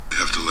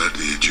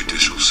the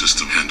judicial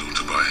system handle,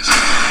 Tobias?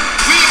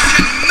 We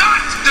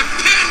cannot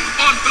depend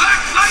on Black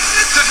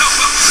Lightning to help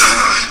us.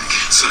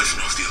 Can't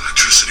siphon off the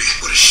electricity.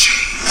 What a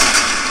shame.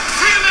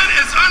 Freeland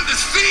is under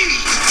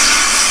siege.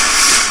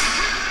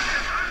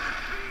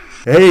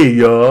 Hey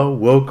y'all,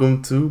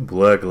 welcome to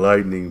Black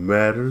Lightning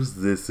Matters.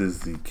 This is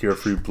the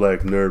Carefree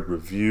Black Nerd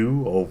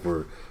Review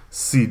over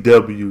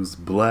CW's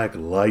Black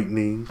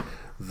Lightning,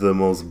 the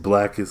most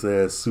blackest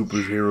ass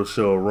superhero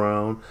show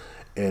around.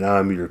 And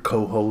I'm your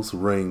co-host,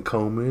 Rain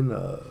Coleman,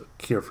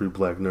 Carefree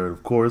Black Nerd,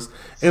 of course.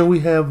 And we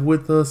have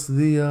with us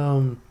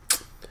the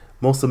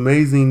most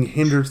amazing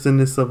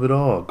Hendersonness of it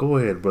all. Go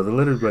ahead, brother.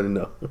 Let everybody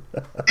know.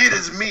 It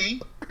is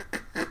me,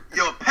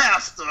 your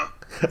pastor,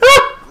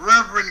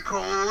 Reverend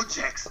Cole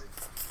Jackson.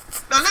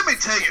 Now, let me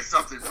tell you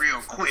something real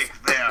quick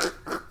there,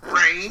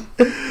 Rain.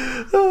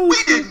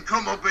 We didn't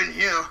come up in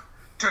here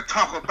to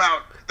talk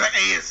about the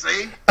ASA.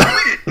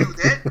 We didn't do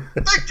that.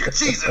 Thank you,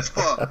 Jesus,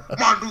 for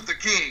Martin Luther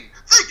King.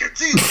 Thank you,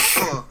 Jesus,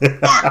 for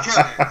R.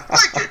 Kelly.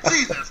 Thank you,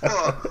 Jesus,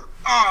 for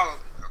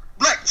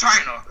Black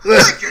China.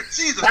 Thank you,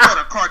 Jesus, for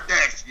the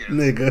Kardashians.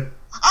 Nigga.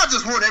 I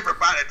just want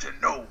everybody to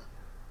know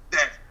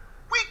that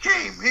we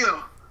came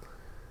here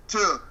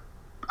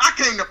I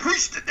came to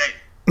preach today.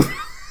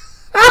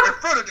 In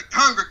front of the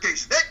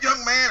congregation. That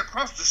young man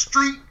across the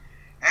street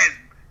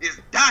is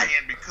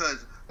dying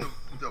because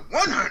the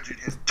 100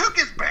 has took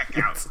his back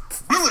out.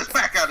 Blew his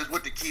back out is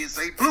what the kids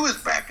say. Blew his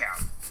back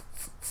out.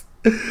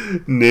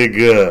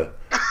 Nigga.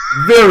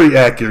 Very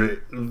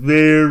accurate.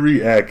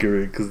 Very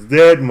accurate. Because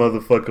that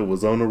motherfucker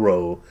was on the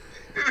roll.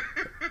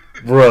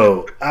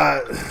 Bro,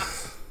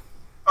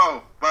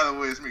 Oh, by the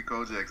way, it's me,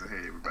 Cole Jackson.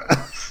 Hey, everybody.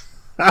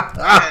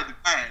 I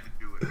had to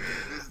do it, man.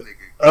 This nigga.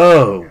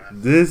 Oh,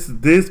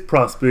 this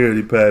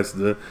prosperity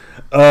pastor.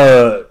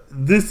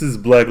 This is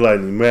Black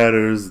Lightning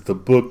Matters, the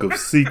Book of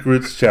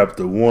Secrets,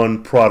 Chapter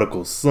 1,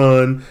 Prodigal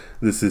Son.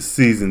 This is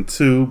Season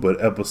 2, but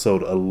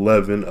Episode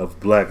 11 of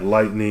Black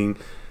Lightning.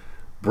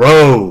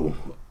 Bro,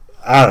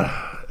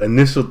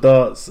 initial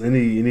thoughts?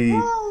 Any?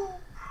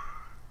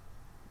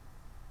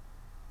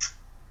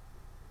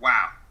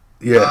 Wow.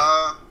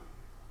 Yeah.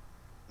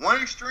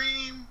 One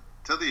extreme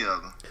to the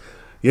other.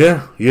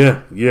 Yeah.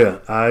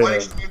 One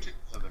extreme to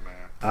the other,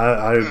 man.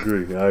 I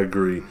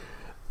agree.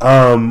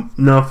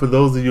 Now, for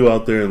those of you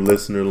out there in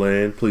listener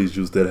land, please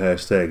use that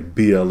hashtag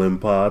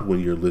BLMPod when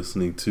you're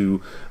listening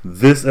to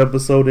this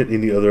episode and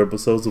any other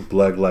episodes of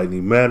Black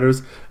Lightning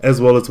Matters, as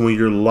well as when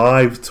you're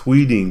live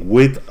tweeting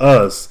with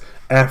us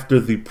after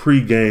the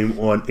pregame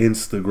on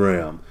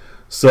Instagram.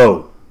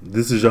 So,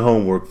 this is your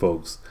homework,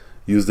 folks.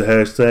 Use the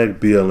hashtag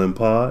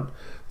BLMPod.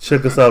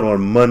 Check us out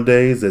on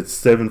Mondays at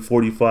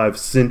 7:45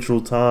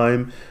 Central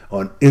Time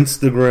on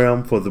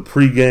Instagram for the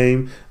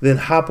pregame. Then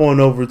hop on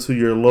over to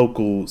your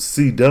local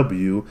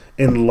CW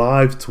and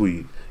live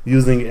tweet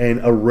using an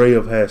array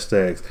of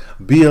hashtags.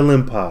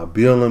 BLM Pod,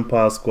 BLM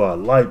Pod Squad,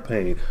 Light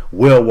Pain,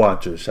 Whale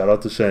Watcher, shout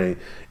out to Shane,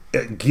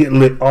 Get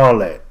Lit, all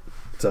that.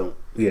 So,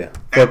 yeah,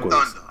 fuck with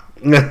us.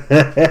 You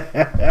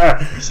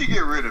should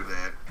get rid of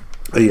that.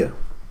 Yeah.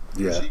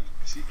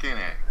 She can't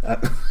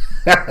act.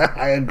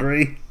 I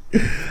agree.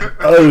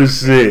 Oh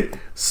shit!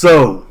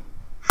 So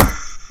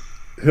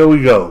here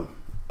we go.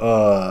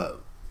 I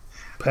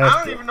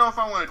don't even know if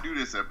I want to do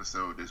this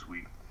episode this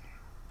week.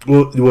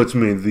 What you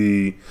mean?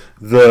 The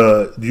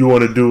you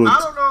want to do it? I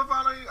don't know if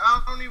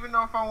I don't even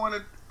know if I want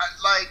to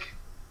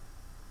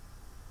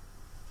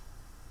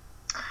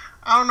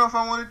I don't know if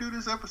I want to do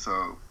this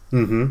episode.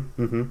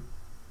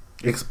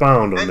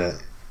 Expound on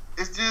that.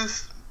 It's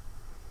just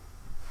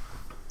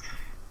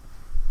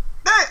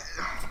that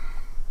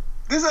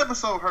this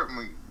episode hurt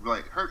me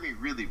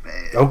really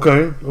bad.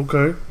 Okay. You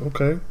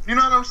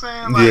know what I'm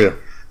saying? Yeah.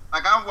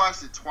 Like I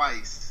watched it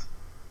twice,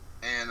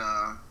 and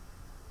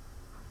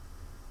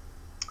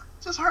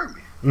just hurt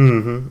me. I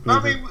mean,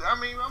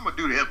 I'm gonna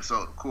do the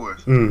episode, of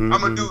course. I'm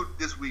gonna do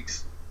this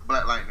week's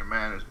Black Lightning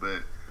Matters,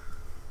 but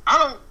I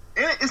don't.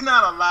 It's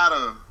not a lot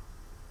of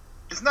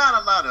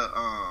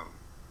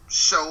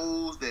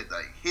shows that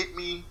like hit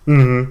me.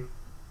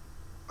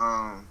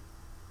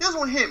 This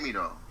one hit me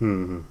though,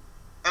 and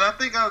I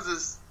think I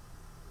was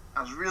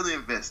really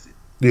invested.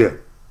 Yeah.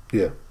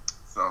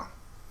 So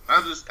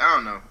I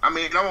don't know. I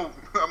mean, I'm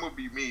gonna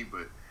be me,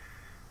 but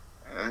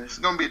it's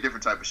gonna be a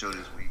different type of show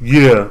this week.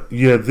 Yeah.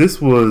 This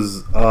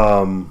was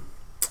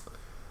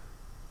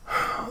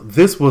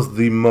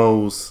the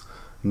most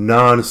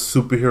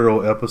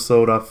non-superhero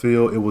episode. I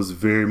feel it was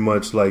very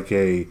much like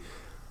a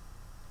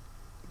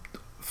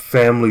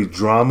family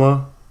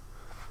drama.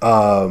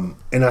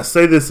 And I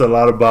say this a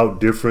lot about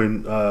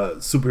different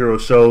superhero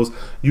shows.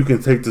 You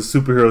can take the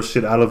superhero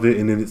shit out of it,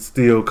 and then it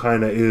still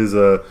kind of is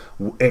a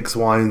X,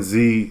 Y, and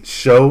Z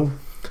show.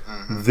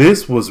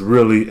 This was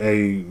really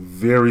a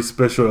very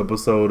special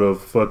episode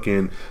of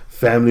fucking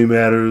Family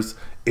Matters,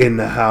 In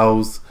the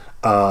House,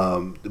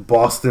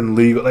 Boston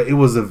Legal. Like, it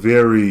was a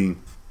very...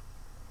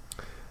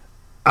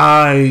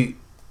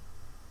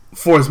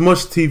 for as much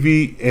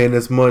TV and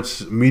as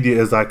much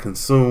media as I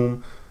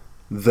consume,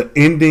 the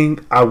ending,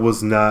 I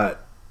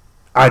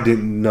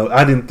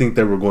didn't think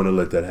they were going to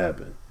let that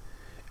happen.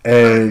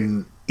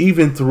 And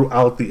even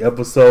throughout the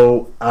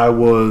episode,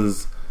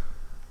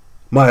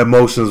 my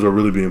emotions were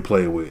really being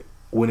played with.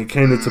 When it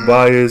came to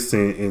Tobias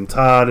and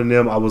Todd and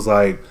them, I was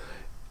like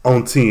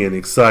on 10,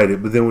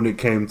 excited. But then when it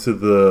came to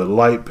the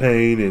Light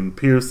Pain and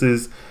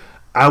Pierce's,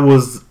 I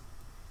was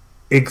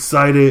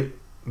excited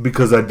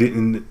because I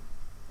didn't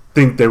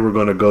think they were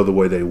going to go the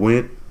way they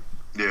went.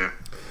 Yeah.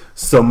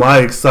 So my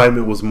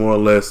excitement was more or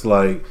less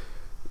like,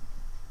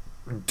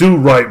 do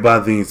right by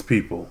these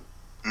people.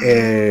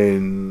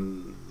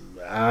 And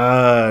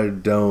I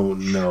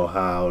don't know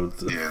how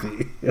to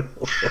feel.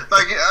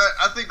 Like,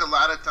 I think a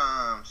lot of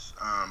times,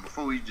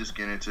 before we just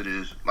get into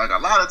this, like, a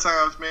lot of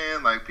times,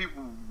 man, like,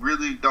 people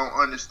really don't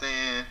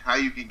understand how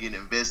you can get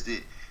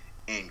invested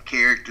in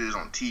characters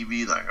on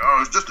TV. Like, oh,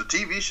 it's just a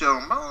TV show.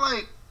 I'm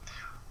like,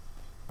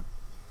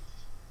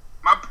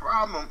 my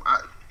problem,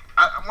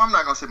 I'm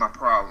not going to say my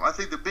problem. I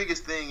think the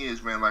biggest thing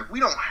is, man, like, we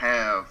don't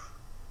have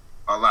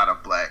a lot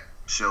of black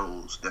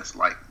shows that's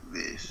like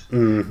this.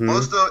 Mm-hmm.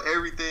 Most of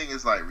everything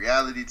is like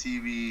reality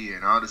TV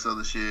and all this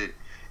other shit,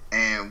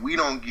 and we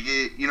don't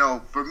get,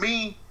 for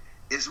me,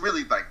 it's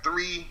really like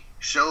 3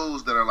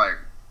 shows that are like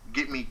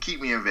keep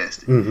me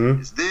invested.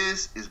 Mm-hmm. It's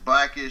this, it's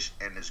Blackish,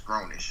 and it's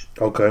Grownish.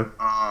 Okay.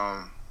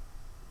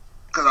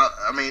 Because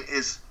I mean,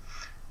 it's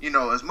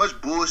as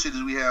much bullshit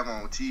as we have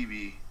on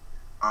TV,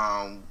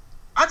 I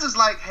just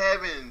like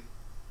having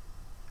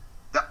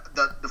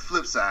the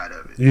flip side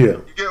of it. Yeah.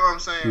 You get what I'm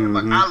saying?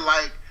 Mm-hmm.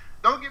 Like,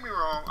 don't get me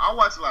wrong, I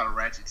watch a lot of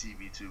Ratchet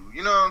TV too.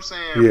 You know what I'm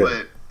saying? Yeah.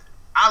 But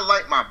I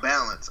like my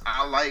balance.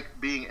 I like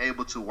being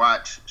able to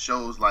watch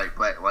shows like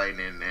Black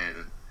Lightning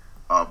and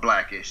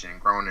Blackish and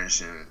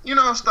Grownish and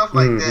stuff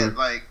like that.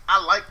 Like, I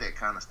like that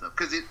kind of stuff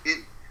because it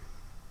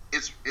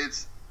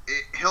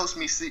helps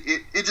me see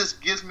it. It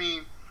just gives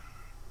me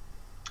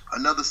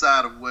another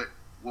side of what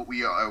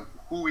we are,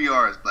 who we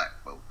are as black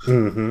folks.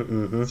 Mm-hmm,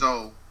 mm-hmm.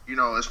 So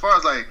as far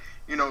as like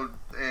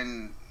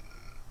and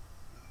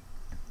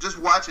just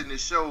watching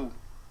this show,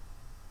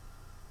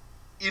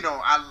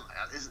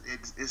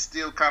 it's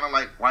still kind of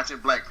like watching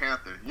Black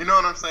Panther. You know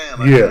what I'm saying?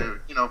 Like, yeah.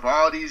 For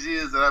all these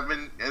years that I've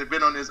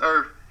been on this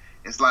earth,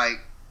 it's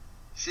like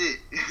shit.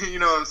 You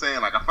know what I'm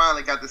saying? Like, I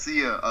finally got to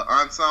see a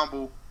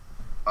ensemble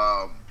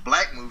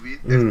black movie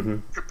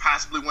that could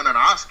possibly win an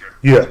Oscar.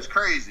 Yeah, it's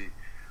crazy.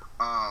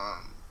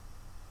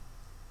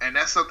 And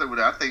that's something that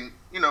I think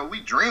we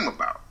dream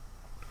about.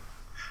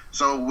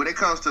 So when it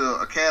comes to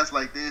a cast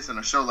like this and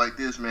a show like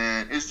this,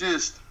 man, it's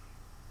just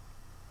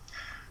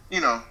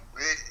it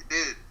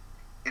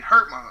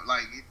hurt my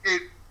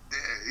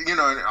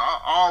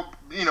all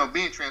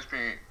being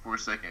transparent for a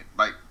second.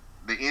 Like,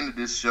 the end of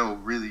this show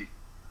really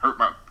hurt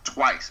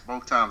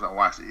both times I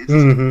watched it. It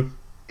just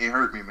it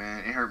hurt me,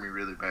 man. It hurt me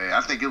really bad.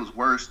 I think it was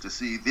worse to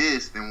see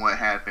this than what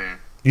happened.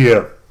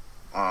 Yeah.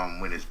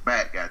 When his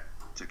back got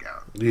took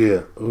out.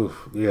 Yeah.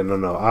 Oof. Yeah.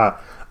 No.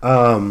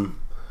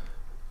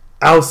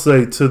 I'll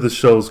say, to the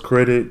show's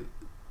credit,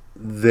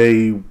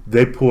 they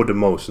pulled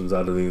emotions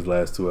out of these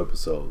last 2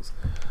 episodes.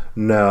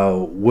 Now,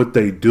 what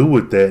they do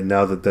with that,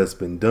 now that that's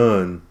been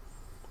done,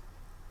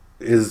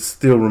 is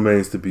still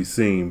remains to be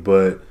seen.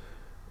 But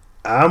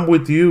I'm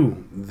with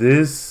you.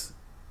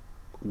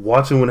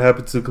 Watching what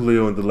happened to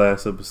Khalil in the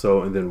last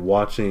episode, and then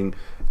watching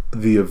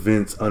the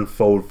events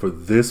unfold for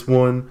this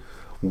one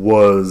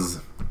was.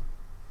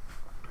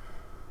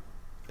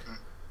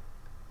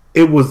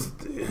 It was.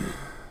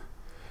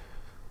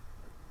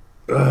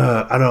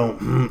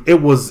 It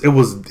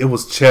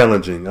was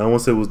challenging. I don't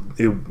want to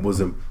say it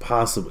was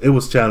impossible. It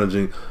was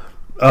challenging,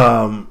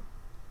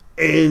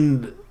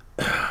 and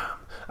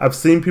I've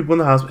seen people in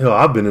the hospital. Hell,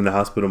 I've been in the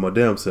hospital my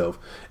damn self,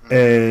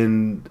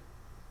 and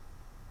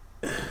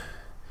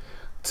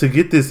to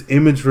get this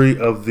imagery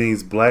of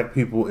these black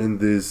people in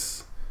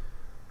this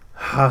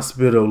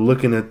hospital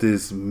looking at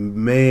this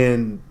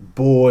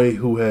boy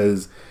who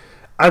has,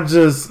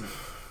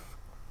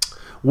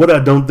 what I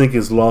don't think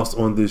is lost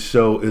on this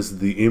show is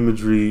the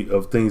imagery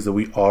of things that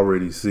we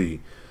already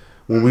see.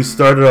 When we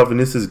started off, and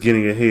this is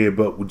getting ahead,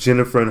 but with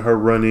Jennifer and her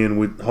run-in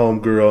with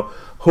Homegirl,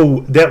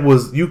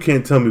 you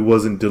can't tell me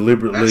wasn't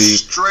deliberately... That's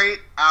straight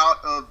out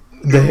of...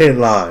 the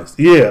headlines.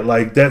 Yeah,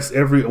 like, that's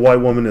every white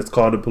woman that's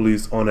called the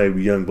police on a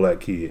young black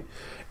kid.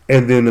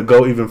 And then to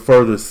go even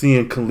further,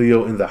 seeing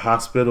Khalil in the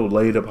hospital,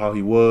 laid up how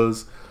he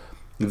was,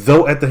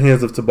 though at the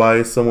hands of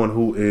Tobias, someone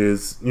who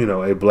is,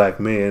 a black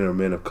man or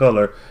man of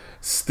color...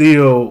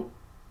 Still,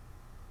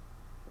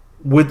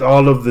 with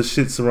all of the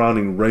shit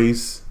surrounding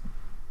race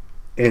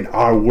in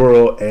our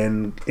world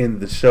and in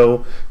the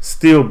show,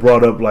 still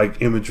brought up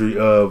like imagery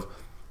of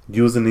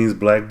using these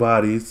black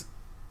bodies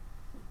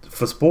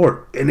for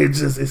sport, and it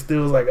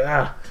still was like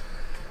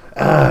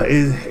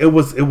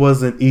it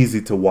wasn't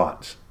easy to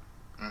watch.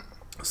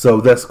 So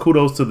that's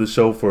kudos to the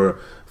show for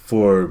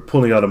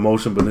pulling out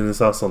emotion, but then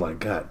it's also like,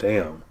 god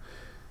damn,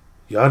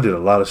 y'all did a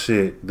lot of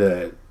shit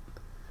that.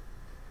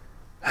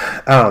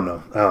 I don't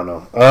know.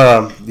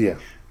 Yeah.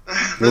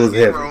 Let's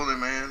get rolling,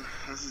 man.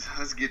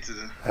 Let's get to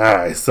the...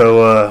 Alright,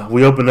 so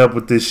we open up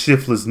with this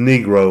shiftless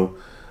Negro,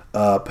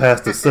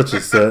 Pastor such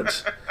and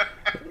such,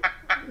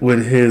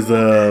 with his He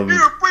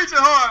was preaching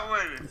hard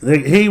with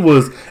it. he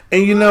was,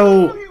 and you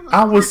know, He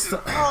I was preaching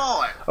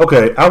hard.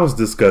 okay. I was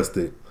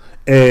disgusted,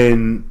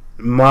 and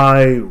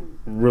my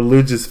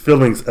religious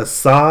feelings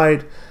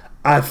aside,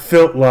 I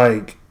felt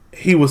like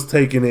he was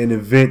taking an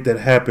event that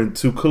happened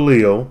to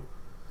Khalil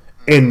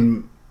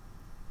and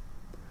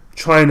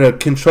trying to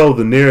control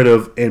the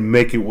narrative and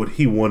make it what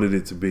he wanted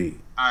it to be.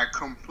 I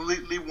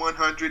completely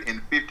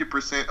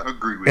 150%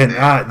 agree with And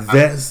that.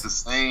 that's the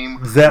same.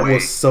 That way.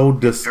 was so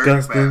Dirty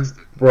disgusting,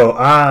 bastard.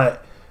 bro.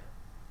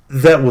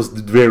 That was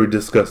very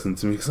disgusting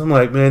to me because I'm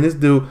like, man, this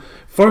dude.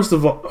 First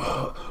of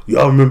all,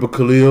 y'all remember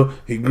Khalil?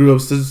 He grew up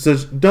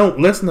such.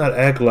 Let's not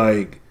act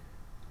like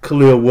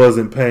Khalil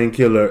wasn't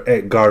Painkiller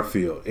at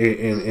Garfield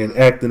and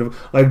acting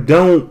like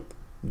don't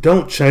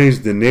change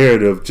the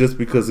narrative just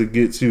because it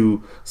gets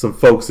you some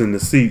folks in the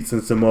seats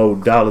and some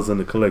old dollars in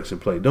the collection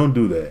plate. Don't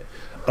do that.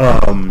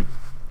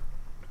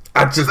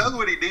 I just That's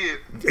what he did.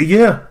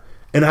 yeah,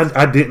 and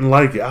I didn't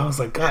like it. I was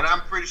like, God. And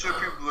I'm pretty sure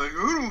people are like,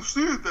 I don't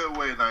see it that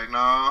way. Like,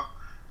 nah,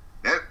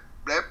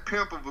 that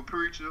pimp of a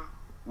preacher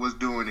was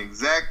doing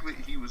exactly.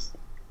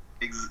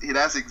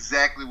 That's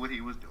exactly what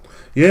he was doing.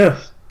 Yeah,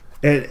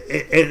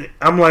 and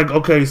I'm like,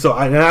 okay, so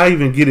I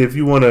even get it if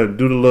you want to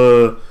do the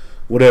little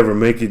whatever,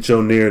 make it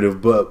your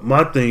narrative. But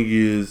my thing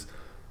is,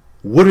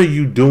 what are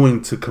you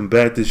doing to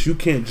combat this? You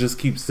can't just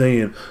keep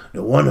saying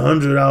the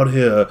 100 out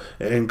here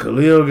and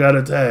Khalil got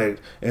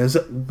attacked. And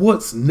so,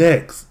 what's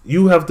next?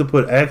 You have to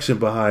put action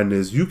behind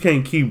this. You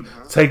can't keep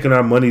taking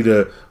our money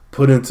to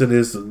put into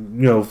this,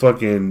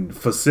 fucking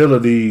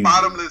facility,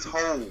 Bottomless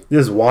hole.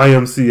 this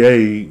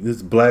YMCA,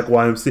 this black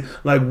YMCA.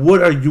 Like,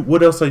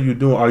 what else are you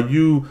doing? Are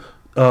you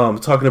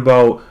talking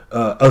about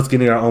us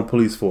getting our own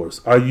police force?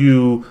 Are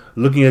you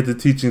looking at the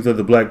teachings of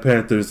the Black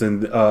Panthers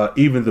and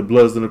even the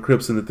Bloods and the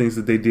Crips and the things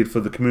that they did for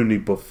the community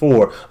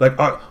before? Like,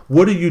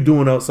 what are you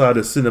doing outside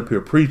of sitting up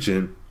here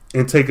preaching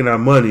and taking our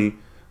money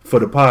for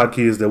the pod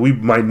kids that we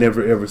might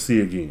never ever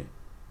see again?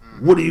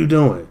 What are you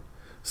doing?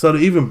 So to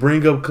even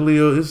bring up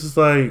Khalil, it's just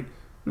like,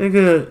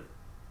 nigga,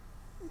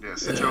 Yeah,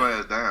 sit your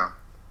ass down,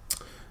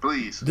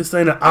 please. this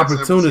ain't an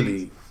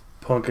opportunity,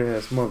 punk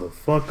ass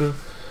motherfucker.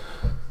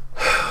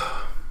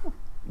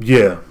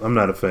 Yeah, I'm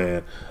not a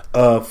fan.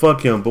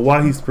 Fuck him. But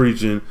while he's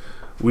preaching,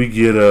 we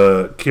get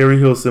Carrie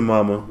Hilson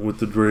mama with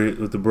the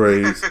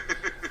braids.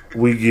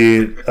 We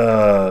get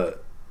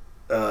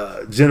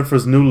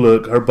Jennifer's new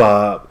look, her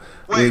bob.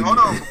 Wait, hold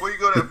on. Before you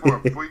go that far,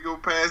 before you go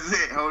past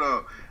it, hold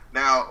on.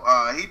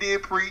 Now, he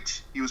did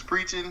preach. He was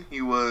preaching.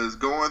 He was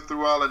going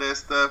through all of that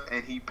stuff,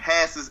 and he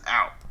passes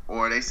out.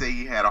 Or they say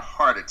he had a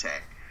heart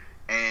attack.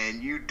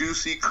 And you do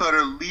see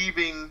Cutter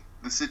leaving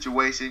the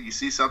situation. You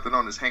see something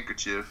on his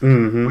handkerchief,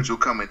 which will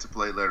come into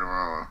play later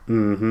on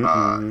in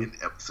the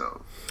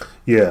episode.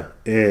 Yeah,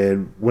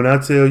 and when I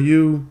tell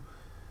you,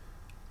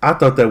 I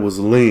thought that was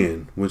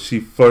Lynn when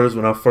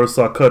I first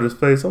saw Cutter's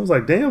face. I was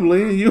like, "Damn,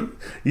 Lynn,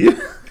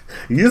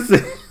 you see."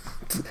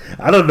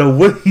 I don't know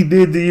what he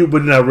did to you, but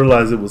then I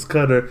realized it was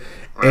Cutter,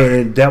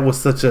 and that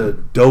was such a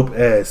dope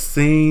ass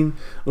scene.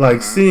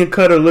 Like seeing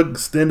Cutter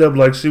stand up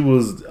like she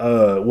was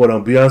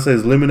on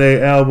Beyonce's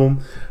Lemonade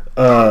album.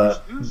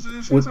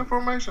 With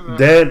information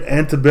that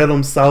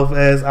antebellum South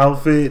ass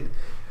outfit,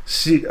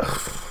 she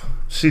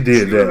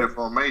did that.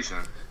 Information.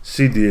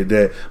 She did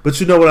that. But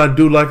you know what I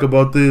do like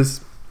about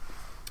this?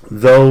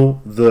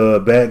 Though the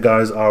bad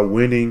guys are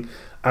winning,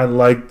 I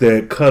like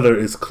that Cutter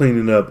is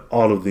cleaning up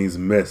all of these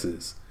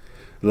messes.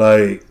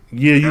 Like,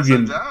 yeah, you That's get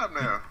her job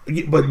now.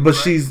 but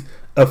she's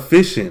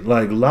efficient.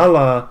 Like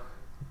Lala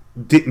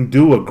didn't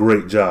do a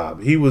great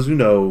job. He was,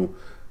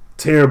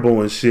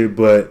 terrible and shit,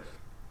 but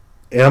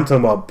and I'm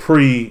talking about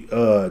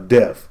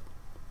pre-death.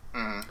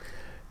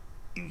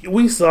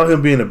 We saw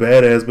him being a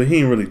badass, but he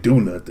didn't really do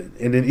nothing.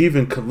 And then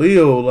even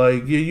Khalil,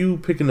 like, yeah, you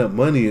picking up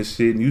money and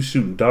shit, and you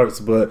shooting darts,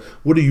 but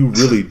what are you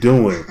really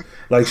doing?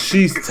 Like,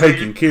 she's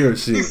taking care of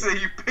shit. You say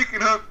you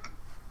picking up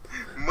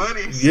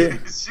money, Yeah.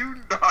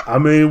 shooting darts. I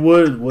mean,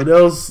 what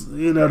else?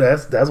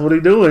 That's what he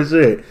doing,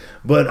 shit.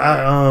 But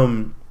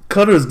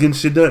Cutter's getting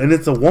shit done, and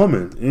it's a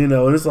woman, and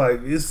it's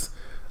like it's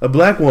a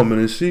black woman,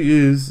 and she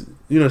is,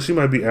 she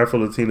might be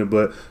Afro-Latina,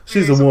 but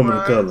she's a woman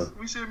of color.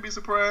 We shouldn't be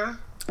surprised.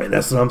 And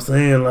that's what I'm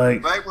saying.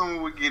 Like, Black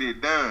women would get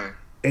it done.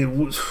 it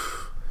was.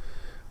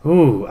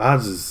 Ooh,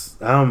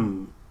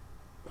 I'm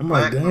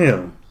like,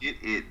 damn. Get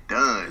it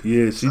done.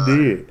 Yeah, she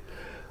did.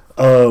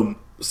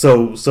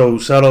 So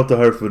shout out to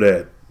her for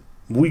that.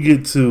 We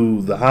get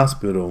to the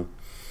hospital,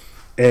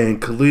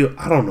 and Khalil,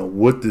 I don't know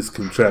what this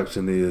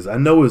contraption is. I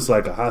know it's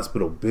like a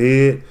hospital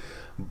bed,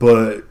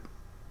 but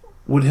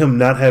with him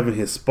not having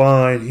his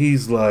spine,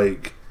 he's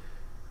like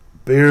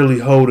barely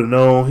holding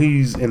on.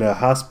 He's in a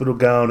hospital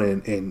gown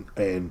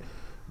and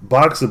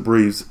boxer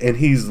briefs, and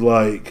he's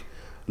like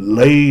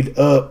laid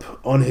up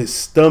on his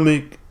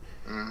stomach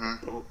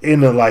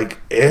in a like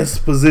S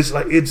position.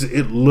 Like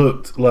it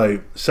looked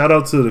like. Shout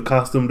out to the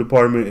costume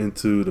department and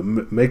to the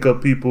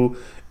makeup people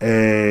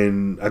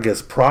and I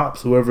guess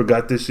props, whoever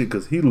got this shit,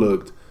 because he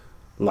looked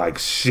like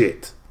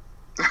shit.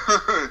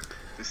 To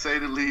say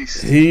the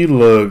least.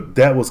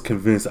 That was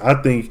convincing. I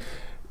think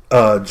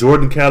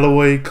Jordan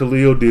Calloway,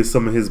 Khalil did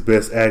some of his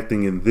best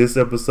acting in this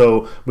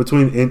episode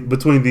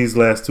between these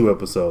last two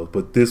episodes,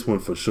 but this one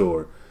for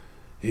sure.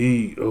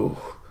 I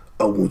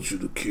want you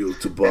to kill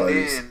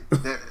Tobias. And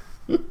then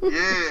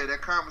that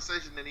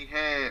conversation that he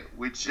had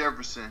with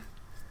Jefferson,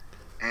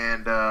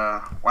 and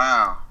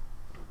wow,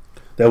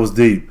 that was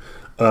deep.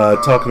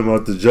 Talking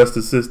about the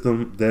justice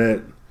system,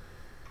 that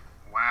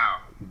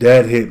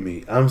hit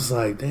me. I'm just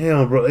like,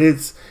 damn, bro. And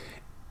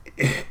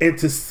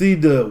to see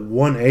the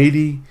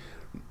 180,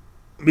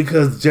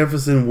 because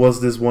Jefferson was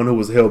this one who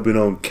was hell bent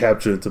on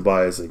capturing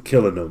Tobias and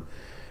killing him,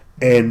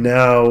 and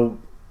now,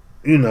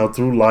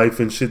 through life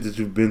and shit that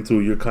you've been through,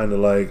 you're kind of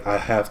like, I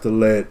have to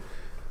let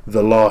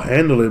the law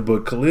handle it.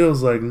 But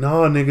Khalil's like,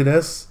 nah, nigga,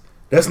 that's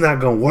not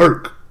gonna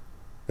work.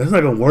 That's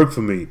not gonna work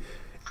for me.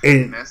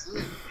 And that's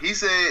it. He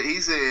said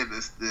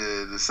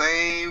the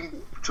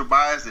same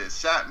Tobias that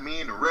shot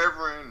me and the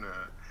Reverend,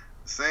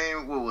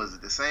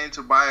 the same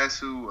Tobias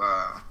who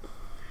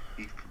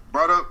he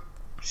brought up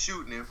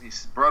shooting him. He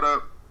brought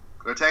up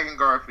attacking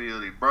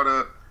Garfield. He brought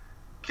up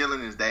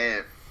killing his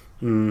dad.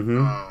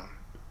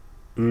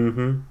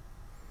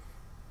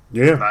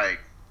 Yeah. Like,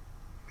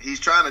 he's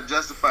trying to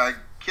justify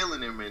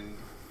killing him, and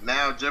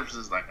now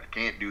Jefferson's like, I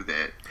can't do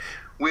that.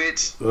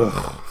 Which,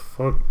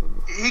 fuck.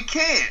 He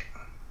can't.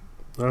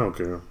 I don't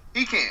care.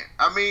 He can't.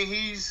 Ray,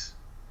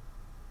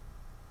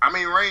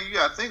 you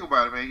gotta think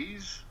about it, man.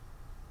 He's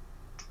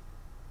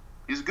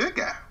a good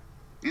guy.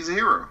 He's a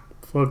hero.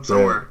 Fuck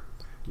that.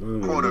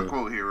 Quote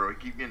unquote hero. He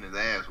keep getting his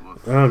ass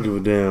whooped. I don't give a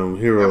damn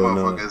hero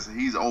or not.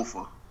 He's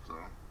alpha. So.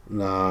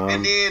 Nah.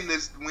 And then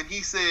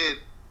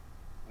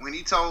when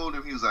he told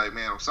him, he was like,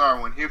 man, I'm sorry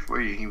I wasn't here for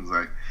you. He was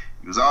like,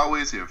 he was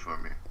always here for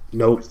me.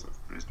 Nope.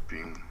 Mr. P.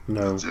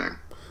 No. Mr.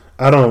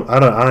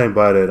 I ain't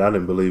buy that. I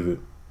didn't believe it.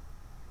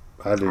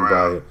 I didn't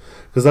buy it.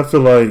 Because I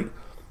feel like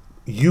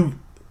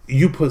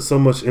you put so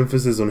much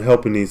emphasis on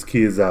helping these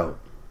kids out.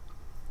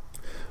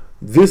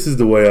 This is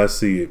the way I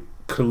see it.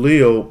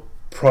 Khalil,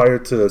 prior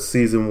to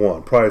season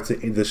 1, prior to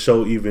the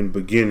show even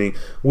beginning,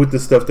 with the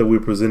stuff that we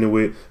presented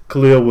with,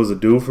 Khalil was a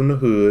dude from the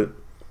hood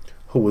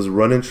who was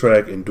running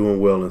track and doing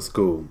well in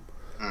school.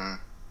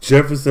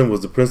 Jefferson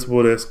was the principal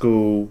of that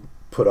school,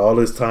 put all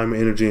his time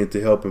and energy into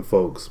helping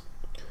folks.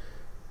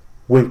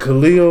 When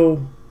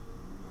Khalil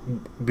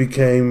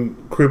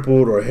became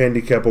crippled or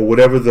handicapped or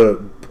whatever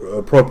the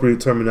appropriate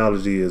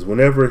terminology is,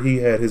 whenever he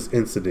had his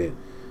incident,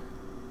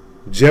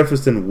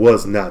 Jefferson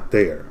was not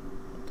there.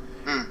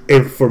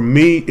 And for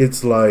me,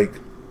 it's like,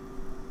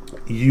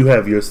 you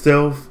have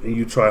yourself and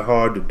you try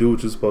hard to do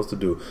what you're supposed to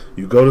do.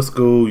 You go to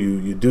school,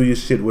 you do your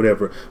shit,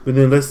 whatever. But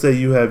then let's say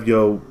you have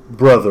your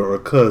brother or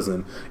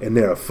cousin and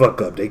they're a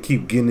fuck up. They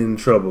keep getting in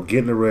trouble,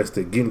 getting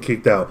arrested, getting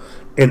kicked out.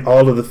 And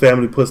all of the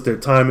family puts their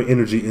time and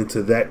energy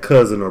into that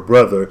cousin or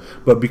brother.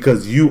 But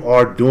because you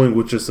are doing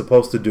what you're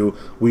supposed to do,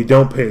 we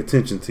don't pay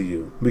attention to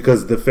you.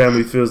 Because the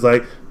family feels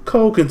like,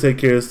 Cole can take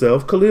care of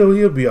himself. Khalil,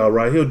 he'll be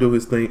alright. He'll do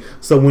his thing.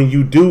 So when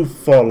you do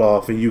fall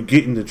off and you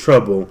get into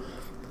trouble,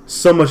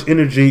 so much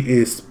energy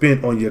is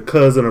spent on your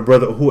cousin or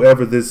brother or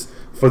whoever this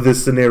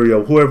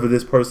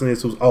person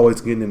is who's always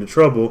getting into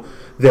trouble,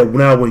 that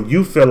now when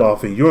you fell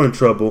off and you're in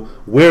trouble,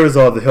 where is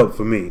all the help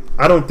for me?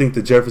 I don't think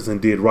that Jefferson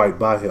did right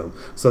by him.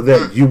 So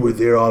that you were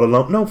there all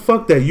alone. No,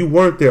 fuck that. You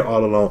weren't there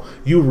all alone.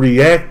 You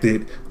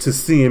reacted to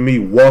seeing me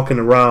walking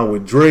around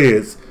with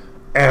dreads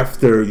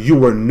after you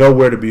were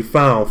nowhere to be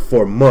found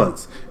for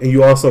months. And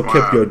you also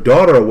kept your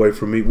daughter away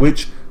from me,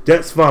 which,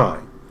 that's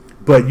fine.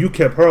 But you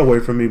kept her away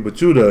from me,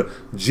 but you the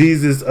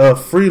Jesus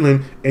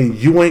Freeland, and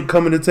you ain't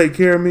coming to take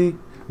care of me?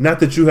 Not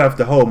that you have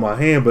to hold my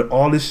hand, but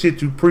all this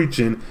shit you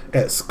preaching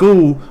at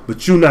school,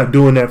 but you not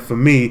doing that for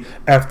me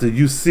after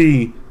you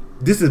see,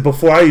 this is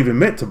before I even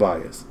met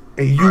Tobias,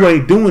 and you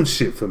ain't doing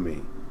shit for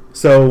me.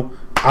 So,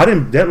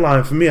 that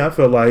line for me, I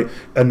felt like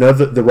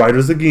the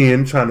writers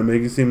again trying to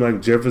make it seem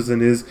like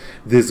Jefferson is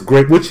this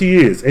great, which he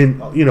is,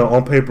 and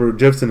on paper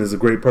Jefferson is a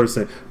great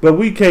person, but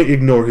we can't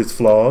ignore his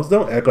flaws.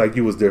 Don't act like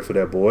you was there for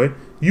that boy.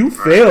 You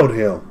failed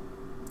him.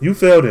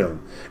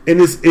 And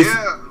it's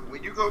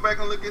when you go back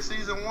and look at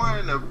season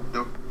 1,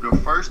 the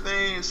first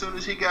thing as soon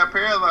as he got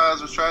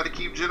paralyzed was try to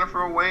keep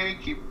Jennifer away.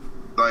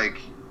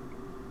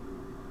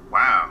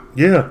 Wow.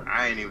 Yeah.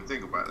 I ain't even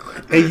think about it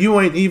like that. And you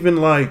ain't even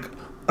like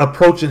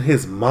approaching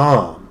his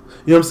mom.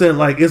 You know what I'm saying?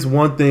 Like, it's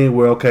one thing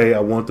where, okay, I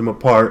want them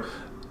apart.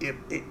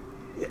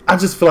 I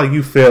just feel like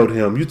you failed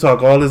him. You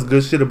talk all this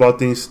good shit about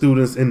these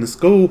students in the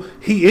school.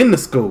 He in the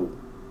school.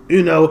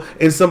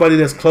 And somebody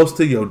that's close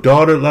to your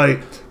daughter,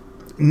 like,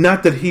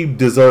 not that he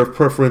deserved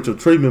preferential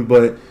treatment,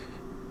 but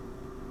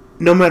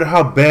no matter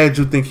how bad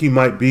you think he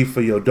might be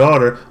for your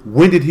daughter,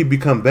 when did he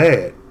become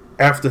bad?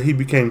 After he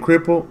became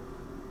crippled?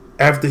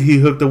 After he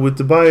hooked up with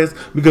Tobias?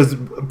 Because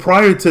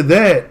prior to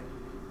that,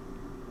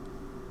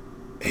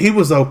 he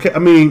was okay. I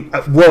mean,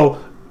 well,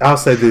 I'll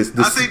say this.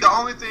 I think the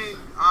only thing,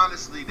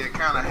 honestly, that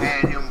kind of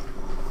had him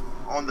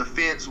on the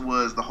fence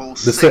was the whole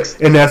sex.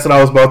 And that's what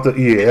I was about to.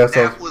 Yeah,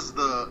 that was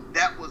the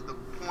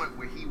point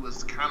where he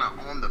was kind of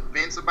on the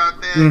fence about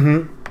that.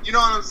 Mm-hmm. You know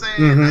what I'm saying?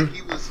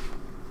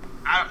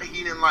 Mm-hmm. Like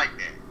he didn't like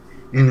that.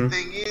 And the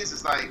thing is,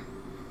 it's like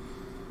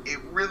it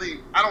really.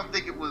 I don't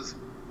think it was.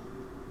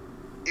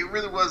 It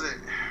really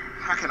wasn't.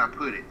 How can I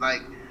put it?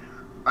 Like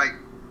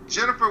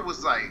Jennifer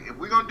was like, if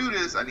we're gonna do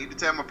this, I need to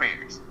tell my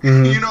parents.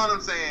 You know what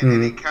I'm saying?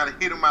 And it kind of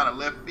hit them out of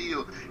left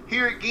field.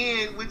 Here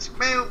again, which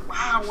man,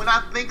 wow. When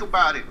I think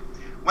about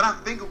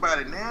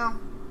it now,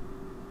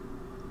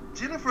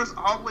 Jennifer's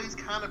always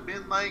kind of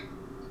been like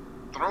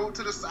thrown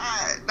to the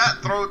side,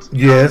 not thrown.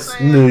 Yes,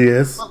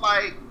 yes. But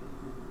like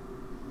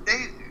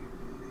they,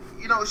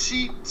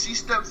 she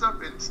steps up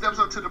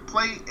to the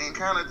plate and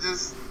kind of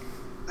just.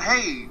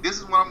 Hey, this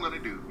is what I'm gonna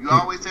do. You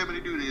always tell me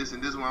to do this,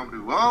 and this is what I'm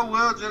gonna do. Oh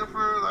well,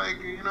 Jennifer, like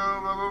blah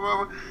blah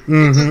blah blah.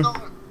 It just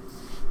don't.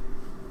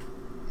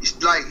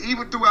 Like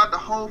even throughout the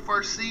whole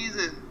first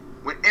season,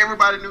 when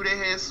everybody knew they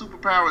had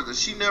superpowers and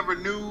she never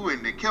knew,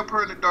 and they kept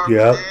her in the dark with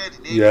Dad,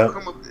 and then you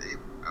come up,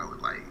 I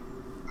was like,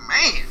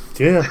 man,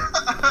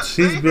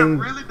 she's been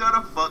really done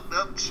a fucked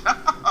up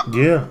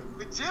job.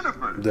 With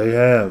Jennifer, they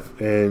have,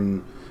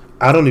 and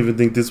I don't even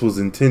think this was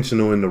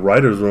intentional in the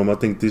writers' room. I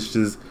think this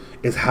just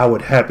is how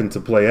it happened to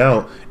play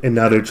out, and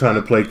now they're trying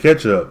to play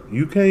catch up.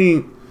 You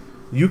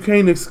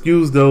can't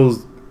excuse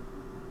those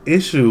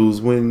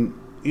issues when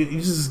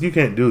you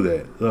can't do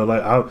that.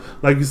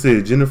 Like you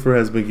said, Jennifer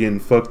has been getting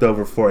fucked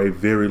over for a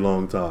very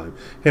long time.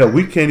 Hell,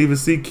 we can't even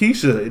see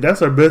Keisha.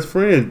 That's our best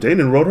friend. They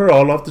done wrote her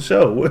all off the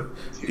show.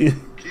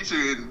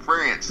 Keisha in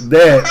France.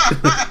 That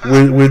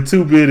with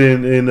Two Bit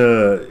and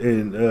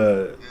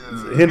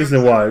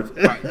Henderson wife.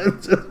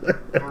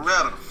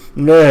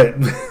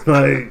 Man,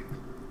 like.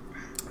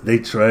 They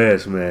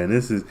trash, man.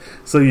 This is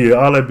so. Yeah,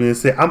 all that being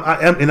said, I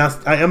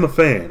am a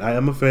fan. I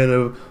am a fan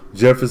of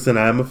Jefferson.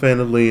 I am a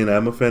fan of Lee, and I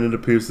am a fan of the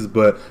Pierces.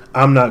 But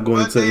I'm not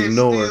going to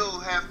ignore. They still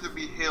have to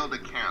be held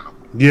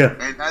accountable. Yeah,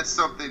 and that's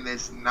something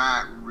that's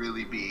not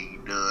really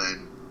being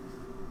done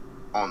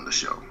on the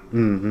show.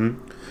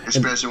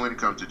 Especially when it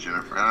comes to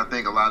Jennifer. And I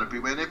think a lot of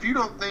people. And if you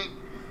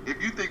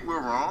think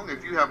we're wrong,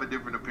 if you have a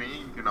different opinion,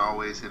 you can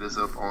always hit us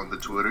up on the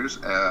Twitters.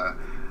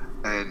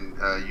 And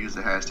use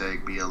the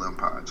hashtag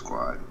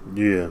BLMPodSquad.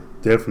 Yeah,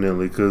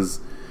 definitely. Because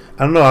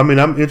I don't know. I mean,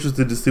 I'm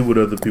interested to see what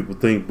other people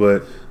think,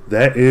 but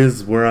that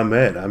is where I'm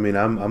at. I mean,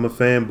 I'm a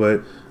fan,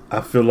 but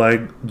I feel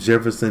like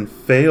Jefferson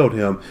failed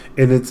him,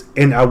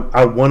 and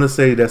I want to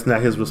say that's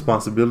not his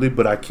responsibility,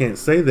 but I can't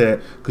say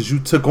that because you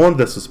took on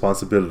this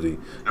responsibility.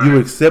 You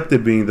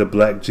accepted being the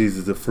Black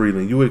Jesus of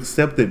Freeland. You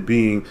accepted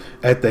being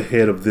at the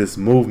head of this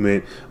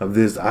movement, of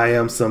this I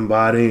am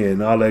somebody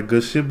and all that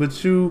good shit,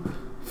 but you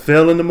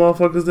fell in the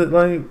motherfuckers that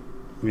like,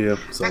 yeah.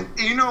 So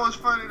you know what's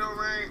funny though,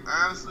 Ray?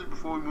 Honestly,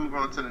 before we move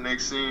on to the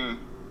next scene,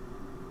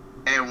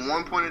 at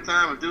one point in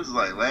time, if this was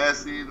like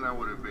last season, I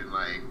would have been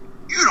like,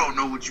 "You don't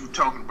know what you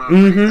talking about."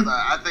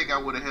 I think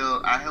I would have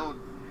held.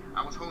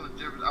 I was holding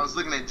Jefferson. I was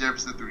looking at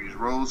Jefferson through these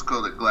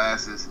rose-colored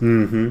glasses,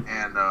 and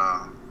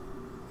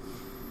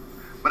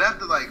but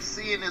after like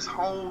seeing this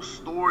whole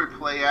story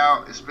play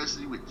out,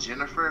 especially with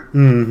Jennifer,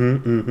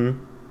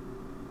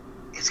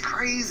 it's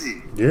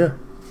crazy. Yeah.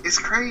 It's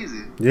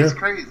crazy. Yeah. It's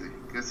crazy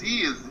because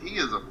he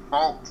is a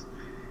fault.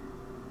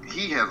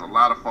 He has a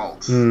lot of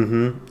faults.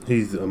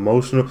 He's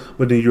emotional,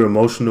 but then you're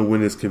emotional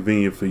when it's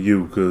convenient for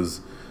you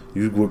because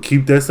you will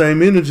keep that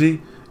same energy.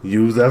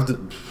 Use after,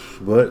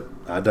 but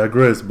I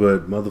digress.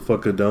 But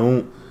motherfucker,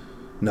 don't.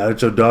 Now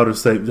that your daughter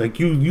say like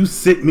you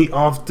sit me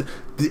off.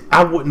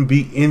 I wouldn't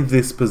be in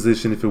this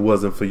position if it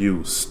wasn't for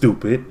you.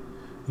 Stupid.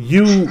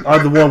 You are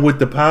the one with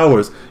the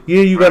powers.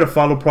 Yeah, you gotta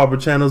follow proper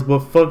channels, but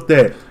fuck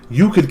that.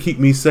 You could keep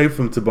me safe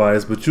from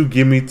Tobias, but you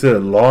give me to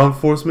law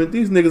enforcement.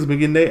 These niggas been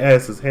getting their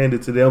asses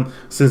handed to them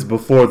since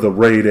before the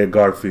raid at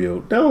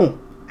Garfield.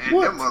 Don't.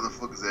 And them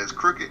motherfuckers as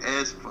crooked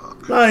as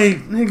fuck.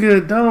 Like,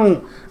 nigga,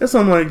 don't. That's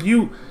something like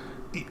you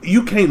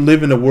can't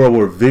live in a world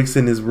where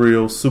Vixen is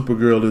real,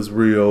 Supergirl is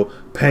real,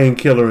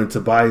 Painkiller and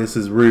Tobias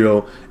is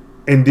real,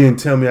 and then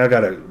tell me I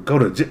gotta go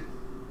to jail.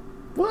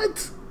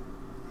 What?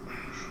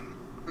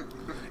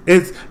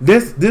 It's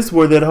this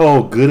where that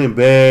whole good and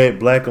bad,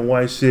 black and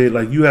white shit.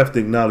 Like you have to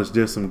acknowledge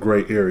there's some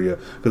gray area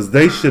because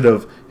they should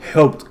have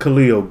helped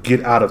Khalil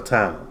get out of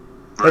town.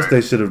 That's what they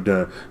should have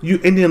done.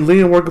 And then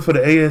Liam working for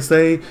the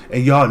ASA,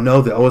 and y'all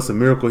know that it's a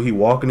miracle he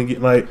walking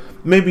again. Like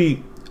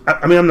maybe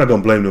I mean I'm not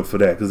gonna blame them for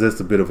that because that's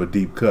a bit of a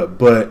deep cut.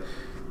 But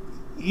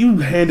you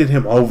handed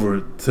him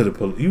over to the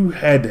police. You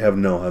had to have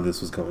known how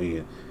this was going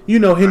in. You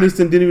know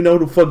Henderson didn't even know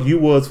who the fuck you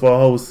was for a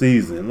whole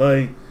season.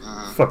 Like.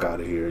 Fuck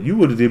out of here. You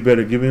would have did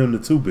better giving him the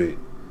 2-bit.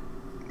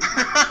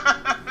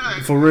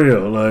 For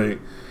real, like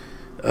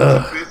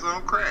 2-bit's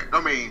on crack. I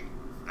mean,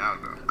 I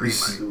don't know. Green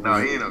light. No,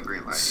 he ain't no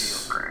green light. He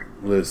on crack.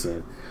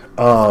 Listen.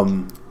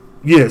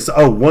 Yes.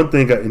 One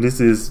thing, and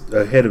this is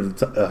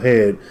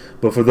ahead,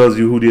 but for those of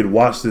you who did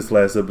watch this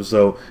last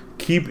episode,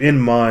 keep in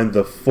mind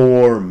the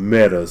 4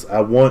 metas.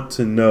 I want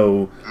to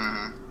know.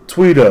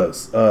 Tweet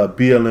us,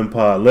 BLM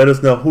Pod. Let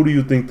us know who do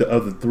you think the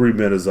other 3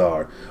 metas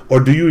are, or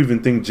do you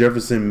even think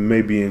Jefferson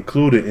may be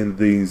included in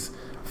these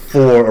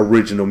 4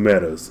 original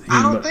metas?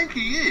 I don't think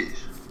he is.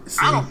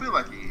 I don't feel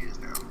like he is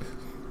now.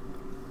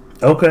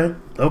 Okay.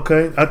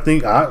 I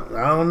think I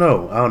don't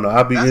know.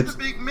 I'll be. That's the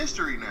big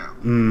mystery now.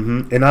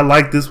 Mm-hmm. And I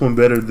like this one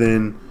better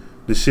than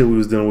the shit we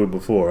was dealing with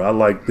before. I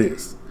like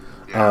this.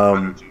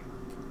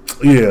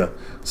 Yeah.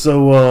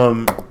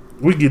 So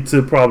we get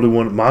to probably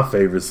one of my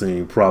favorite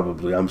scenes.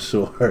 Probably, I'm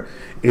sure,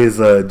 is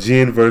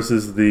Jen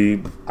versus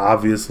the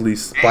obviously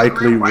Spike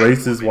Lee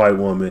racist white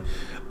woman.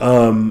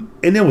 And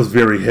it was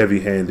very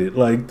heavy-handed.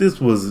 Like, this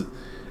was.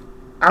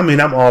 I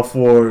mean, I am all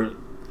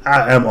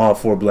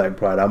for Black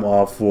Pride. I'm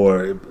all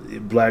for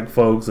black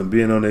folks and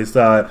being on their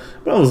side.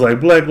 But I was like,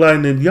 Black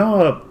Lightning,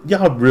 y'all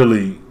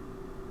really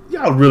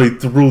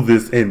threw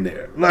this in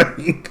there. Like,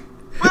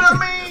 but I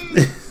mean,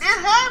 it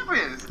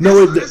happens.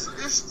 No, it's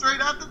straight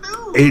out the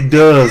news. It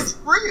does. It's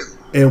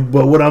real.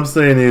 But what I'm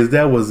saying is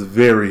that was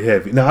very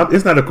heavy. Now,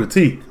 it's not a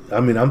critique. I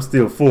mean, I'm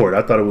still for it.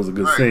 I thought it was a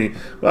good scene.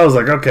 But I was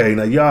like, okay,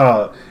 now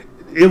y'all.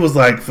 It was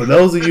like, for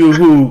those of you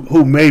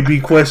who may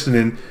be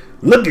questioning.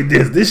 Look at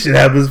this. This shit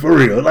happens for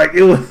real. Like,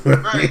 it was.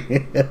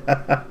 Right.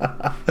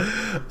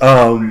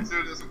 I'm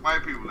sure there's some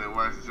white people that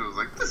watch the show was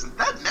like, listen,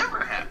 that never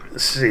happened.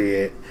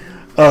 Shit.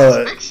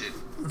 It's fiction.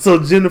 So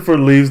Jennifer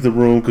leaves the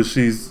room because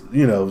she's,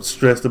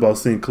 stressed about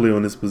seeing Cleo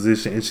in this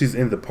position, and she's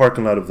in the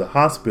parking lot of the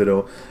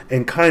hospital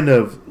and kind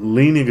of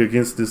leaning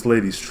against this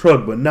lady's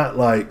truck, but not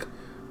like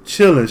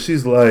chilling.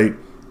 She's like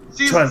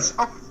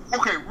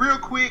okay, real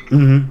quick.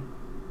 Mm-hmm.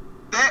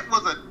 That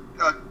was a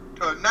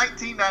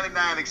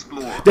 1999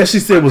 Explorer. That she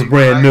said was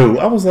brand new.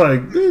 I was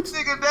like, bitch.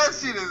 Nigga, that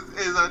shit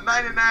is a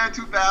 99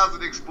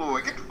 2000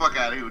 Explorer. Get the fuck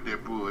out of here with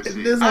that bullshit.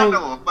 I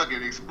know a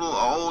fucking Explorer,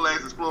 a old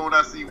ass Explorer when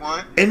I see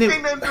one. And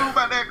ain't nothing new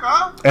about that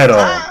car. At all.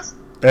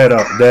 That.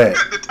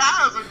 The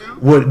tires are new.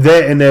 What,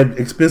 that and that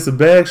expensive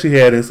bag she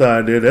had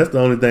inside there, that's the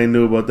only thing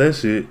new about that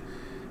shit.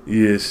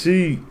 Yeah,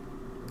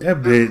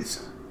 that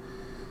bitch.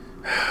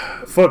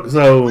 Fuck,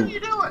 so. What are you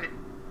doing?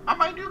 I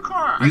my new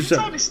car. Are you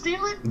trying to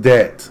steal it?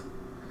 That.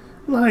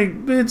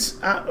 Like, bitch,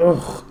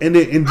 and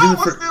Jennifer. I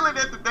was stealing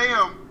at the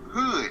damn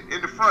hood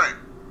in the front.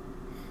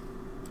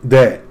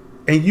 That.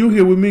 And you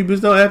here with me,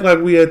 bitch, don't act like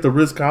we at the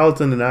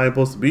Ritz-Carlton and I ain't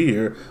supposed to be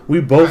here.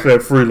 We both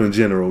at Freeland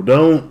General.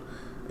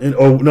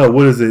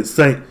 What is it?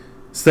 St.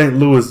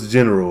 Louis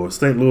General or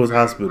St. Louis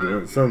Hospital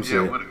or some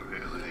shit.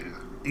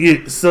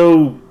 Yeah,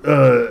 so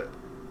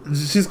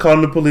she's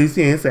calling the police.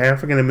 Yeah, it's an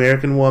African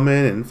American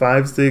woman and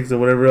 5'6" or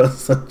whatever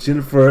else. So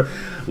Jennifer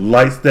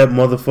lights that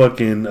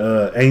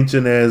motherfucking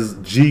ancient ass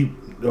Jeep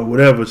or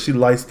whatever. She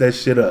lights that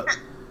shit up.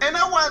 And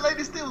that white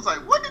lady still was like,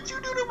 "What did you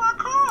do to my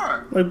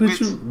car?" Like, bitch,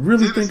 you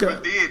really think I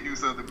did do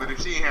something? But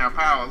if she ain't have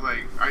power, I was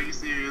like, "Are you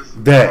serious?"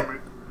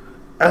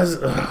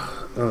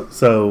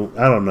 So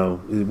I don't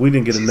know. We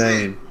didn't get a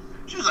name.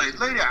 She was like,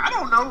 "Lady, I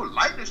don't know.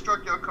 Lightning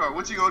struck your car.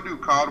 What you gonna do?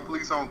 Call the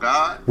police on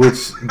God?"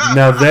 Which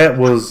now that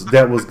was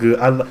good.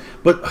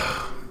 But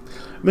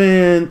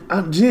man,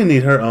 Jen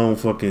need her own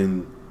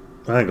fucking.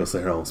 I ain't gonna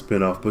say her own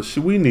spinoff, but she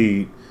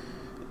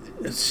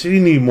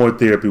need more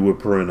therapy with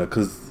Perina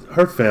because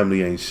her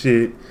family ain't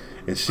shit,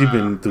 and she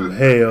been through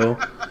hell,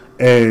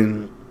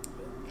 and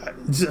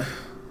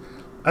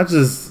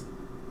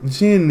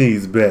Jen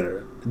needs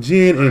better.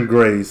 Jen and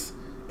Grace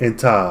and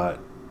Todd.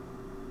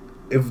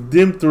 If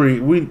them three,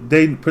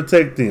 they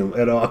protect them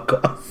at all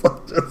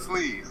costs.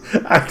 Please.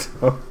 I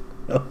don't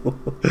know.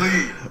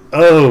 Please.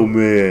 Oh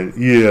man,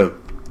 yeah.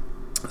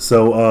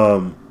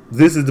 So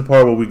this is the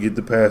part where we get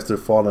the pastor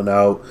falling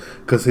out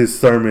because his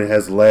sermon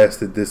has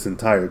lasted this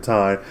entire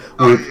time.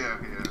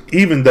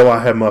 Even though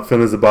I have my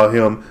feelings about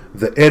him,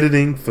 the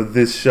editing for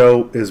this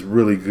show is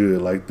really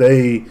good. Like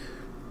that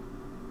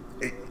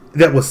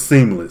was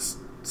seamless.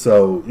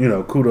 So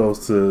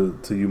kudos to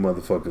you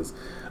motherfuckers.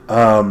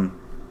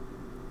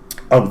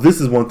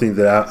 This is one thing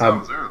that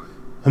was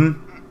early.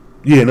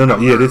 Yeah, no.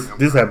 Yeah,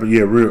 this happened.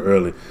 Yeah, real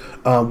early.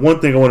 One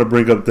thing I want to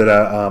bring up that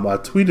I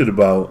tweeted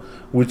about,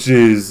 which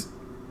is,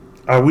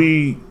 are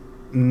we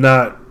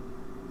not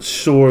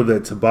sure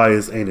that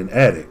Tobias ain't an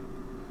addict?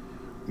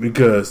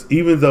 Because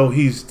even though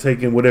he's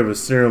taking whatever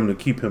serum to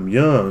keep him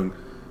young,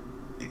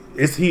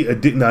 is he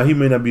addicted? Now he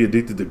may not be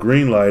addicted to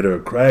green light or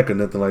crack or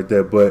nothing like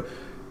that, but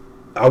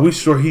are we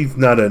sure he's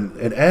not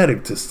an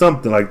addict to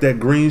something like that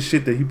green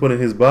shit that he put in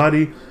his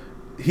body?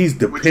 He's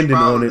dependent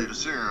on it.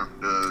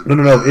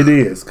 No, it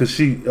is because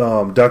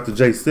Dr.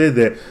 J said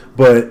that.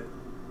 But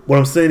what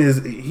I'm saying is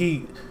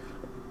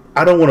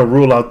I don't want to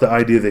rule out the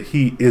idea that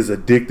he is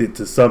addicted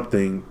to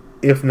something,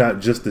 if not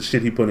just the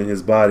shit he put in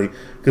his body,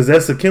 because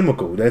that's a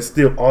chemical that's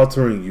still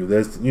altering you.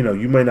 That's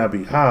you may not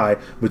be high,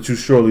 but you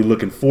surely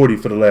looking 40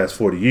 for the last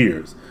 40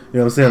 years. You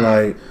know what I'm saying?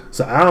 Like,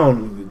 so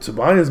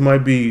Tobias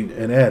might be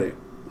an addict.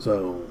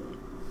 So.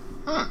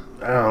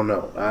 I don't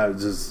know. Man,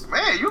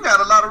 you got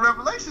a lot of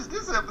revelations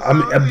this episode.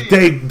 I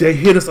mean, they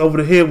hit us over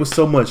the head with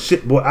so much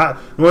shit. Boy, I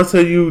want to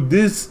tell you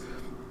this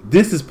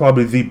is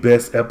probably the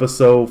best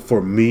episode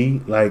for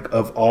me, like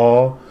of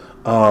all.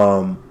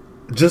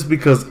 Just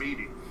because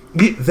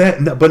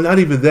but not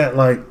even that.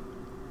 Like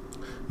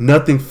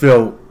nothing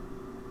felt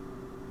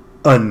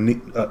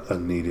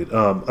unneeded,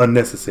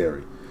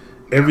 unnecessary.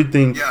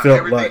 Everything felt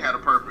everything like had a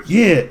purpose.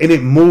 Yeah, and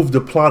it moved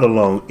the plot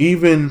along.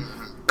 Even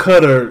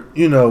Cutter,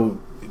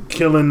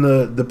 killing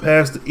the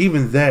pastor,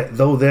 even that,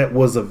 though that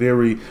was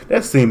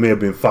that scene may have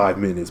been 5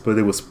 minutes, but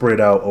it was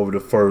spread out over the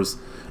first,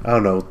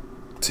 10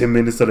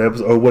 minutes of the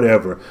episode or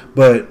whatever.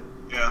 But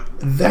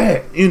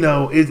that,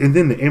 and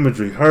then the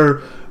imagery,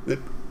 her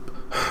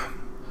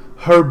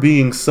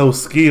being so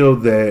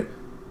skilled that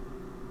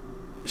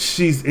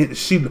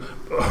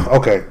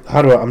okay,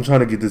 I'm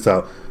trying to get this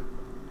out.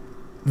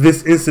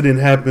 This incident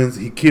happens,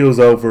 he kills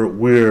over,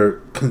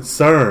 we're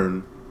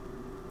concerned.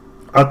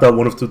 I thought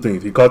one of two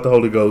things. He caught the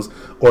Holy Ghost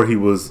or he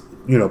was,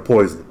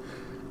 poisoned.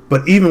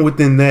 But even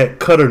within that,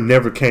 Cutter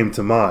never came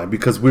to mind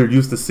because we're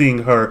used to seeing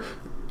her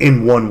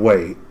in one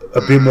way.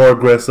 A bit more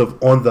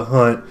aggressive, on the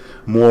hunt,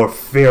 more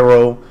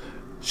feral.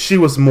 She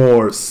was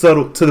more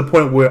subtle to the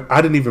point where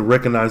I didn't even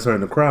recognize her in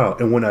the crowd.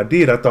 And when I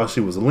did, I thought she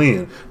was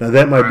Lynn. Now,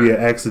 that might be an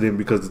accident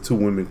because the two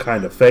women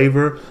kind of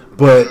favor.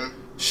 But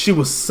she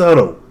was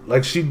subtle.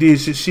 Like, she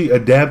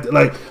adapted.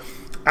 Like,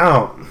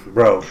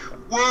 bro.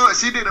 Well,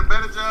 she did a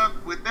better job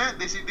with that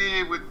than she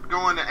did with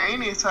going to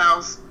Amy's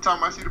house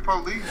talking about she the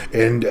police.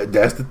 And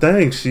that's the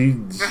thing. She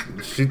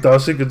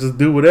thought she could just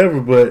do whatever,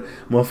 but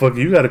motherfucker,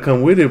 you got to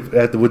come with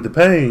it with the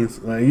pains.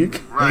 Like you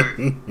can't.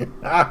 Right.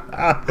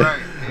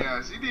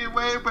 Yeah, she did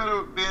way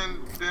better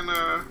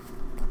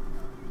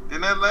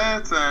than that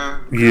last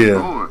time. Yeah.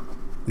 Lord.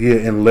 Yeah,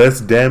 and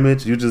less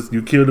damage. You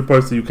killed the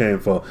person you came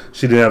for.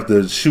 She didn't have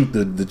to shoot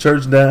the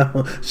church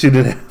down. She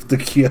didn't have to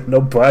kill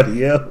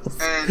nobody else.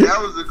 And that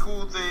was the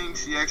cool thing.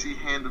 She actually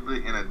handled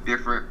it in a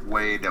different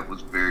way that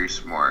was very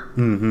smart.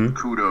 Mm-hmm.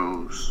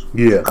 Kudos.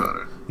 Yeah.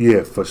 Cutter.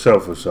 Yeah, for sure.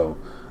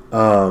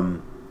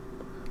 The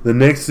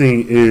next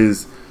scene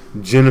is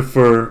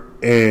Jennifer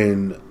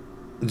and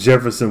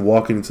Jefferson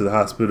walking into the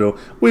hospital,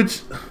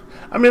 which,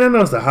 I know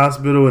it's a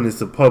hospital and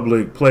it's a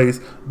public place,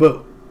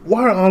 but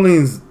why are all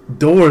these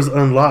doors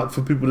unlocked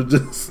for people to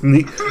just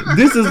sneak?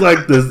 This is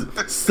like the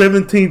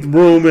 17th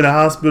room in a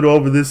hospital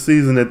over this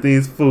season that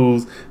these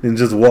fools and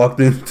just walked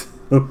into.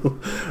 Hey,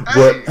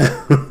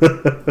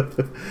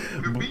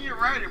 convenient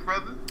writing,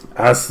 brother.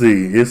 I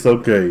see. It's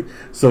okay.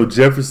 So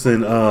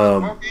Jefferson,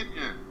 Walk in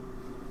here.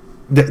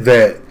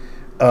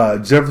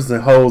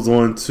 Jefferson holds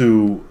on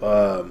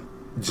to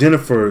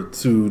Jennifer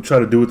to try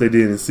to do what they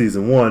did in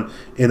season 1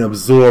 and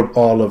absorb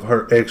all of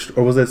her extra.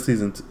 Or was that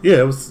season 2? Yeah,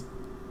 it was.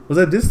 Was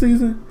that this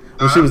season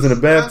when she was in a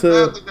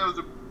bathtub?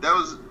 That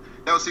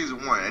was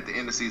season 1. At the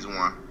end of season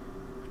 1.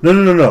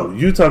 No.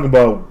 You talking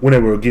about when they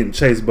were getting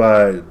chased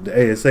by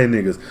the ASA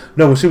niggas?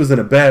 No, when she was in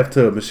a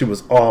bathtub and she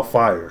was all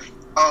fire.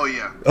 Oh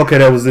yeah. Okay,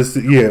 that was this.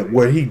 Yeah,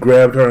 where he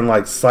grabbed her and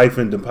like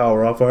siphoned the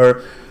power off of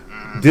her.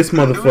 This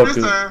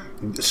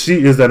motherfucker,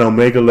 she is that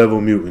Omega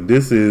level mutant.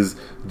 This is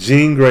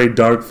Jean Grey,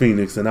 Dark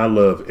Phoenix, and I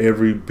love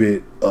every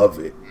bit of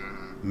it,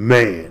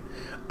 man.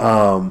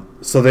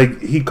 So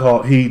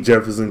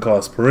Jefferson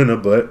calls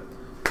Perina, but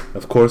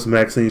of course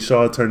Maxine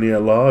Shaw, attorney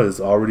at law,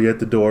 is already at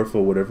the door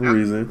for whatever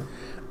reason.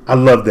 I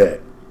love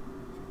that.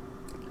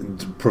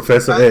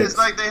 Professor X. It's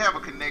like they have a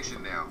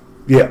connection now.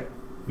 Yeah.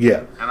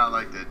 And I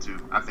like that too.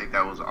 I think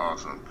that was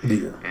awesome.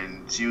 Yeah.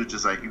 And she was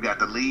just like, "You got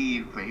to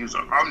leave," and he was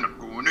like, "I'm not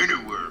going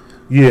anywhere."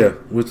 Yeah,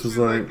 which was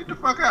like, "Get the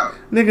fuck out,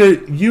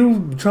 nigga! You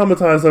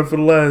traumatized her for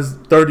the last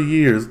 30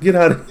 years. Get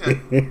out of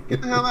here.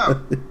 Get the hell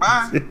out.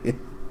 Bye."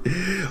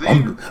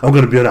 I'm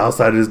gonna be on the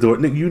outside of this door.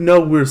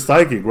 Nigga, we're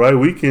psychic, right?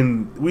 We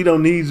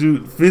don't need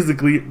you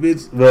physically,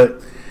 bitch,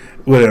 but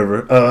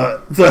whatever.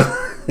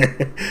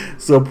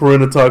 So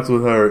Perina talks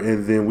with her,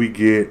 and then we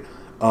get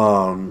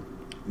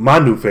my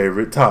new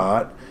favorite,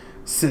 Todd,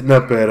 sitting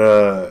up at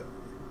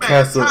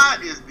Castle.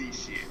 Todd is the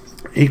shit.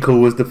 He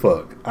cool as the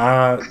fuck.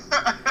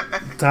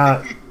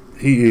 Todd,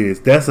 he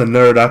is. That's a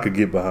nerd I could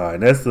get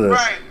behind. That's a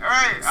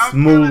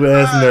smooth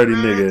ass nerdy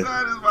nigga.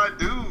 Todd is my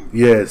dude.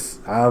 Yes,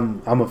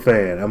 I'm a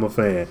fan.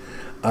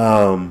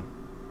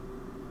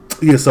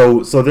 Yeah,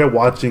 so they're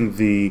watching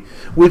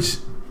which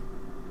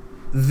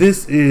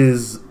this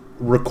is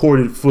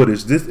recorded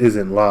footage. This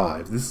isn't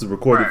live. This is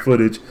recorded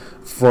footage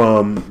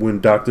from when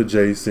Dr.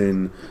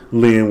 Jason,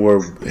 Lynn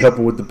were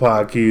helping with the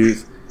pod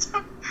kids.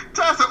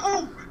 Todd said,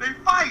 "Ooh, they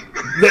fight."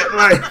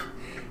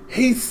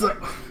 He's so...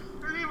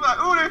 He was like,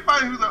 "Ooh, they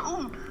fight." He was like,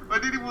 "Ooh,"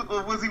 but then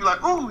was he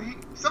like, "Ooh,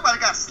 somebody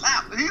got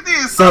slapped." He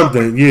did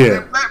something. Yeah.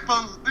 That black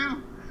folks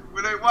do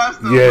when they watch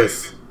those.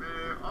 Yes.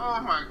 Man. Oh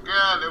my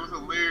god, that was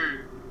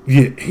hilarious.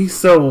 Yeah, he's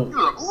so. He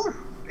was like, "Ooh,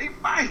 they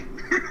fight."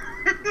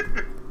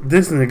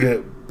 This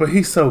nigga, but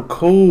he's so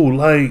cool.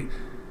 Like,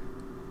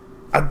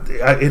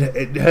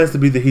 it has to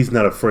be that he's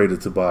not afraid of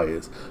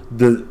Tobias.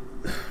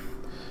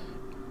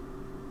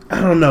 I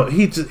don't know.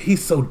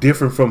 He's so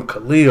different from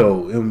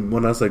Khalil, and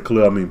when I say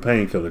Khalil, I mean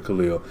Painkiller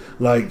Khalil.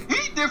 Like,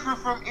 he's different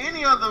from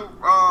any other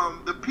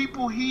the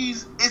people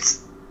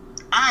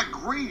I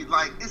agree.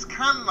 Like, it's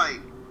kind of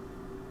like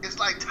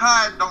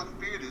Todd don't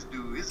fear this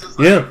dude. It's just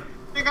like,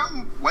 nigga,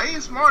 I'm way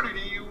smarter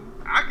than you.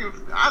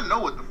 I know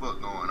what the fuck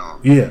going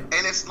on. Yeah. And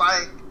it's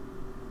like,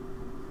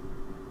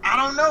 I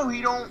don't know.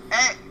 He don't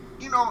act.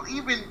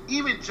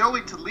 Even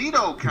Joey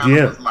Toledo kind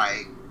of was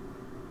like,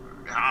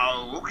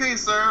 "Oh, okay,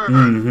 sir."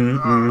 I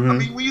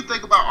mean, when you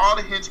think about all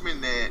the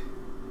henchmen that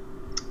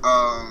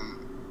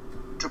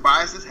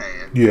Tobias has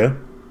had. Yeah.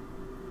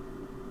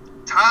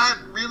 Todd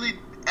really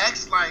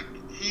acts like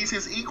he's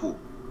his equal.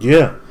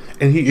 Yeah,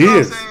 and he You know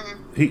is. what I'm saying?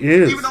 He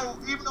is.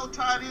 Even though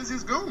Todd is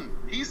his goon,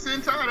 he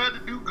sent Todd out to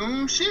do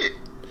goon shit.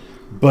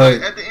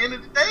 But At the end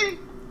of the day,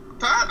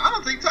 Todd, I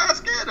don't think Todd's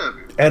scared of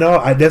it. at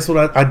all, that's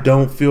what I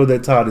don't feel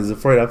that Todd is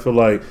afraid. I feel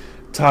like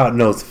Todd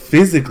knows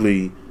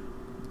physically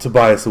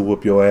Tobias will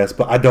whoop your ass,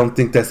 but I don't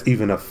think that's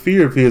even a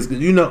fear of his.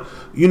 You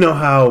know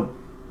how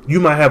you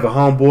might have a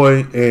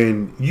homeboy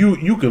and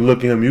you can look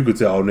at him, you could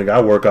tell, oh nigga,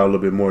 I work out a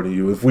little bit more than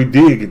you. If we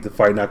did get to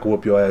fight, I could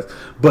whoop your ass.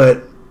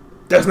 But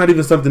that's not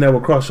even something that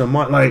would cross your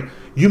mind. Like,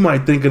 you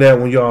might think of that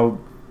when y'all,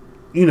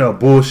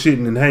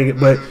 bullshitting and hanging.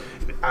 But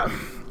I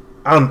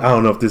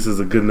don't know if this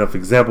is a good enough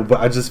example, but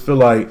I just feel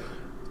like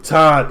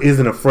Todd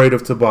isn't afraid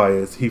of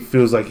Tobias. He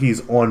feels like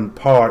he's on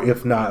par,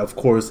 if not, of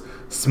course,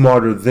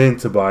 smarter than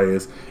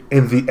Tobias.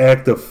 And the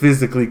act of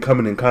physically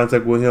coming in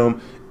contact with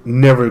him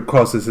never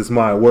crosses his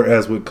mind.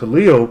 Whereas with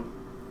Khalil,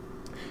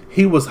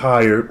 he was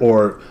hired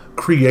or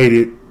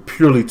created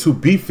purely to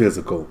be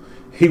physical.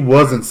 He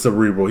wasn't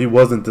cerebral. He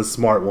wasn't the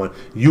smart one.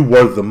 You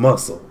were the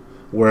muscle.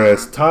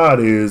 Whereas he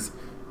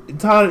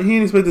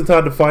ain't expecting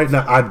Todd to fight.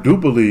 Now, I do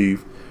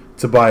believe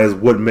Tobias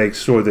would make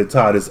sure that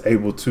Todd is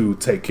able to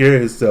take care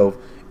of himself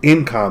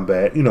in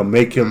combat.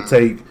 Make him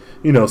take,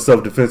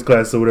 self-defense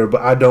class or whatever.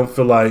 But I don't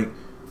feel like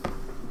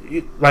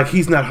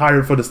he's not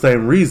hired for the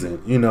same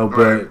reason,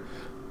 But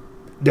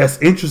that's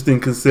interesting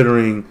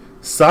considering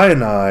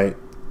Cyanide,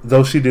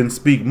 though she didn't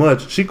speak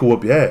much, she could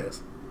whoop your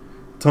ass.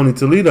 Tony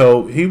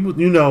Toledo, he,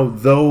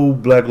 though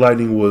Black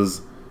Lightning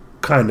was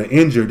kind of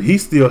injured, he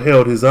still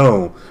held his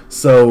own.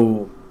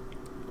 So,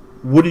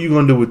 what are you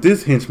going to do with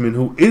this henchman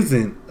who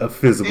isn't a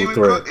physical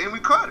threat? And we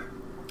caught her.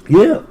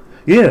 Yeah.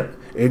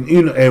 And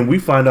and we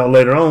find out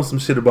later on some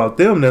shit about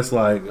them that's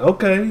like,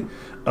 okay, You like,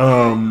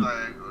 oh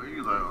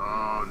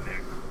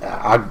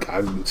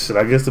nigga.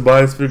 I guess the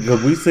bias figure,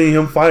 because we seen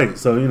him fight.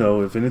 So,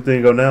 if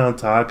anything go down,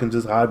 Todd can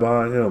just hide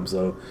behind him.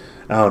 So,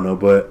 I don't know,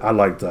 but I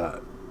like Todd.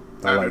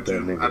 I like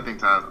that nigga. I think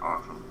Todd's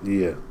awesome.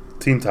 Yeah.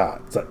 Team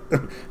Todd.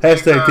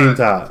 Hashtag Team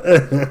Todd.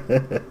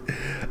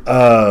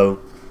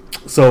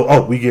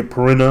 We get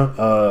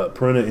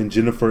Perenna and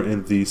Jennifer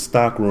in the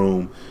stock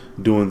room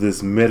doing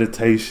this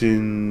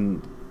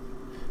meditation,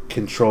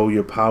 control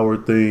your power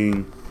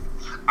thing.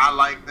 I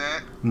like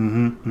that.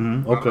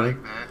 Okay.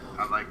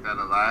 I like that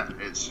a lot.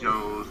 It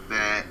shows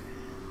that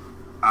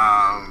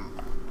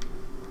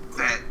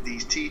that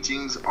these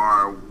teachings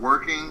are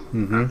working.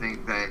 I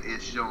think that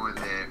it's showing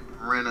that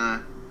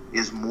Perenna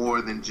is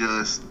more than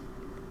just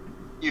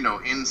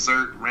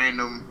insert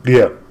random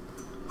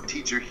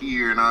teacher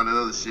here and all that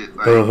other shit.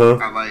 Like,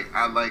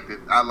 I like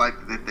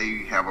that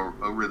they have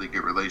a really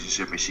good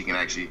relationship and she can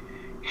actually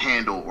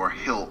handle or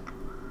help.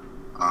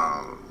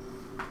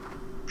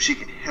 She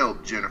can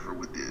help Jennifer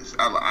with this.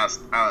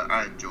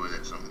 I enjoy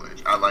that so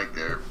much. I like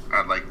their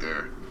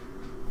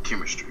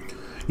chemistry.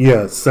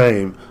 Yeah,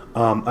 same.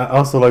 I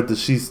also like that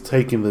she's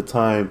taking the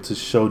time to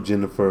show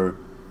Jennifer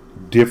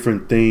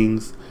different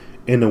things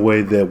in a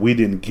way that we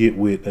didn't get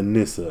with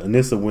Anissa.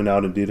 Anissa went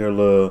out and did her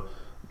little,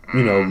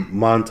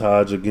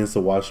 montage against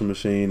the washing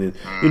machine, and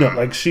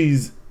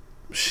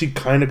she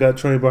kind of got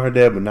trained by her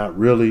dad, but not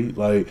really.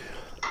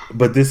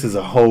 But this is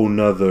a whole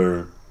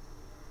nother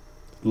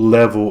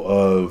level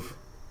of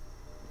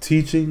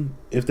teaching,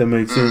 if that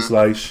makes sense.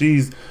 Like,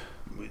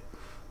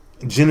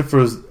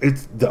 Jennifer's,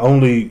 it's the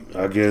only,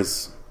 I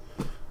guess,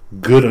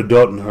 good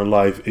adult in her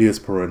life is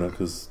Perenna,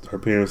 because her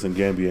parents and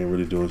Gambi ain't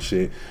really doing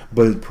shit.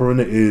 But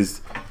Perenna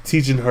is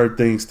teaching her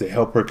things to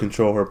help her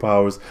control her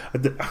powers.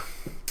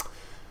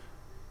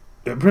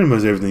 Pretty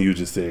much everything you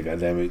just said,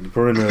 goddammit.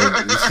 Perenna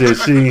said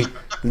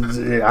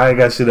I ain't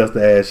got shit else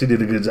to add. She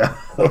did a good job.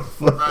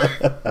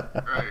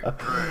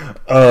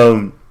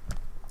 Right.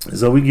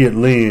 So we get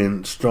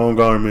Lynn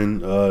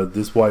strong-arming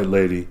this white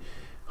lady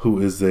who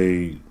is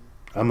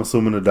I'm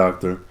assuming a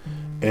doctor,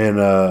 and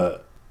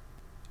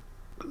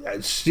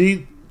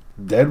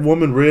that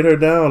woman read her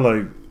down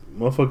like,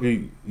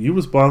 motherfucker, you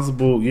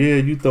responsible. Yeah,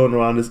 you throwing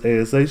around this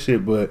ASA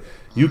shit, but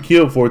you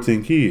killed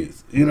 14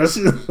 kids. She's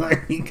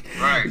like,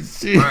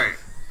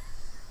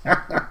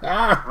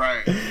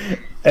 right.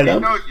 And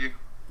you.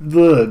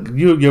 Look,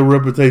 your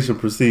reputation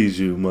precedes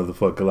you,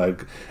 motherfucker.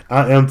 Like,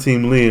 I am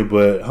Team Lynn,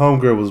 but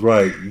homegirl was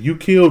right. You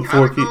killed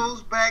 4 kids.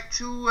 Goes back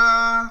to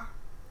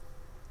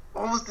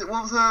what was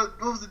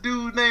the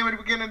dude's name at the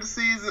beginning of the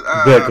season?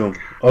 Beckham.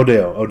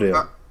 Odell.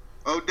 Odell.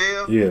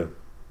 Yeah.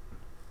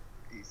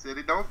 He said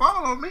it don't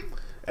fall on me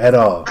at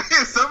all.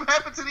 If something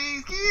happened to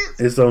these kids,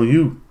 it's on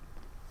you.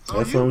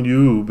 That's on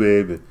you,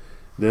 baby.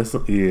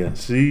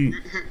 She. You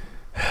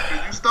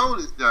stole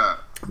this job.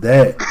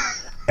 That.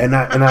 And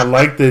I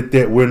like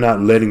that we're not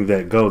letting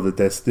that go,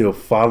 that's still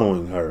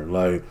following her.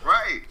 Like,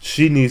 right.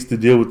 She needs to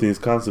deal with these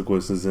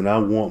consequences, and I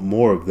want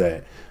more of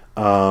that.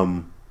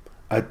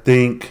 I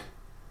think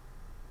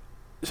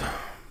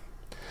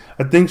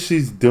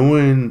she's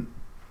doing...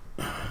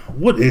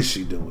 What is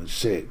she doing?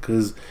 Shit,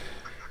 because...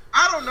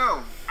 I don't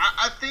know.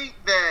 I think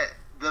that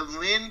the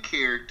Lynn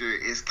character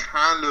is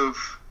kind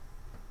of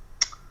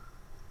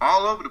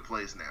all over the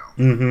place now.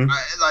 Mm-hmm.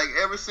 Like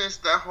ever since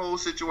that whole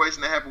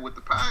situation that happened with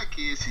the Pie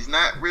Kids, she's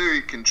not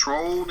very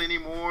controlled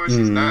anymore.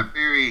 She's not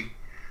very.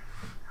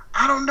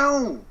 I don't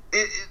know.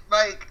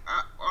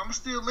 I'm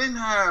still in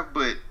Hive,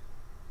 but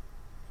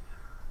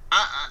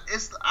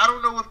I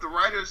don't know if the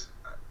writers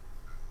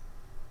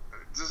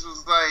just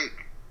was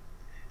like,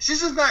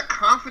 she's just not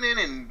confident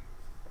and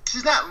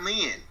she's not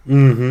Lynn.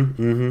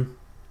 Mm-hmm.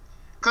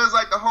 Cause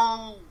like the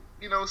whole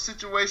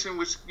situation,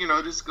 which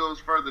this goes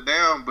further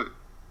down, but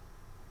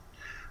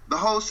the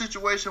whole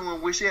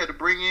situation when she had to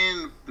bring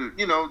in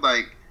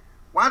the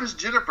why does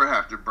Jennifer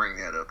have to bring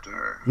that up to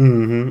her?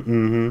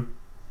 Mm-hmm.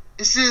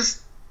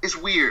 It's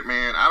weird,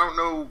 man. I don't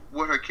know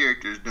what her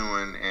character is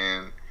doing,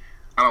 and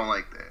I don't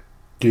like that.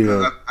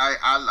 Yeah.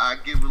 I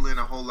give Lynn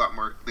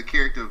the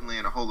character of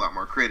Lynn a whole lot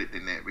more credit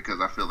than that, because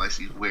I feel like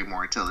she's way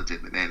more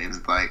intelligent than that. And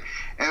it's like,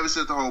 ever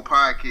since the whole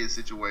Pie Kid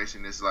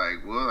situation, it's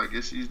like, well, I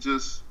guess she's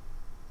just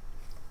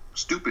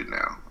stupid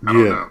now. I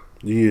don't know.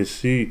 Yeah,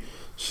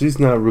 she's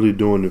not really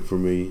doing it for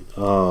me.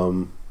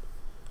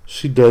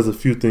 She does a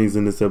few things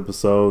in this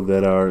episode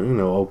that are,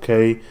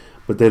 okay,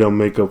 but they don't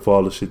make up for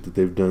all the shit that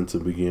they've done to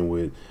begin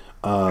with.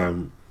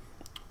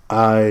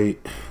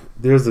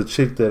 There's a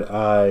chick that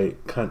I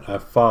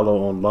follow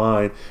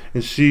online,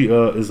 and she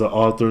is an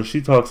author, and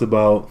she talks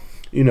about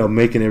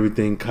making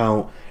everything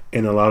count.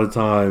 And a lot of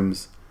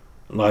times,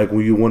 like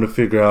when you want to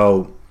figure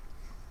out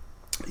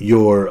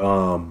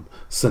your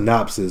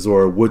synopsis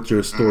or what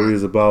your story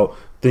is about,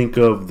 think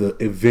of the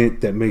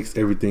event that makes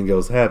everything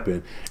else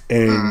happen.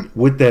 And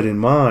with that in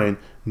mind,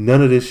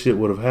 none of this shit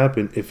would have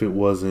happened if it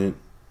wasn't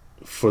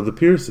for the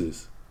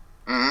Pierces.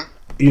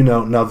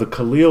 Now the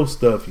Khalil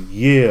stuff,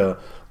 yeah.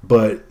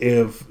 But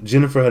if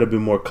Jennifer had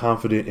been more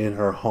confident in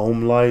her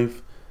home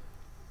life,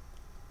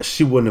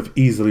 she wouldn't have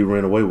easily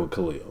ran away with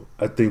Khalil.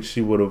 I think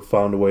she would have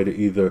found a way to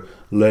either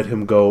let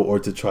him go or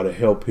to try to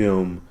help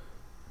him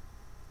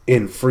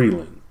in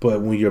Freeland.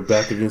 But when you're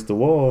back against the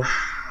wall,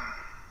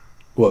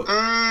 what?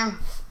 I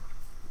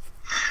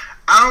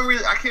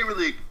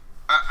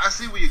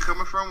see where you're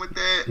coming from with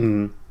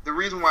that. The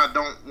reason why I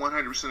don't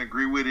 100%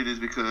 agree with it is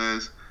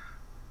because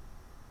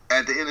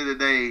at the end of the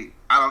day,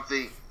 I don't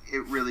think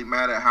it really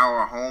mattered how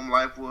her home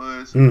life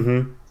was.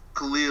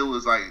 Khalil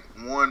was like,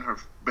 one, her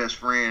best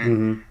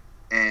friend,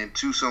 and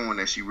two, someone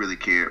that she really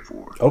cared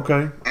for.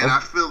 Okay. And I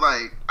feel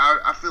like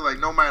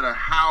no matter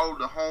how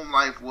the home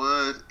life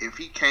was, if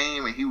he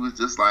came and he was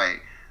just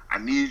like, I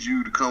need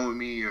you to come with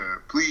me,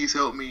 or please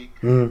help me,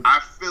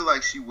 I feel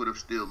like she would have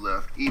still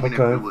left, even if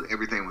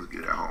everything was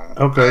good at home.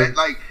 Okay. Right?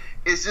 Like,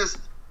 it's just,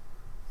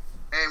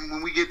 and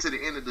when we get to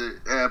the end of the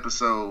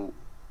episode,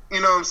 you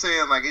know what I'm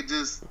saying? Like, it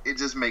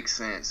just makes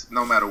sense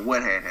no matter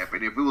what had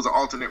happened. If it was an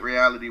alternate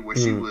reality where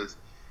she was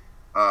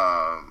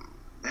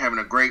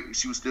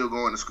she was still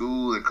going to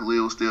school and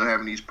Khalil was still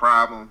having these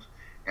problems,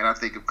 and I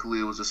think if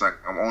Khalil was just like,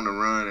 I'm on the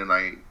run and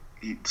like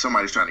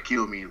somebody's trying to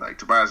kill me, like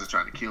Tobias is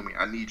trying to kill me,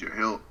 I need your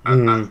help,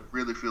 I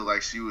really feel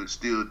like she would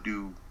still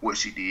do what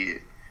she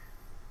did,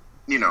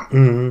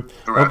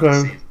 throughout the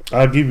season.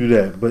 I'll give you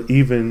that. But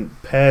even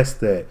past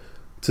that,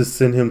 to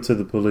send him to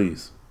the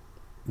police,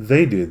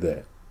 they did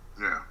that.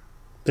 Yeah.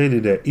 They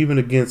did that. Even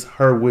against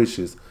her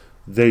wishes,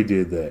 they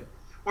did that.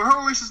 Well,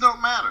 her wishes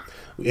don't matter.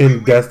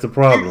 And that's the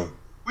problem.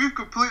 We've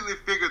completely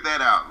figured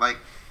that out. Like,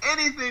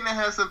 anything that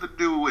has something to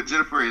do with what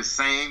Jennifer is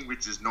saying,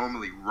 which is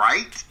normally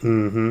right, they're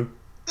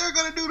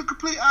going to do the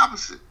complete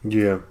opposite.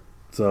 Yeah.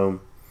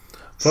 So,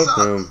 fuck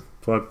them.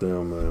 Fuck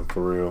them, man,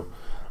 for real.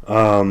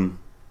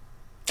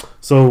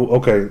 So,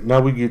 okay,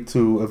 now we get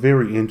to a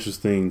very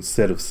interesting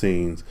set of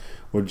scenes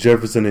where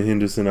Jefferson and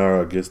Henderson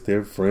are, I guess,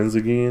 they're friends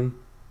again.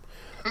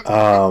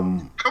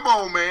 Come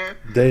on, man.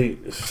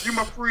 You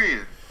my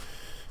friend.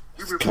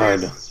 We've been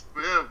kinda friends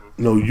forever.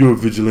 No, you're a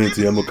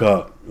vigilante. I'm a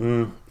cop.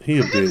 He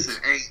a Henderson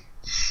bitch. ain't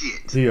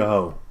shit. He a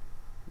hoe.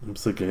 I'm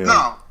sick of him.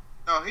 No,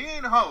 he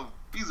ain't a hoe.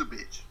 He's a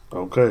bitch.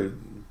 Okay,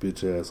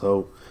 bitch ass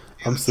hoe.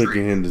 I'm sick of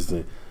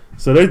Henderson.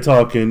 So they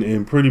talking,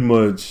 and pretty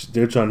much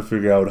they're trying to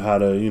figure out how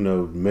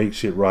to, make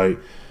shit right.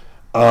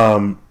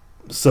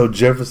 So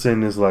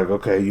Jefferson is like,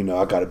 okay,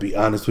 I got to be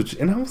honest with you.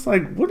 And I was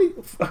like, what do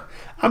you... what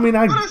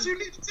else you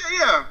need to tell?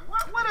 Yeah,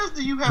 what else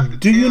do you have to tell?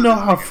 Do you know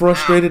how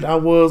frustrated I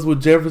was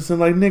with Jefferson?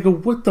 Like,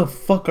 nigga, what the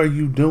fuck are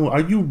you doing?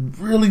 Are you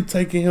really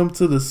taking him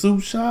to the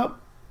suit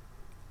shop?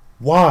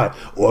 Why?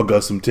 I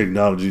got some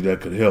technology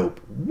that could help.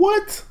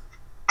 What?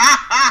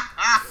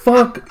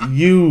 Fuck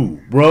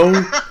you,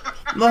 bro.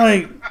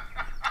 Like,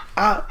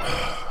 I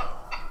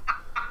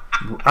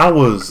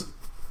was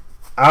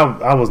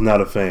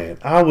not a fan.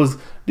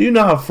 Do you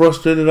know how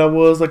frustrated I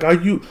was? Like,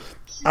 got to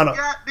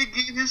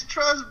get his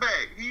trust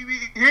back.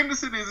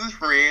 Henderson is his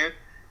friend,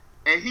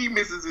 and he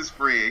misses his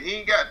friend. He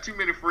ain't got too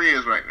many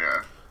friends right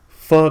now.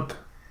 Fuck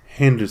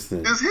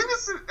Henderson. Does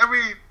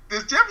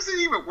Jefferson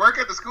even work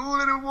at the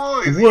school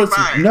anymore?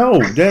 No,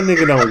 that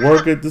nigga don't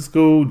work at the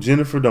school.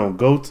 Jennifer don't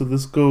go to the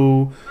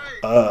school.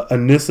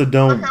 Anissa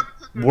don't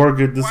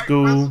work at the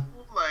school.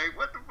 Like,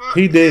 what the fuck?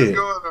 He did.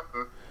 Going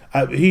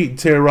He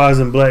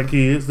terrorizing black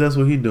kids. That's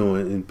what he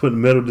doing, and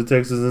putting metal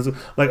detectors in.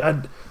 Like,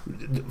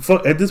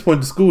 fuck. At this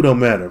point, the school don't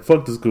matter.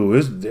 Fuck the school.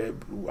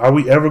 Are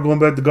we ever going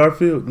back to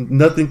Garfield?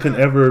 Nothing can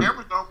ever.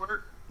 Cameras don't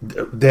work.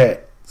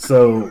 That.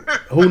 So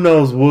who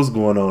knows what's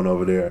going on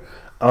over there?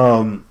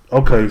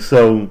 Okay,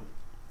 so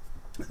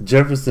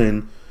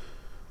Jefferson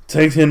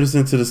takes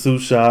Henderson to the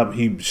suit shop.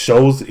 He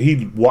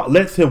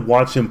lets him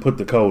watch him put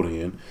the code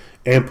in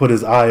and put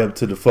his eye up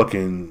to the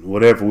fucking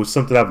whatever, which is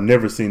something I've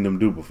never seen them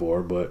do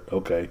before. But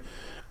okay,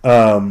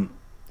 and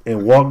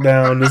walk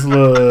down this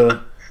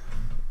little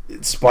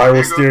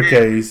spiral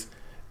staircase,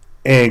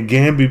 and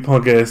Gambi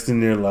punk ass in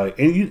there like,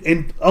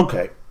 and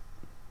okay.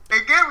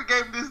 And Gambi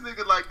gave this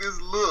nigga like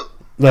this look.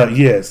 Like,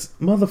 yes,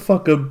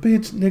 motherfucker,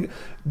 bitch, nigga.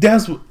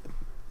 That's what.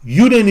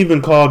 You didn't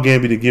even call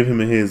Gambi to give him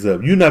a heads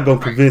up. You're not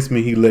gonna convince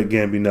me he let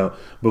Gambi know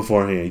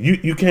beforehand.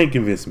 You can't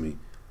convince me.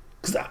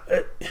 Cause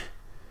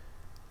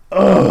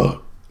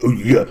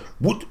yeah.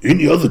 What?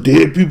 Any other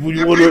dead people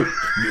you wanna?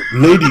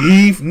 Lady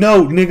Eve?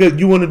 No, nigga.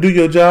 You wanna do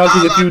your job?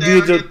 Cause if you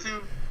did your,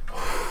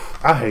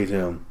 I hate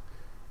him.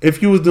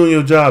 If you was doing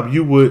your job,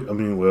 you would. I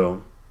mean,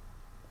 well,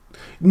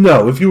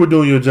 no. If you were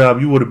doing your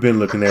job, you would have been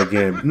looking at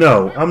Gambi.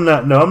 No, I'm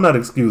not. No, I'm not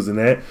excusing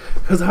that.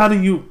 Cause how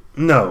do you?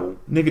 No,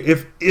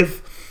 nigga.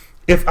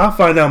 If I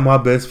find out my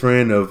best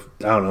friend of,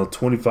 I don't know,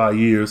 25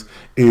 years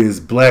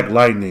is Black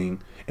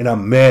Lightning and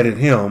I'm mad at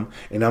him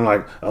and I'm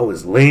like, oh,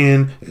 is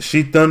Lynn? Is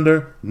she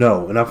Thunder?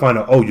 No. And I find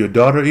out, oh, your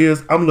daughter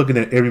is? I'm looking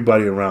at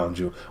everybody around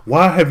you.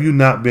 Why have you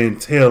not been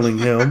telling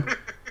him,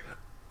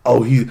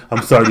 oh,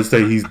 I'm sorry to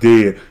say he's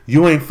dead.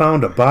 You ain't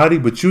found a body,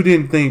 but you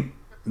didn't think,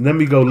 let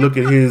me go look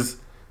at his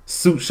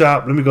suit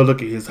shop. Let me go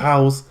look at his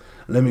house.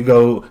 Let me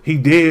go, he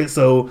dead,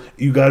 so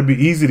you got to be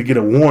easy to get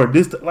a warrant.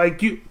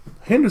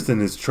 Henderson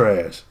is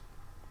trash.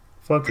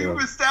 Fuck him. You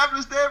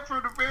established that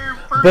from the very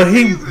first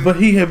season. But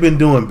he had been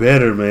doing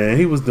better, man.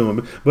 He was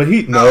doing, but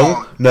he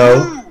no,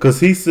 because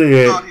he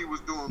said thought he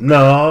was doing better.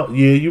 No,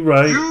 yeah, you're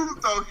right. You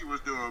thought he was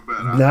doing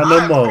better. Not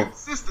no more.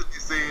 Consistently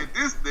saying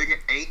this nigga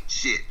ain't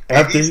shit,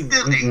 After and he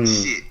still ain't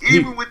shit.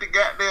 Even with the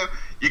goddamn,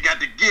 you got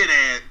to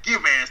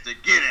give ass to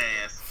get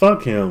ass.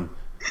 Fuck him,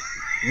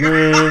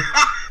 man.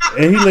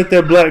 And he let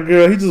that black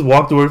girl. He just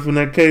walked away from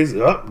that case.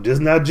 Oh,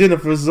 just not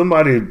Jennifer.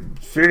 Somebody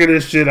figure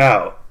this shit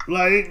out.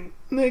 Like,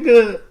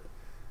 nigga.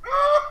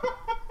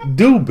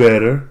 Do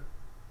better.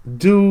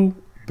 Do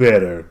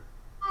better.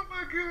 Oh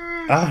my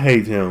god. I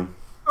hate him.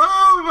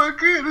 Oh my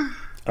goodness.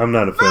 I'm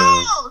not a fan. No,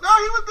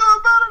 he was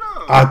doing better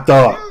though. I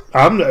thought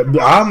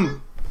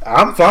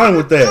I'm fine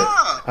with that.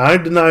 I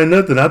ain't denying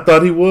nothing. I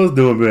thought he was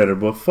doing better,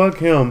 but fuck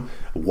him,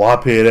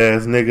 wop head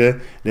ass nigga,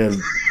 that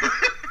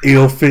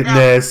ill fitting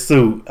ass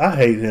suit. I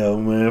hate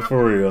him, man,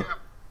 for real.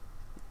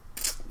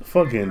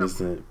 Fuck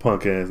Henderson,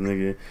 punk ass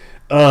nigga.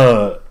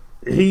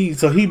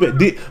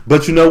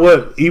 But you know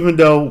what? Even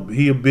though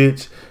he a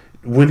bitch,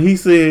 when he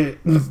said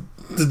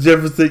to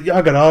Jefferson,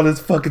 y'all got all this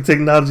fucking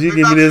technology, you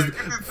give me this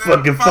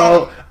fucking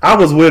phone, I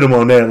was with him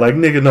on that. Like,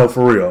 nigga, no,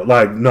 for real.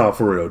 Like, no,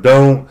 for real.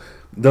 Don't.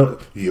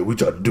 Yeah, we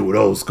tried to do it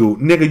old school.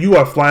 Nigga, you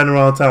are flying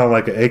around town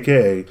like an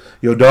AKA.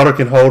 Your daughter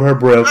can hold her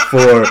breath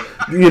for,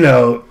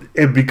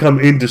 and become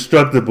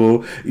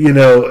indestructible.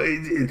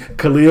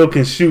 Khalil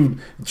can shoot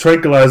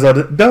tranquilizer.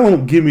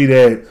 Don't give me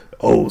that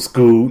old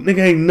school. Nigga,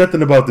 ain't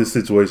nothing about this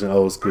situation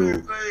old school.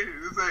 It's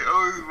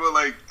more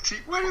like cheap.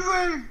 What is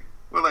that?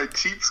 More like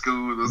cheap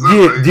schools or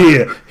something.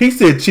 Yeah. He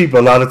said cheap a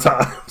lot of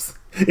times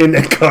in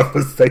that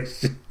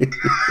conversation.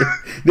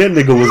 That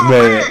nigga was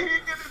mad.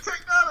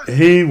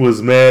 He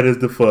was mad as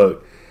the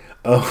fuck.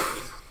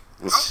 Oh.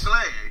 I'm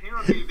glad. He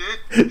don't need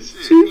that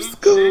shit. Cheap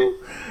school.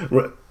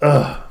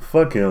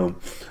 Fuck him.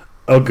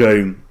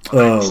 Okay.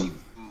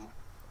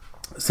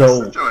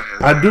 So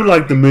I do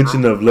like the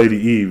mention of Lady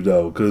Eve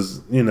though,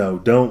 because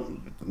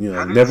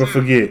never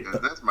forget.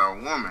 That's my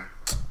woman.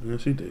 Yeah,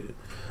 she did.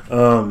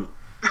 I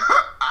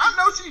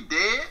know she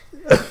dead.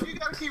 You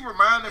gotta keep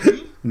reminding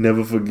me.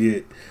 Never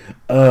forget.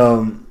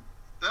 That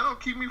don't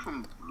keep me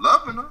from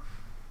loving her.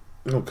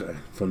 Okay,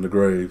 from the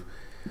grave.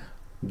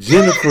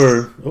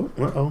 Jennifer. Yes.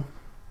 Oh.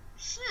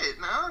 Shit,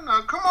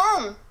 no, come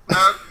on.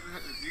 Now,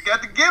 you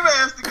got to give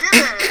ass to get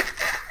ass.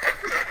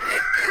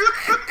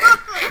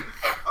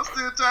 I'm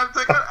still trying to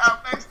take her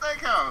Outback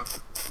Steakhouse.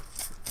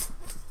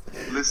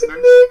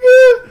 Listeners,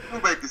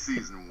 we'll back to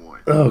season 1.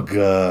 Oh,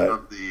 God.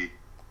 Of the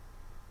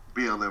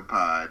BLM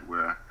pod,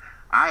 where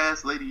I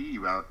asked Lady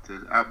Eve out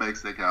to Outback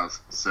Steakhouse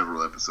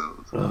several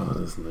episodes. Oh,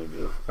 this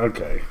nigga.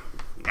 Okay.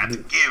 Got to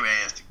give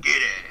ass to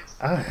get ass.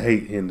 I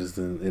hate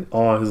Henderson and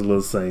all his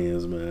little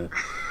sayings, man.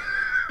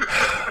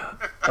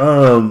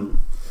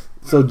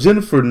 So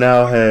Jennifer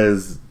now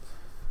has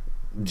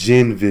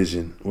Gen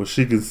Vision, where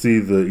she can see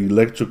the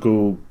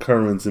electrical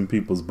currents in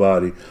people's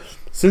body.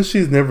 Since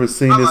she's never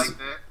seen this, like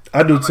that.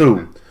 I do too.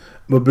 That.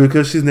 But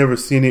because she's never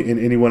seen it in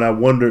anyone, I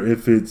wonder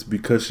if it's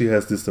because she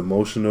has this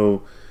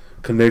emotional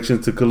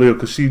connection to Khalil,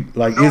 because she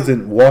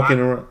isn't walking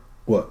around.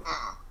 What?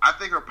 I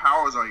think her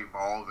powers are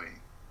evolving.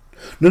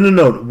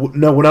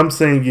 No. What I'm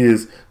saying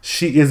is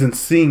she isn't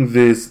seeing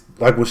this,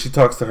 like when she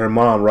talks to her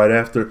mom right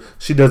after.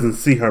 She doesn't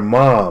see her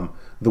mom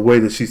the way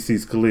that she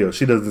sees Khalil.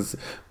 She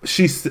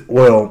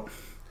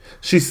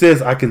she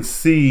says I can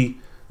see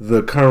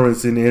the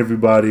currents in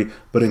everybody,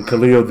 but in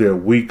Khalil they're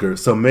weaker.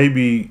 So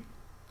maybe,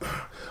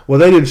 well,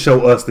 they didn't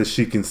show us that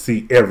she can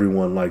see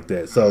everyone like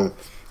that. So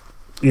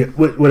yeah,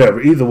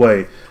 whatever. Either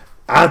way,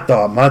 I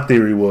thought my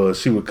theory was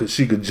she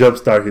could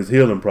jumpstart his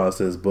healing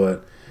process,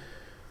 but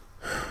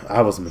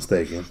I was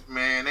mistaken.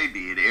 Man, they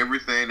did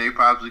everything they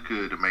possibly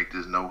could to make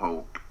this no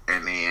hope,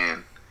 and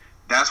then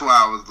that's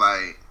why I was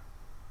like,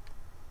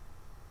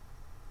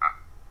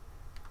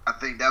 I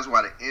think that's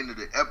why the end of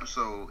the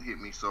episode hit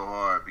me so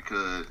hard,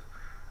 because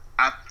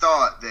I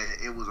thought that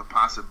it was a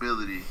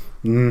possibility.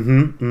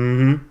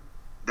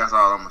 That's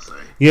all I'm gonna say.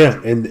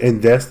 Yeah,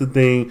 and that's the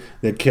thing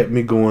that kept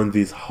me going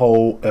this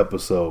whole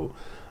episode.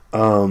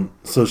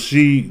 So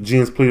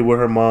Jen's pleaded with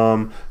her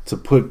mom to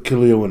put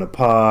Khalil in a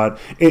pod.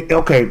 And,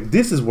 okay,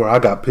 this is where I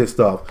got pissed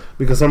off,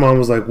 because her mom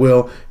was like,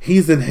 well,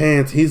 he's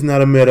enhanced, he's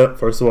not a meta.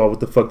 First of all, what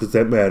the fuck does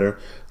that matter?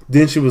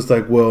 Then she was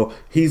like, well,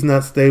 he's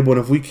not stable, and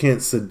if we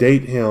can't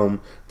sedate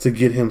him to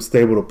get him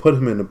stable to put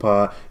him in the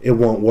pod, it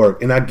won't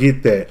work. And I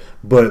get that,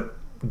 but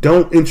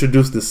don't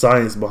introduce the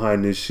science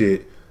behind this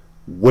shit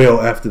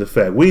well after the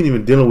fact. We ain't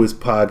even dealing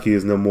with pod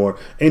kids no more.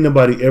 Ain't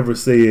nobody ever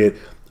said,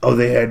 oh,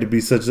 they had to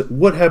be such a...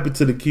 What happened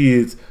to the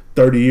kids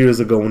 30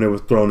 years ago when they were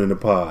thrown in the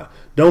pod?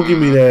 Don't give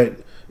me that.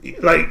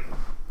 Like,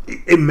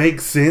 it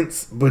makes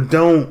sense, but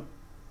don't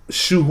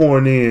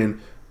shoehorn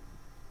in.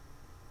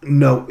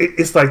 No,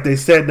 it's like they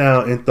sat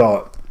down and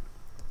thought,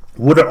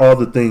 what are all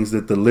the things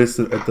that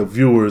the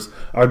viewers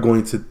are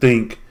going to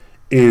think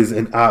is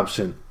an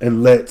option?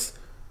 And let's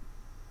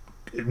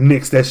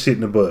nix that shit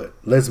in the bud.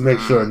 Let's make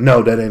sure,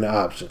 no, that ain't an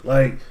option.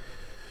 Like,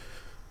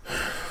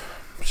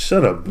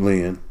 shut up,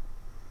 Lynn.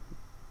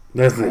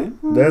 That's it.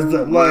 That's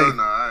the, like.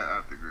 No, I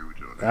have to agree with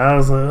you on that. I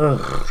was like,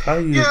 ugh, how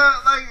you? Yeah,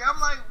 like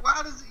I'm like,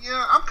 why does?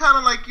 Yeah, I'm kind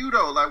of like you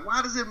though. Like,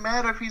 why does it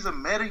matter if he's a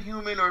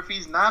metahuman or if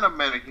he's not a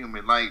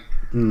metahuman? Like,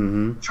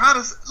 try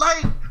to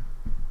like.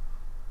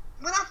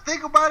 When I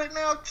think about it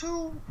now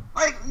too,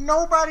 like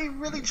nobody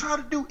really tried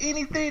to do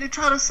anything to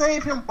try to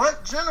save him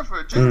but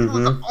Jennifer. Jennifer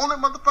was the only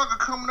motherfucker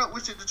coming up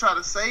with shit to try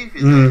to save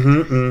his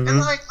ass. And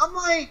like, I'm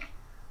like,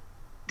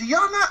 do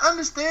y'all not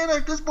understand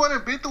that this boy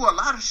done been through a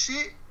lot of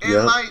shit?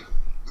 And like,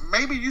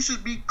 maybe you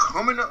should be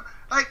coming up.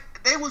 Like,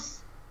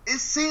 it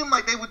seemed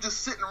like they were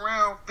just sitting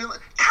around feeling,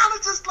 kind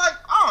of just like,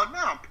 oh,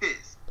 now I'm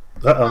pissed.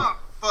 Oh,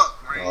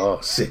 fuck, man. Oh,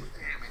 shit.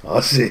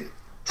 Oh, shit.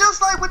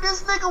 Just like when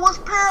this nigga was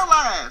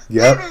paralyzed.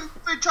 Yep. They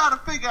didn't try to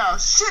figure out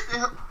shit to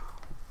him.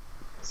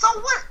 So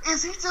what?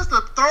 Is he just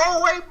a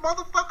throwaway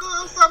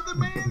motherfucker or something,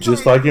 man?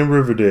 Just like in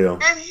Riverdale.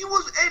 And he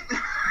was...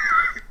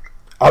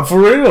 For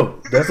real.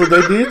 That's what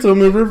they did to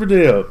him in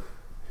Riverdale.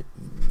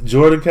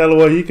 Jordan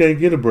Calloway, you can't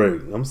get a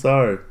break. I'm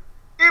sorry.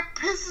 It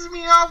pisses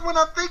me off when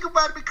I think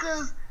about it,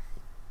 because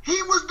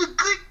he was the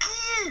good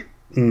kid.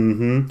 He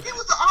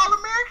was the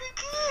all-American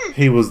kid.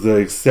 He was the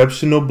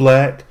exceptional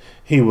black.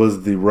 He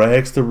was the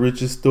rags to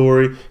riches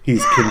story.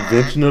 He's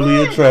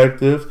conventionally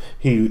attractive.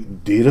 He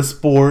did a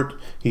sport.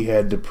 He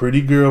had the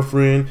pretty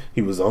girlfriend.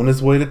 He was on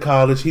his way to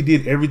college. He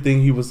did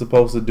everything he was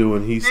supposed to do,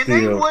 and they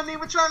wasn't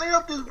even trying to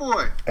help this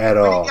boy at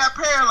all. He got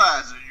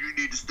paralyzed. You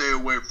need to stay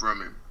away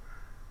from him.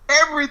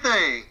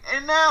 Everything.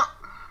 And now...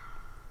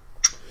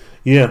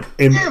 Yeah.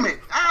 Damn it.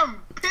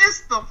 I'm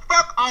pissed the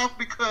fuck off,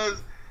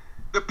 because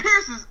the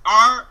Pearsons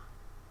are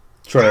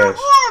trash. They're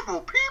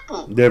horrible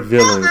people. They're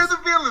villains. They're the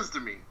villains to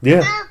me.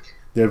 Yeah.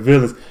 They're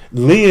villains.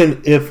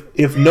 Lynn,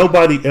 if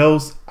nobody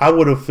else, I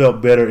would have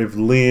felt better if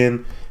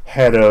Lynn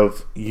had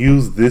have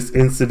used this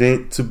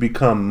incident to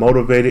become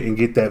motivated and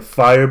get that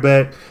fire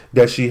back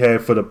that she had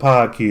for the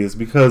pod kids.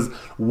 Because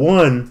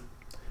one,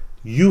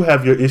 you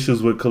have your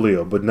issues with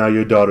Khalil, but now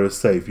your daughter is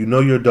safe. You know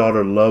your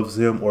daughter loves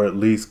him, or at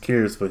least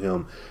cares for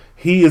him.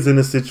 He is in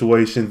a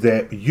situation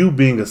that you,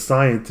 being a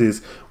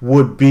scientist,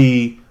 would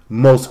be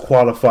most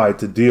qualified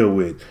to deal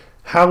with.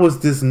 How is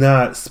this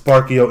not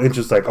sparking your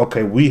interest? Like,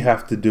 okay, we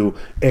have to do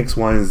X,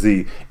 Y, and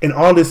Z. And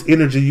all this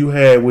energy you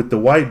had with the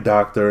white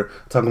doctor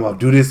talking about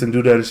do this and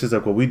do that. And she's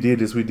like, well, we did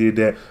this, we did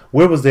that.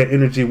 Where was that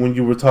energy when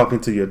you were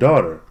talking to your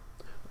daughter?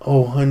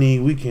 Oh, honey,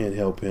 we can't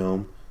help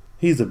him.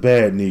 He's a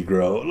bad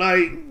Negro.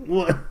 Like,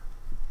 what?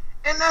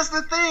 And that's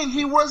the thing.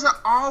 He wasn't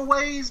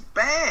always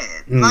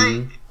bad.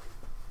 Like,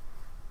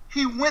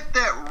 he went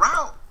that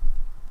route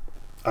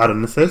out of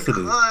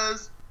necessity.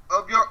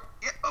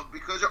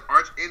 Because your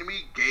arch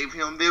enemy gave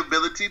him the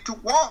ability to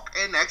walk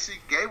and actually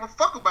gave a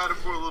fuck about it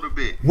for a little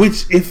bit.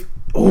 Which, if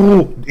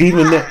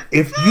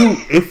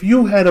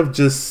you had have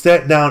just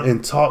sat down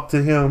and talked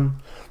to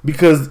him,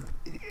 because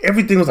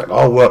everything was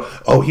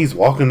like, he's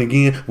walking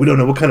again. We don't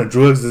know what kind of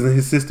drugs is in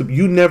his system.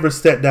 You never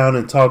sat down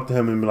and talked to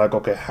him and be like,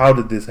 okay, how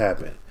did this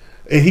happen?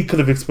 And he could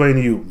have explained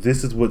to you,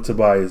 this is what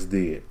Tobias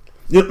did.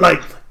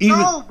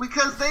 No,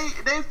 because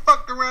they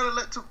fucked around and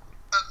let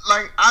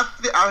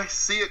I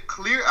see it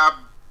clear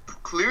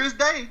as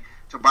day.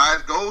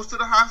 Tobias goes to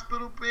the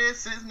hospital bed,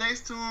 sits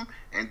next to him,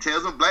 and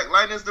tells him Black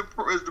Lightning is the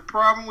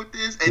problem with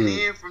this. And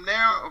then from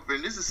now,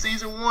 and this is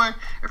season 1,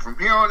 and from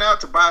here on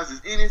out, Tobias is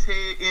in his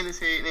head.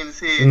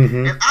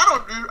 And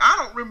I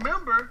don't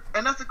remember,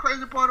 and that's the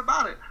crazy part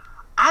about it.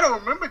 I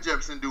don't remember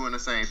Jefferson doing the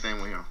same thing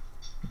with him.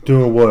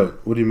 Doing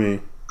what? What do you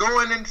mean?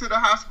 Going into the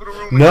hospital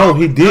room. No,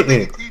 he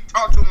didn't. He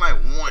talked to him like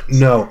once.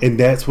 No, and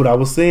that's what I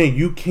was saying.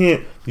 You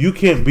can't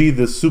be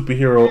the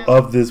superhero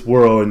of this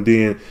world and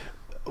then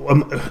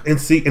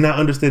and I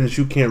understand that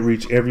you can't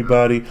reach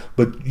everybody,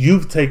 but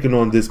you've taken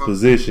on this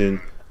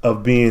position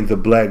of being the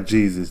Black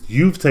Jesus.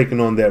 You've taken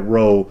on that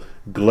role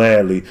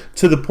gladly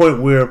to the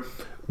point where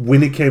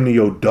when it came to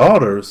your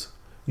daughters,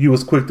 you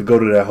was quick to go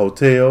to that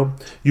hotel.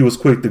 You was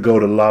quick to go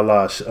to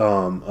Lala's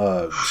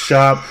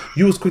shop.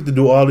 You was quick to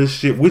do all this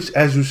shit, which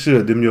as you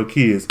should, them your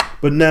kids.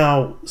 But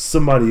now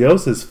somebody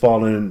else is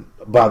falling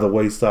by the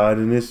wayside,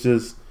 and it's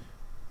just,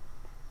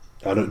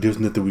 there's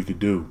nothing we could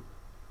do.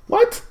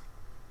 What?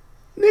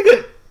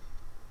 Nigga.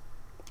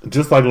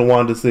 Just like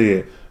LaWanda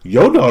said,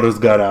 your daughters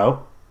got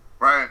out.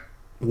 Right.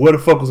 Where the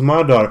fuck was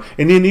my daughter?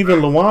 And then even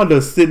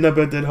LaWanda sitting up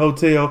at that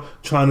hotel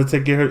trying to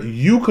take care of her.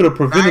 You could have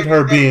prevented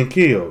her being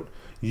killed.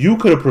 You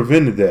could have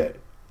prevented that.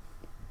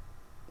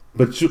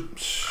 But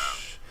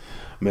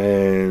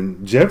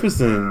man,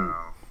 Jefferson,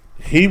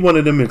 he one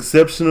of them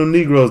exceptional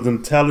Negroes,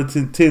 them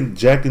talented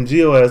Jack and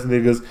Jill ass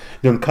niggas,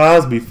 them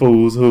Cosby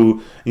fools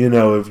who,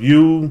 if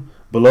you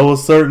below a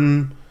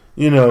certain,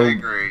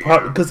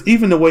 because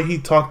even the way he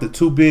talked to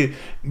 2Bit,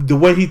 the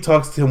way he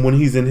talks to him when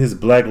he's in his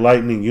Black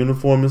Lightning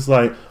uniform, it's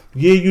like,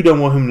 yeah, you don't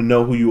want him to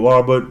know who you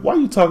are, but why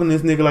you talking to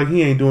this nigga like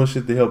he ain't doing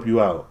shit to help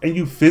you out? And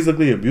you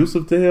physically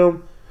abusive to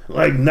him?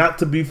 Like, not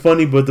to be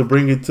funny, but to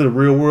bring it to the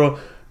real world.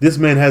 This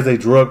man has a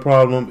drug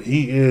problem.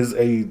 He is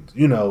a,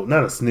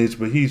 not a snitch,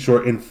 but he's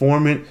your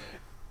informant.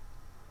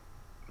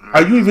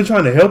 Are you even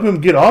trying to help him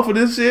get off of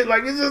this shit?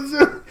 Like, it's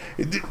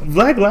just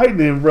Black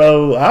Lightning,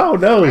 bro. I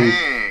don't know.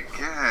 Man,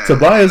 God.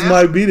 Tobias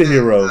might be the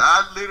hero.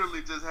 I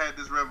literally just had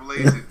this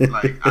revelation,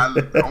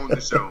 on the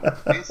show.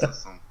 This is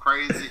some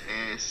crazy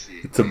ass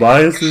shit.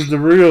 Tobias is the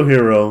real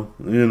hero.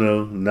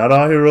 Not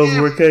all heroes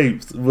wear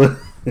capes, but.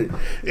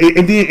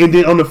 And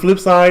then on the flip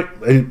side,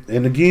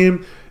 and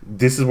again,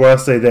 this is where I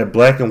say that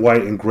black and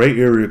white and gray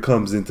area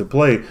comes into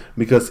play,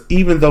 because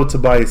even though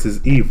Tobias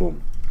is evil,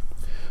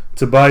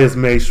 Tobias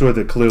made sure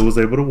that Khalil was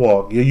able to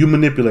walk. Yeah, you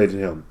manipulated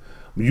him.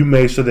 You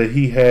made sure that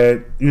he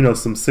had,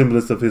 some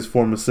semblance of his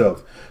former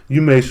self.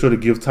 You made sure to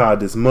give Todd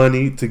this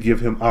money, to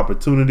give him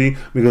opportunity,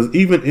 because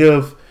even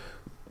if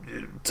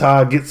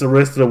Todd gets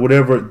arrested or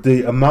whatever,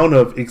 the amount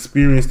of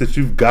experience that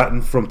you've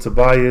gotten from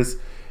Tobias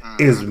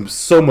is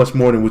so much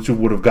more than what you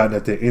would have gotten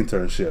at the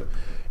internship.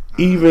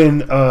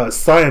 Even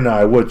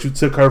Cyanide, what you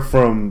took her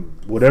from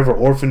whatever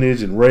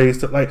orphanage and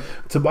raised,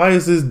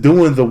 Tobias is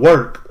doing the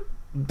work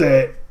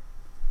that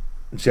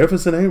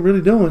Jefferson ain't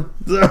really doing.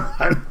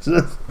 I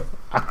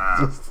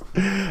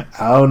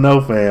don't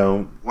know,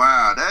 fam.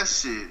 Wow, that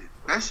shit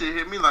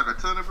hit me like a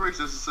ton of bricks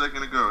just a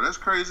second ago. That's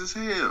crazy as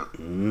hell.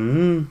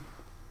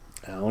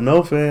 I don't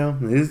know,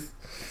 fam.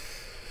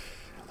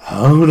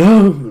 I don't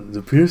know.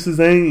 The Pierces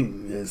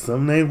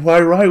something ain't quite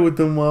right with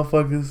them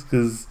motherfuckers,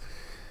 because,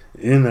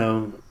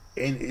 and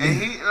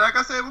he, like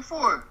I said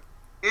before,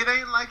 it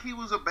ain't like he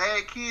was a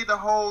bad kid the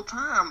whole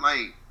time.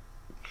 Like,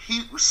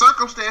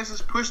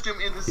 circumstances pushed him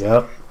into.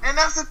 Yep. And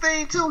that's the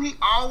thing too. He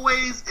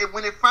always,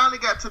 when it finally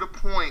got to the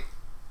point,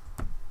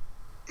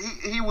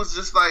 he was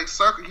just like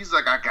he's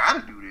like, I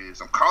gotta do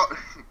this. I'm caught.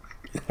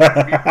 Caught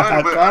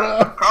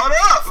up.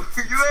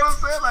 You know what I'm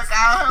saying? Like,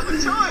 I don't have a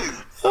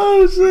choice.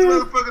 Oh shit!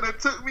 This motherfucker that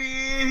took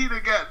me in, he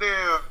done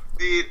goddamn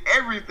did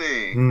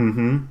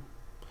everything.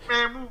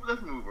 Man,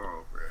 let's move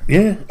on, bro.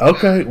 Yeah.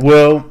 Okay.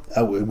 Well,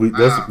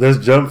 let's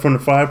jump from the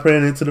fire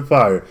pan into the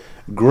fire.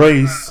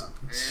 Grace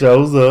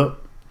shows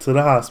up to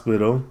the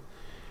hospital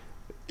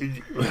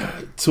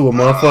to a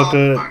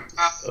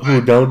motherfucker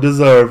who don't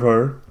deserve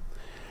her.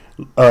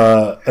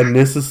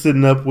 Anissa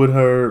sitting up with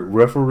her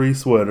referee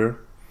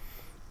sweater,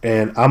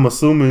 and I'm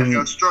assuming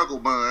your struggle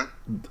bun.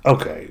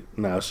 Okay,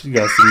 now she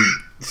got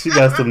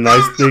some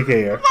nice thick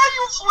hair. Why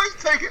you always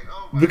take it?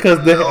 Oh because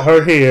God.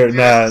 Her hair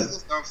now.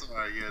 I'm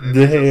sorry. Yeah,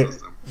 the hair.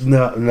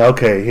 No,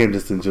 okay,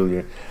 Henderson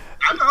Jr.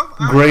 I know.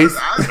 Grace.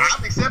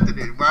 I've accepted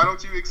it. Why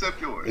don't you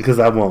accept yours? Because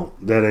I won't.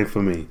 That ain't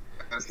for me.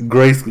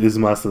 Grace is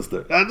my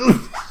sister.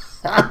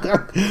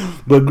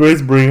 But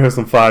Grace bring her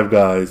some Five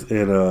Guys,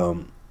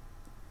 and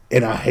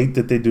I hate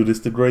that they do this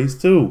to Grace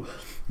too.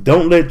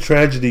 Don't let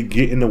tragedy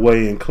get in the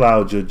way and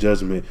cloud your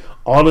judgment.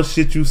 All the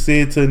shit you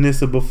said to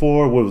Anissa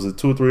before, what was it,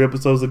 2 or 3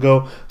 episodes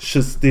ago,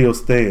 should still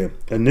stand.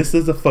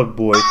 Anissa's a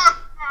fuckboy.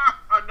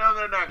 No,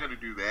 they're not going to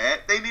do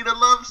that. They need a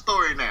love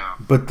story now.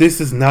 But this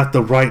is not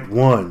the right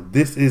one.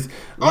 This is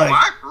like... Oh,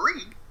 I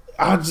agree.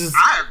 I agree.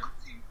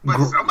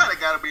 But somebody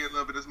got to be in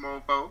love with this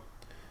mofo.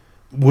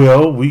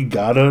 Well, we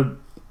got a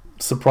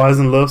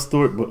surprising love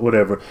story, but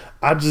whatever.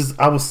 I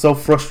was so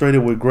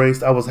frustrated with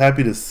Grace. I was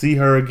happy to see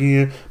her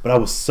again, but I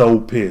was so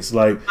pissed.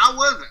 Like, I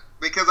wasn't,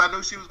 because I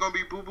knew she was gonna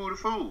be Boo Boo the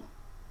Fool.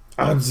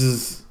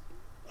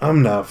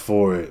 I'm not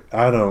for it.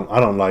 I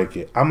don't like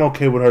it. I'm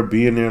okay with her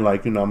being there,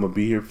 like, I'm gonna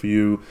be here for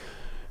you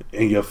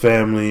and your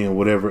family and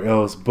whatever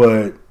else,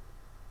 but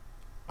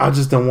I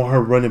just don't want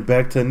her running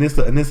back to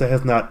Anissa. Anissa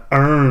has not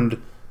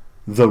earned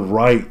the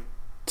right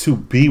to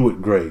be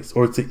with Grace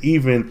or to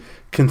even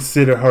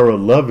consider her a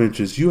love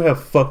interest. You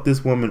have fucked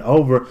this woman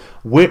over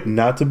with,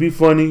 not to be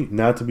funny.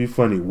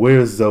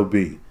 Where's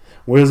Zoe?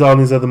 Where's all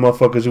these other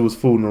motherfuckers you was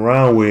fooling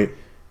around with?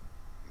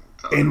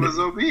 And where's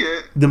Zoe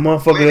at? The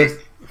motherfucker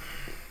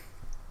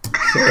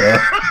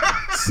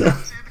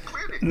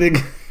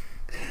nigga,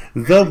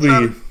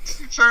 Zoe.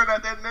 She churned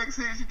out that next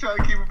hit. She trying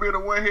to keep it being a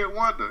one hit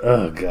wonder.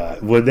 Oh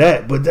God,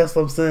 but that's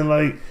what I'm saying.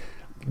 Like,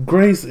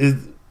 Grace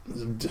is.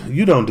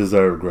 You don't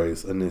deserve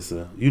Grace,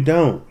 Anissa. You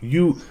don't.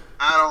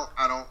 I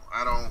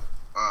don't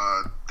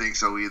think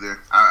so either.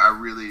 I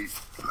really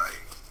like.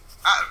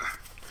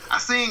 I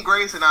seen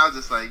Grace and I was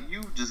just like,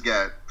 you just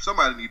got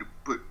somebody need to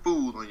put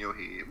food on your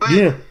head. But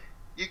yeah,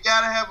 you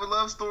gotta have a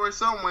love story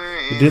somewhere.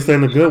 And, this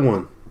ain't a good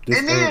one.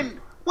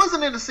 Then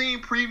wasn't it a scene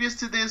previous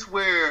to this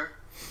where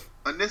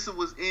Anissa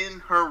was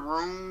in her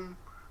room,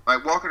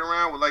 like walking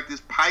around with like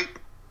this pipe,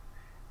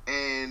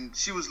 and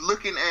she was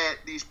looking at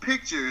these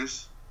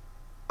pictures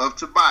of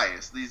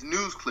Tobias, these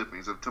news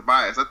clippings of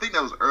Tobias. I think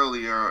that was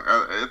earlier.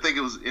 I think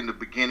it was in the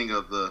beginning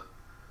of the.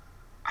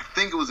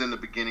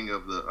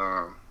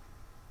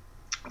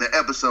 The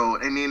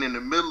episode, and then in the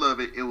middle of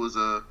it, it was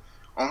on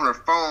her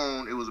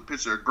phone. It was a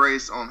picture of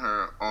Grace on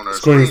her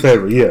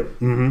screensaver. Yeah.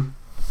 Mm-hmm.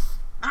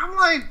 I'm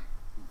like,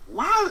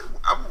 why?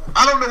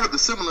 I don't know what the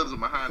symbolism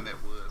behind that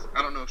was.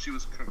 I don't know if she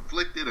was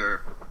conflicted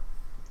or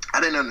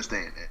I didn't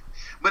understand that.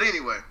 But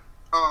anyway,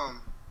 I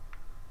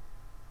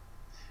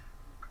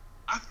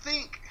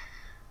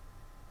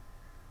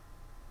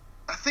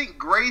think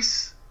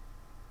Grace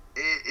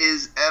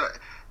is at a.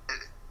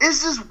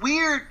 It's just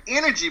weird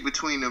energy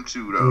between them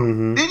two, though.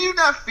 Mm-hmm. Did you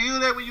not feel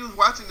that when you was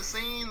watching the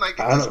scene? Like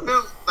it just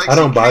felt like I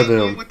don't buy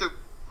them.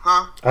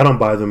 I don't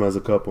buy them as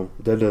a couple.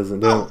 That doesn't.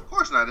 No, of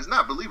course not. It's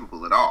not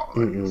believable at all.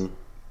 Like,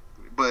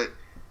 but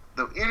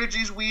the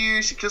energy's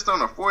weird. She kissed on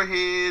her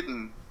forehead,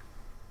 and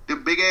the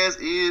big ass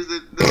ears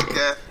that this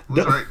guy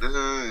was right there,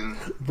 and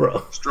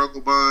bro,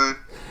 struggle bun.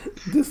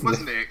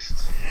 What's next?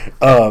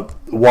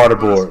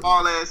 Waterboard.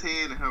 Small ass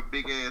head and her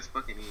big ass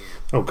fucking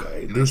ear.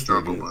 Okay, this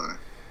struggle bun.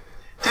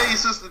 Tell your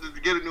sister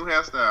to get a new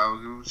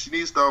hairstyle. She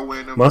needs to start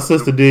wearing them. My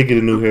sister did get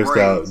a new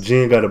hairstyle. braids.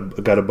 Jen got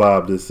a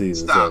bob this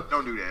season. Stop! So.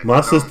 Don't do that. My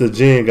sister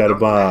Jen got a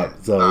bob.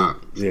 So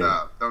Stop! yeah,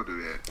 Stop! Don't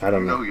do that. I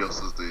don't know who your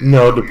sister is.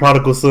 No, the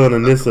prodigal son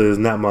Anissa is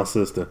not my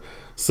sister.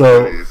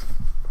 So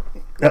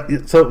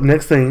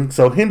next thing,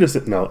 so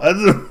Henderson. No,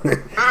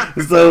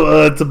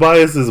 so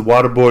Tobias is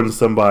waterboarding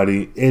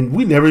somebody, and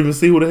we never even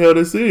see who the hell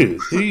this is.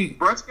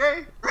 Brunch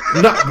gay?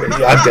 No,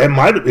 that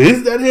might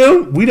is that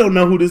him? We don't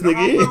know who this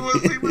nigga is.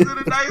 He was in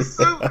a nice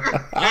suit.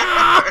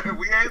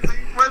 We ain't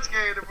seen Brunch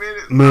gay in a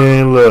minute.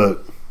 Man,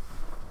 look.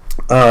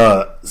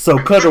 So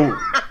Cutter,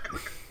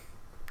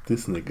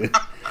 this nigga.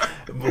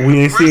 We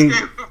ain't seen.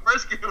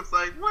 Brunch was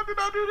like, what did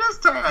I do this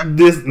time?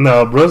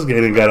 Brunch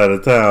didn't got out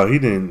of town. He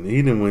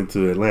didn't went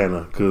to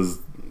Atlanta because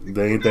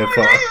they ain't that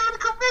far. He the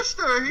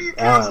commissioner. He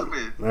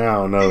councilman. I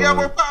don't know. He got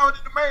more power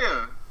than the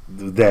mayor.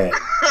 That.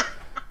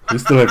 We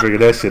still ain't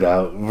figured that shit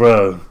out,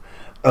 bro.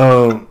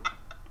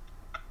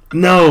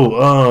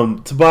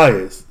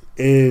 Tobias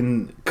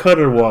and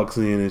Cutter walks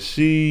in and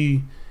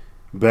she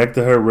back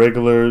to her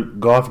regular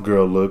golf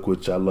girl look,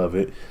 which I love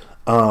it.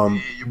 Your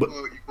boy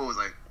was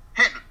like,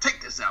 "Hey,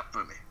 take this out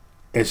for me."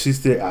 And she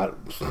said, "I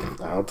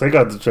don't take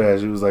out the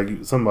trash." He was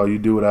like, "Somehow you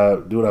do what I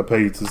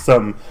pay you to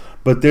something."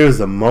 But there's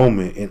a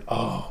moment, and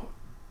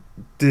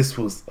this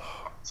was.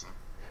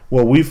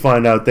 Well, we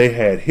find out they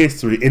had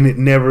history, and it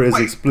never is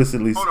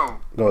explicitly. Hold on.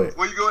 Go ahead.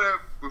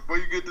 Before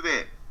you get to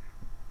that,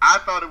 I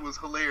thought it was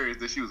hilarious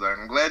that she was like,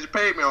 "I'm glad you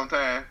paid me on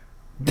time."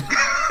 I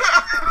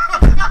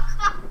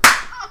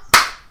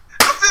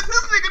said,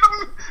 "This nigga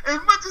don't." As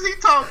much as he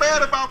talk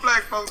bad about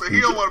black folks, he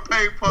don't want to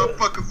pay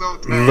motherfuckers on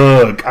time.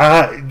 Look,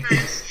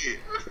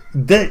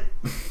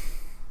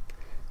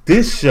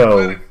 this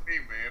show. Me, man.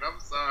 I'm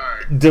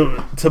sorry.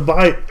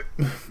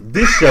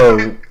 This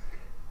show.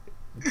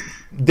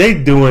 They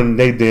doing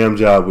their damn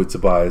job with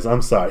Tobias.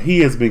 I'm sorry. He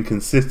has been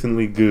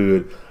consistently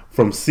good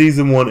from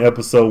season 1,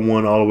 episode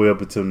 1, all the way up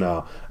until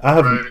now.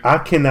 I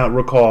cannot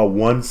recall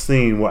one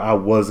scene where I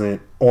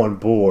wasn't on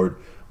board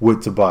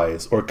with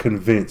Tobias or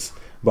convinced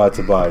by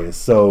Tobias.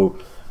 So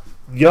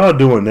y'all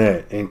doing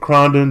that. And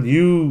Crondon,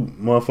 you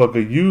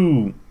motherfucker,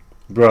 you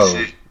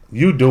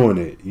doing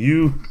it.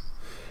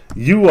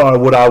 You are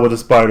what I would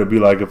aspire to be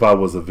like if I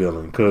was a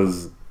villain.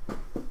 Because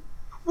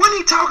when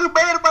he talking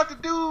bad about the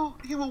dude,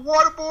 he was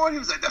waterboard. He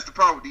was like, "That's the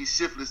problem with these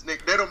shiftless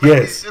niggas. They don't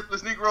make these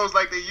shiftless Negroes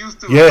like they used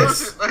to."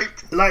 Yes.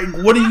 Like,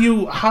 what do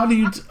you? How do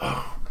you?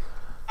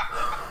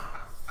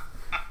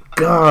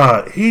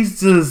 God,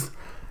 he's just.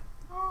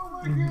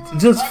 Oh my God. I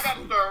gotta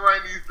start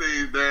writing these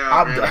things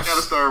down, man. I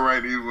gotta start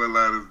writing these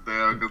one-liners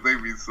down because they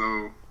be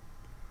so.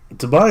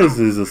 Tobias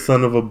is a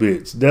son of a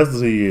bitch. That's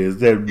what he is.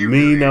 That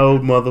mean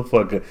old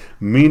motherfucker.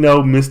 Mean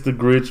old Mr.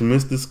 Grinch,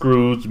 Mr.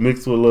 Scrooge,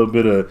 mixed with a little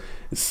bit of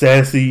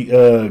sassy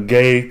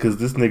gay, because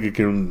this nigga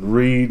can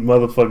read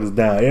motherfuckers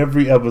down.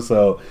 Every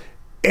episode,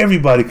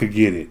 everybody could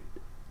get it.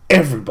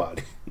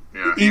 Everybody.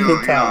 Yeah, he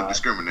don't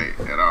discriminate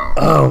at all.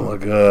 Oh my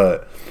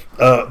God.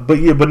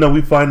 but no,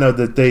 we find out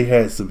that they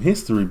had some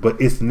history, but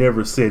it's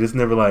never said. It's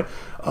never like,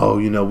 oh,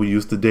 we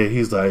used to date.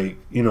 He's like,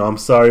 I'm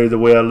sorry the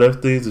way I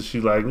left things, and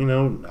she's like,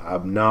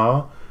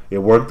 nah, it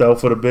worked out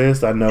for the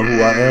best. I know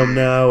who I am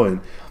now, and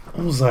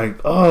I was like,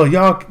 oh,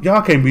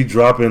 y'all can't be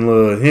dropping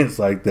little hints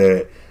like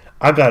that.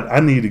 I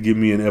need to give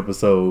me an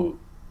episode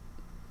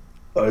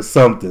or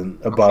something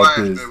about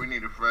this. We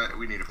need a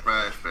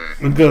flashback.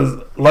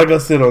 Because, like I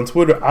said on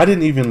Twitter, I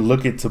didn't even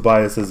look at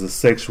Tobias as a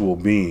sexual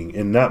being,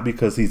 and not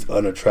because he's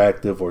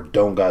unattractive or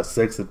don't got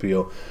sex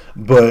appeal,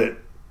 but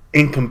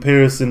in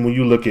comparison, when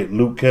you look at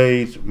Luke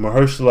Cage,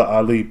 Mahershala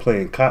Ali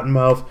playing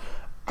Cottonmouth,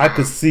 I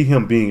could see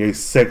him being a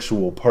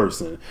sexual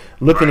person.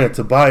 Looking at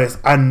Tobias,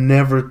 I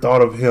never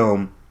thought of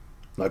him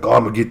like, oh,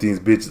 I'm gonna get these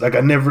bitches. Like, I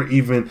never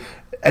even,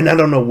 and I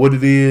don't know what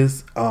it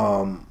is.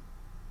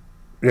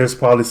 There's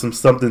probably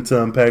something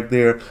to unpack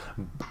there.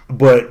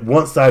 But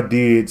once I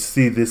did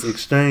see this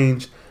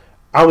exchange,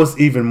 I was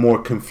even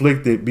more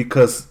conflicted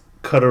because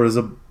Cutter is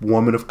a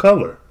woman of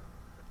color.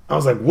 I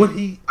was like, what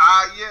he?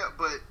 Yeah,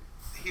 but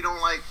he don't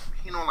like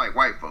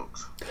white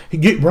folks. He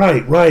get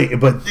right,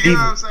 but you know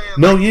what I'm saying?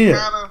 No, like,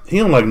 yeah, he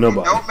don't like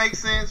nobody. It don't make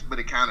sense, but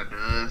it kind of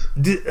does.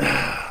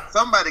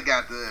 Somebody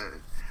got to,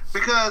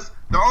 because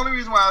the only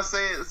reason why I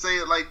say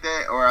it like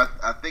that, or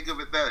I think of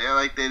it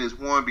like that, is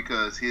one,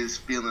 because his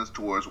feelings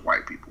towards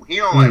white people. He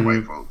don't like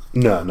white folks.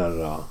 No, not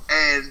at all.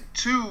 And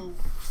two,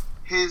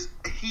 I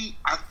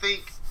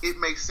think it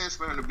makes sense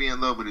for him to be in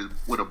love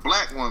with a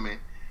black woman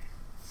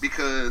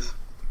because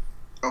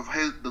of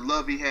the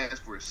love he has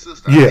for his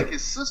sister. Yeah. I think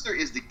his sister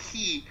is the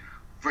key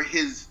for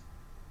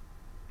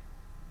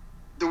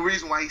the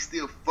reason why he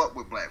still fuck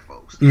with black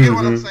folks. You know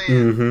what I'm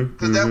saying?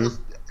 Because that was,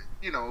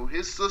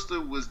 his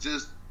sister was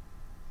just,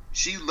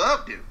 she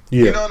loved him.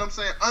 Yeah. You know what I'm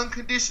saying?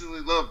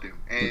 Unconditionally loved him.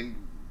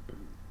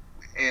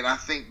 And I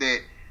think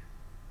that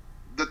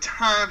the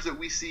times that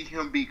we see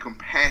him be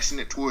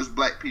compassionate towards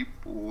black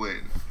people,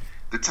 and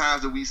the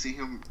times that we see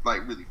him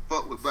like really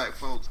fuck with black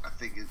folks, I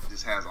think it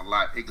just has a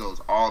lot. It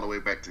goes all the way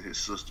back to his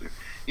sister.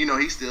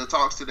 He still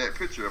talks to that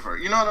picture of her.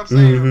 You know what I'm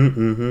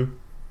saying?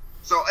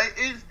 So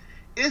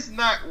it's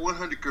not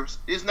 100%.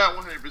 It's not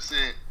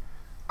 100%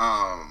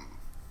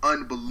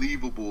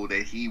 unbelievable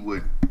that he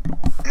would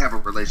have a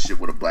relationship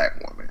with a black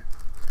woman.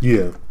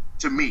 Yeah.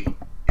 To me,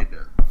 it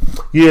does.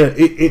 Yeah,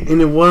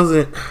 and it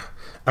wasn't.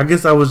 I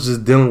guess I was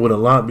just dealing with a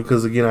lot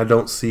because, again, I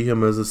don't see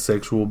him as a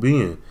sexual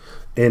being.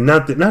 And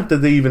not that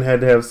they even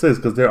had to have sex,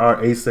 because there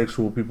are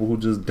asexual people who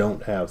just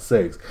don't have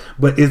sex.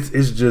 But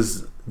it's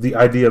just the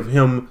idea of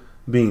him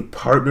being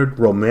partnered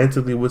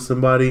romantically with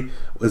somebody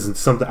isn't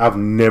something I've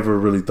never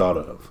really thought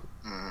of.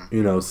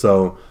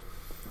 So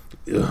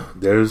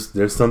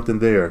there's something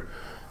there.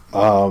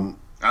 I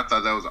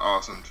thought that was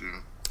awesome too.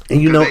 And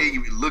they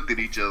even looked at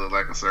each other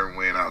like a certain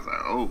way, and I was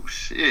like, "Oh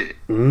shit!"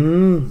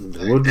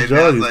 What did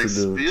y'all used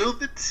to do? Spill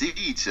the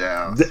tea,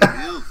 child.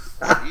 Spill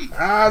the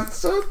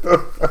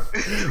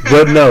tea.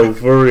 But no,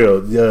 for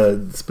real,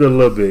 spill a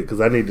little bit,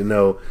 because I need to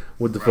know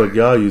what the fuck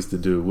y'all used to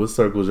do. What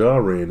circles y'all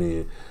ran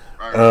in.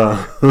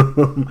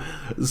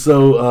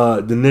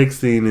 So the next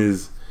scene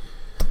is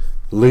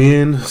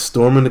Lynn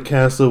storming the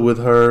castle with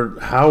her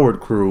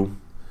Howard crew,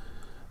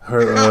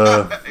 her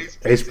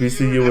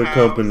HBCU and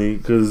company,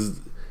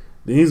 because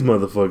these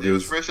motherfuckers. It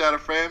was fresh out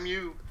of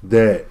FAMU.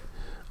 That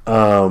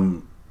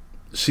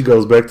she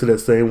goes back to that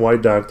same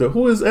white doctor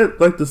who is at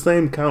like the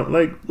same count.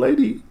 Like,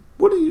 lady,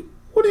 what are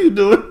you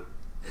doing?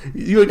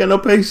 You ain't got no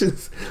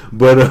patience.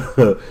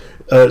 But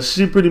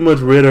she pretty much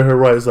read her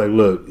rights. Like,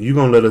 look, you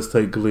gonna let us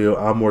take Khalil?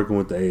 I'm working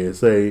with the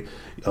ASA.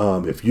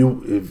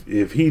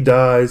 If he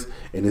dies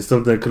and it's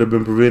something that could have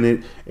been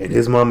prevented, and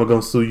his mama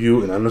gonna sue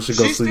you, and I know she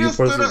gonna sue you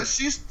personally.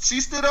 She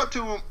stood up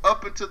to him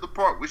up until the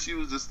part where she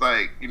was just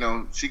like,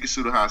 she could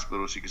sue the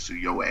hospital, she could sue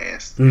your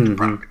ass to get the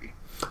property.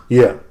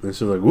 Yeah, and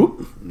she was like,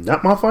 "Whoop,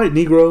 not my fight,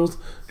 Negroes.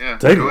 Yeah,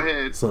 take go it.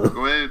 Ahead,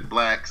 go ahead,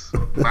 blacks.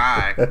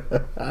 Bye,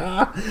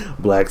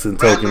 blacks and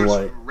token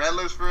white.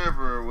 Rattlers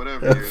forever, or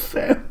whatever. It is.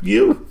 Fam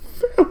you."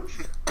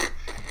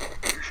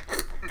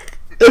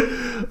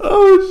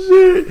 Oh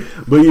shit!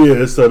 But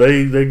yeah, so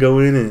they go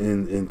in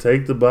and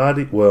take the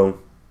body. Well,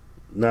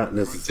 not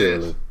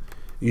necessarily.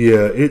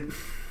 Yeah,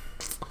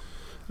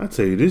 I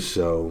tell you, this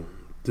show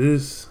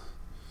is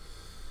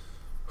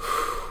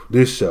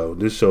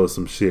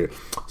some shit.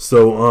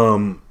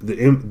 So the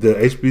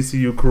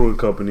HBCU crew and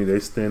company, they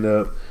stand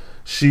up.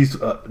 She's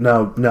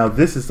now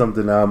this is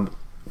something I'm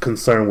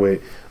concerned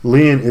with.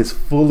 Lynn is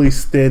fully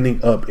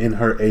standing up in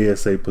her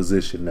ASA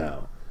position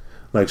now.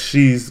 Like,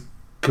 she's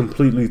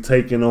completely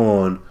taken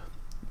on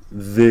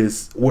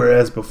this,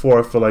 whereas before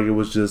I feel like it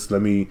was just,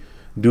 let me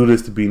do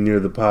this to be near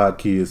the pod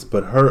kids.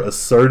 But her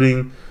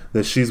asserting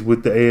that she's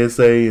with the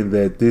ASA and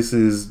that this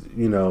is, their she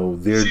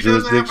jurisdiction. She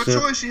doesn't have a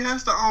choice. She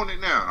has to own it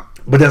now.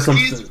 But that's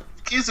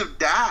kids have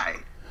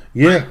died.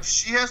 Yeah. Like,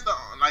 she has to,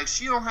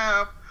 she don't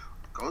have,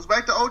 goes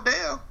back to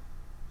Odell.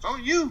 It's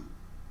on you.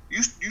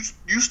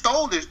 You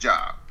stole this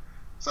job.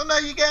 So now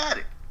you got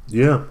it.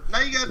 Yeah. Now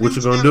you got to what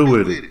you gonna do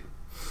with it?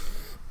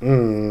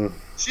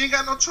 She ain't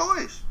got no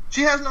choice.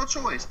 She has no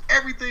choice.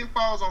 Everything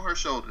falls on her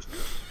shoulders.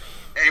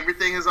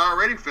 Everything has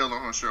already fell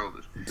on her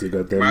shoulders. She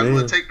got that Might as man.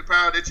 well take the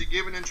power that you're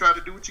given and try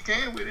to do what you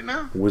can with it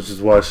now. Which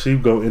is why she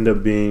gonna end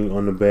up being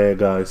on the bad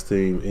guys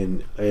team,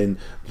 and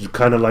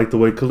kind of like the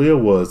way Khalil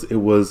was. It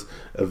was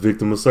a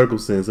victim of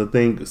circumstance. I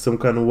think some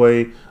kind of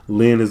way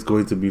Lynn is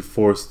going to be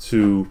forced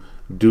to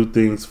do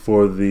things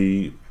for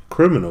the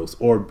criminals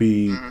or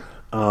be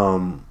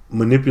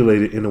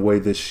manipulated in a way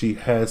that she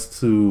has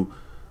to.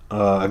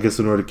 I guess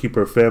in order to keep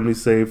her family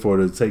safe or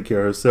to take care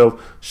of herself,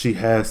 she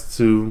has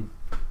to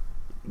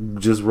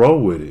just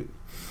roll with it.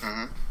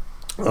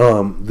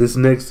 This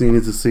next scene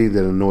is a scene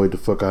that annoyed the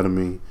fuck out of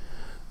me.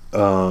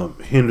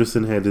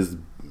 Henderson had this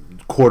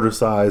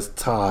quarter-sized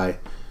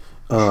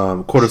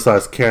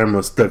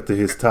camera stuck to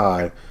his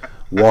tie,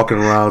 walking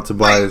around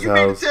Tobias'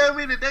 house. You tell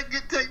me that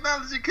good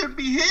technology couldn't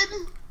be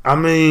hidden? I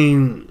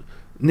mean,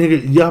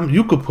 nigga,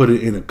 you could put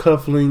it in a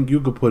cufflink. You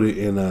could put it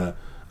in a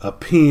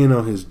pin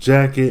on his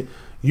jacket.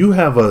 You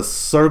have a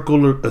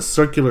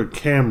circular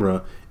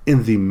camera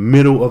in the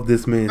middle of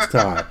this man's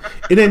tie.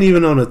 It ain't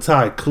even on a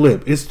tie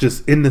clip. It's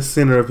just in the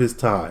center of his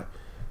tie.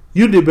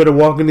 You did better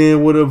walking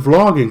in with a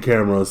vlogging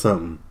camera or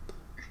something.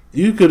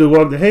 You could have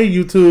walked, hey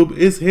YouTube,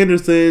 it's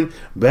Henderson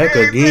back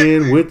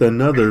again with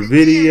another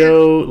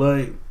video.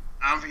 Like,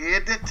 I'm here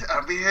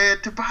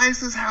at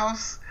Tobias'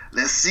 house.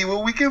 Let's see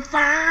what we can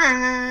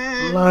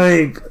find.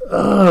 Like,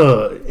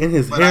 in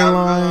his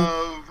hairline. I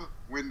love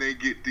when they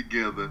get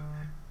together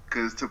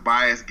because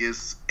Tobias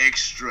gets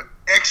extra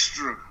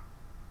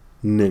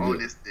Nigga. on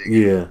this thing.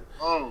 Yeah.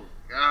 Oh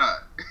God.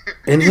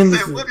 And he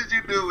Henderson, said, "What did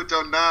you do with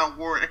your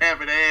non-warrant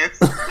having ass?"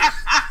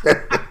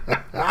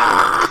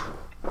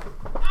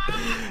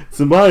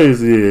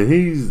 Tobias, yeah,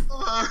 he's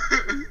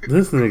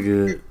this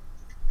nigga.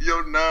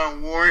 Your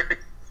non-warrant.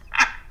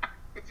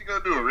 What you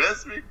gonna do?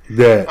 Arrest me?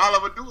 That All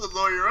I'm gonna do is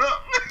lawyer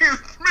up.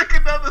 Make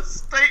another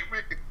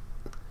statement.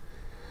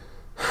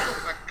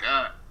 Oh my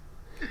God.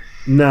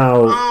 now.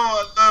 Oh,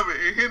 I love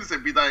it. And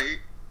Henderson be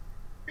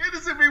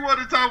want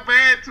to talk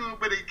bad to him,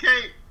 but he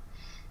can't.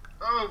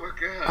 Oh my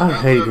God. I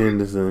hate love it.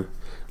 Henderson.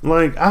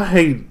 Like, I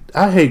hate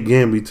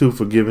Gamby too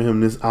for giving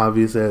him this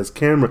obvious ass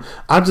camera.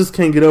 I just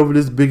can't get over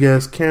this big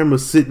ass camera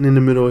sitting in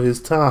the middle of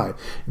his tie.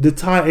 The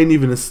tie ain't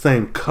even the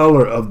same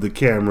color of the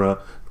camera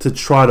to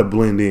try to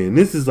blend in.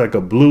 This is like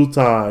a blue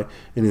tie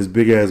and his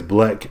big ass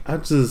black. I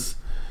just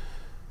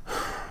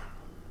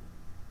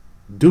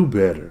do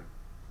better.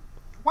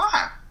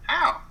 Why?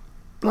 How?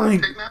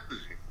 Like,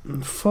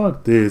 Technology.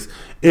 fuck this.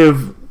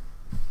 If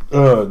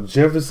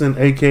Jefferson,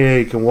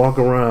 aka, can walk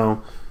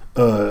around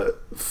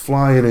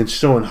flying and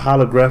showing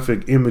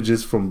holographic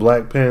images from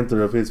Black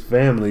Panther of his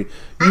family,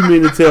 you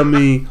mean to tell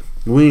me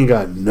we ain't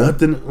got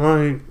nothing?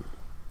 Like,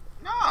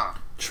 Nah.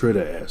 Trit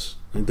ass.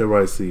 Ain't that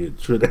right? See it,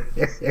 Trit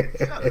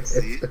Gotta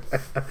see it.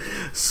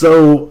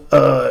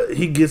 So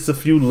he gets a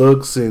few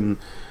looks, and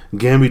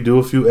Gamby do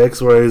a few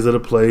X-rays of the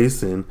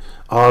place, and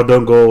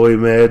don't go away,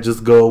 mad,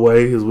 just go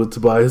away is what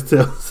Tobias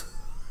tells.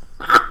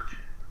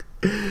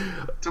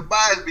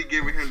 Tobias be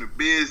giving him the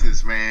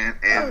business, man,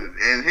 and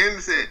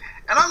Henderson,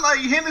 and I'm like,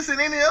 Henderson,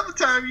 any other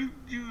time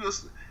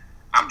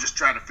I'm just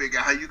trying to figure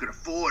out how you can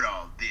afford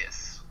all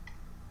this.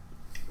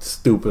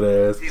 Stupid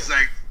ass. He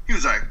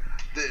was like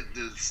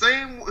the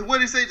same.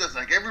 What he say? Just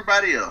like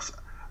everybody else,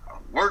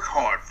 work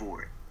hard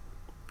for it.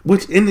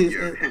 Which in this,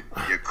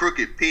 You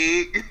crooked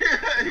pig.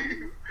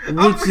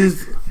 which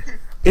is,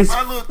 it's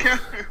My little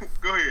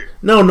go ahead.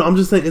 no. I'm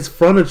just saying it's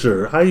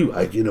furniture. How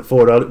I can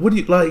afford all it? What do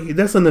you like?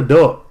 That's an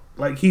adult.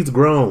 Like, he's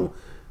grown.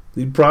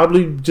 He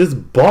probably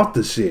just bought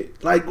the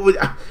shit. Like,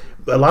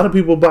 a lot of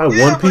people buy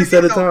one piece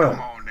at a time. Come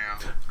on now.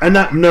 And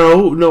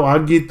no, I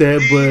get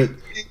that, but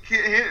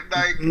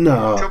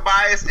no.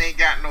 Tobias ain't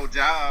got no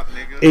job,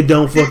 nigga. It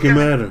don't fucking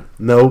matter.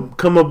 No,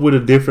 come up with a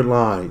different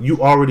line. You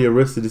already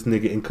arrested this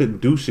nigga and couldn't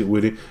do shit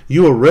with it.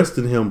 You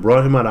arrested him,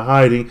 brought him out of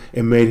hiding,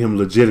 and made him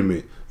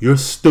legitimate. You're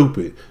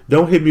stupid.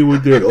 Don't hit me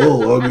with that.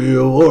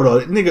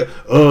 Nigga.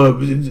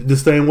 The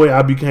same way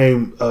I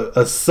became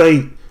a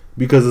saint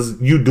because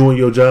of you doing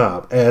your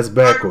job, ass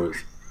backwards,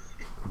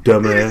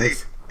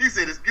 dumbass. He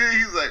said it's good.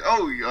 He was like,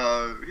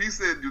 he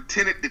said,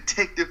 Lieutenant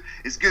Detective,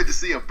 it's good to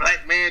see a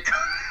black man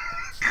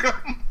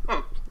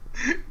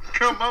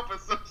come up and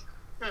so.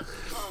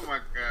 Oh my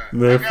God,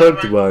 Man,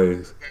 fuck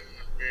Tobias.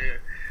 Man.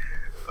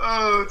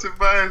 Oh,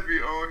 Tobias be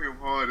on him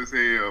hard as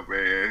hell,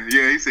 man.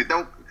 Yeah, he said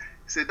don't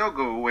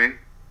go away.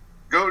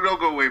 Don't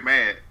go away,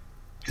 mad.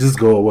 Just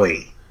go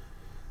away.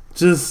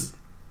 Just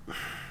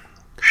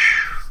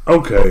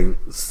okay.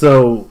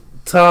 So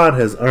Todd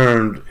has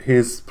earned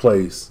his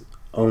place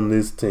on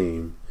this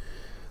team.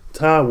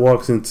 Todd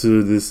walks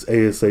into this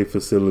ASA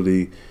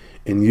facility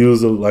and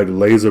uses a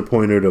laser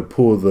pointer to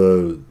pull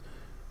the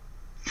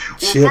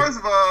chip. Well, first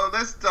of all,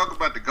 let's talk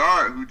about the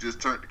guard who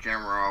just turned the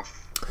camera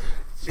off.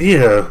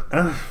 Yeah.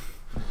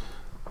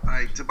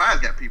 Like, Tobias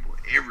got people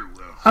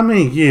everywhere. I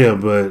mean, yeah,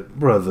 but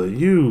brother,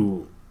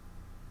 you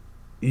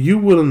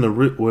willing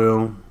to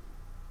well?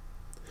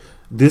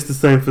 This the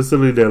same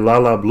facility that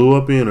Lala blew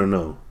up in, or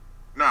no?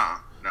 Nah.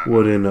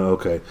 Well then,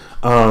 okay.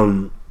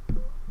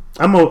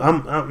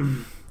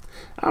 I'm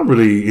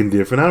really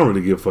indifferent. I don't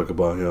really give a fuck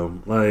about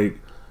him. Like,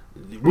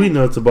 we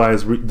know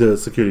Tobias, the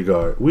security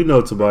guard. We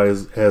know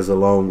Tobias has a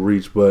long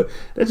reach, but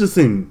that just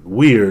seemed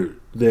weird.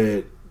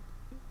 That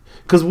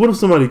because what if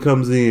somebody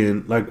comes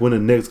in, like when the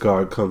next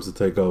guard comes to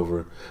take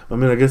over? I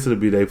mean, I guess it'd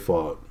be their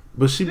fault.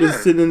 But she been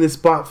sitting in this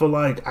spot for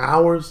like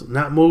hours,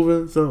 not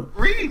moving. So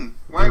reading,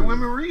 white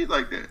women read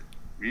like that.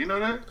 You know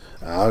that?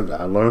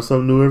 I learn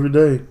something new every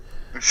day.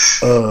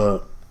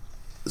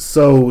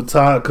 So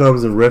Todd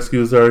comes and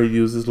rescues her. He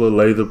uses little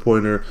laser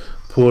pointer,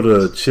 pulled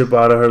a chip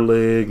out of her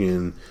leg,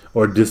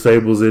 or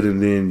disables it,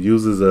 and then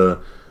uses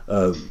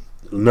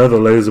another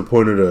laser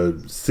pointer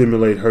to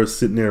simulate her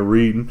sitting there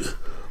reading.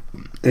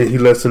 And he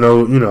lets her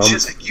know,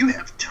 she's like, you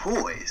have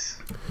toys.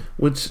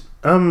 Which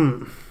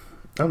I'm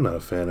not a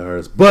fan of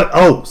hers. But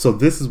so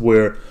this is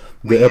where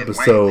the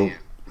episode,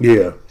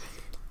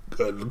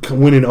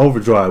 when in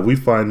overdrive, we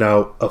find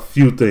out a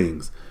few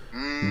things.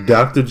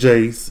 Dr.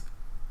 Jace,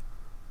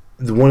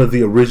 one of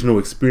the original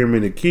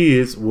experimented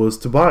kids, was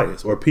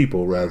Tobias, or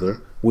people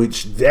rather,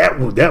 which that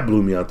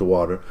blew me out the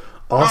water.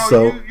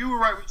 Also, you were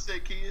right when you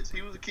said kids.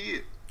 He was a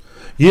kid.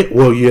 Yeah,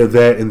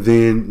 that, and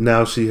then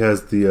now she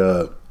has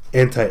the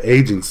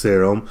anti-aging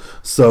serum,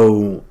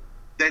 so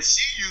that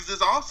she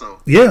uses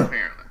also. Yeah,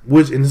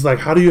 apparently. And it's like,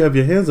 how do you have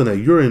your hands on that?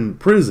 You're in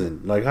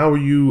prison. Like, how are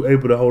you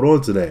able to hold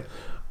on to that?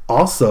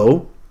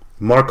 Also,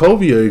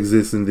 Markovia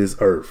exists in this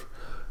Earth.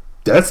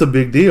 That's a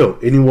big deal.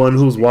 Anyone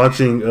who's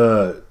watching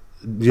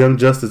Young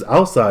Justice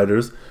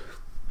Outsiders,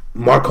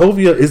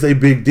 Markovia is a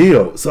big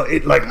deal. So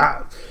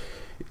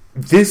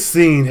this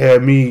scene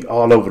had me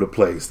all over the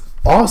place.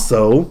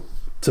 Also,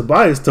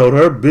 Tobias told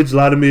her, "Bitch,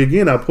 lie to me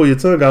again. I'll pull your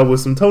tongue out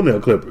with some toenail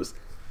clippers,"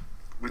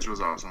 which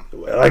was awesome.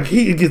 Like,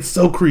 he gets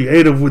so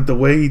creative with the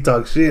way he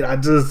talks shit. I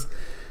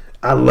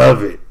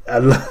love it. I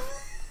love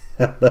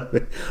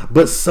it.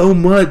 But so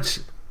much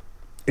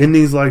in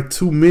these like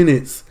 2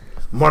 minutes.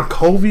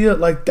 Markovia,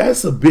 like,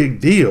 that's a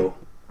big deal.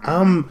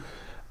 I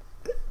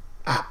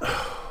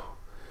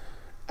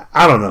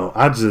don't know.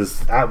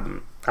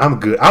 I'm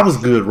good. I was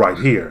good right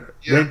here.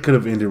 Yeah. They could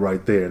have ended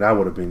right there, and I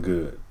would have been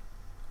good.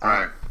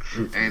 Right.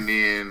 And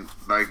then,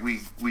 like, we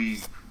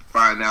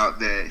find out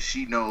that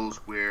she knows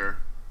where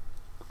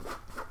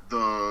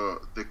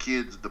the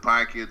kids, the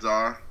Pie Kids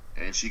are,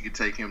 and she could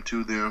take him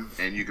to them,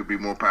 and you could be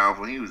more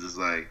powerful. He was just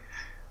like,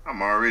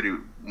 I'm already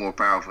more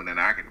powerful than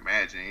I can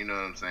imagine. You know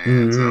what I'm saying?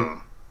 Mm-hmm.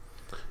 So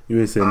you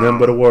ain't saying nothing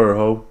but a word,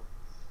 ho.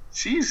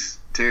 She's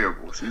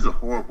terrible. She's a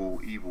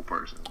horrible, evil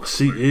person.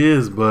 She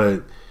is,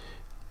 but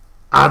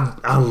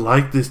I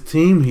like this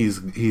team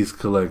he's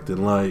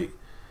collecting. Like,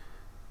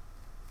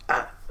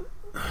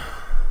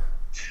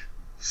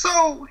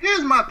 so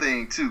here's my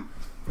thing too.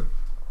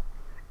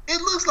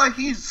 It looks like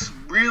he's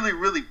really,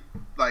 really,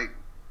 like,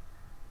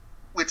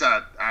 which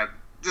I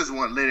just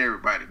want to let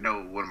everybody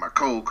know. One of my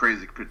cold,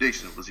 crazy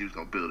predictions was he was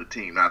going to build a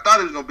team. Now, I thought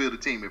he was going to build a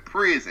team in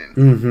prison,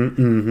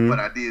 but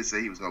I did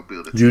say he was going to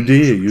build a team.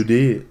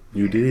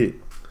 You did.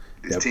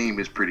 This team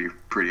is pretty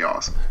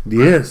awesome.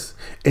 Yes,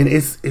 and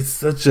it's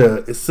such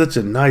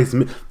a nice.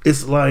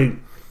 It's like,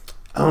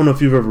 I don't know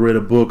if you've ever read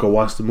a book or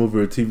watched a movie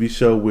or a TV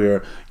show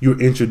where you're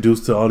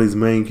introduced to all these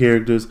main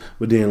characters,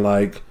 but then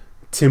like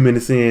 10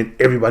 minutes in,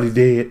 everybody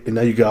dead, and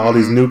now you got all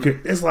these new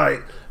characters. It's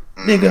like,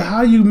 nigga,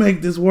 how you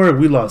make this work?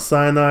 We lost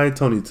Sinai,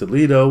 Tony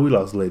Toledo, we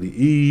lost Lady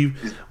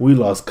Eve, we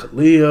lost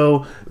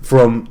Khalil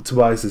from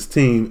Tobias'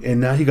 team,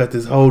 and now he got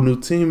this whole new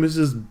team. It's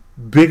just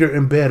bigger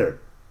and better,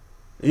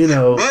 you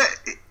know.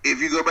 But if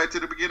you go back to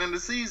the beginning of the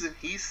season,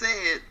 he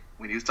said,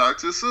 when he was talking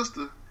to his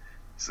sister,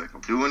 he's like,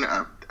 I'm doing it.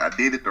 I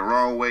did it the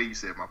wrong way. You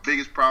said my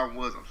biggest problem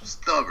was I'm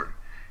stubborn,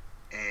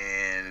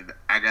 and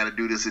I got to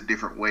do this a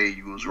different way.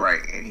 You was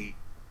right, and he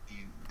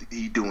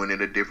doing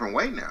it a different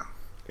way now.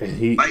 And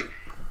he like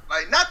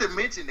not to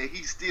mention that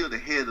he's still the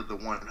head of the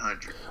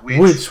 100,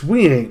 which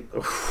we ain't.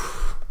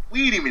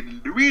 We ain't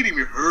even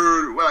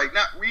heard.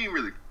 We ain't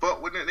really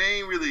fuck with it. They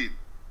ain't really.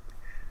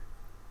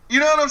 You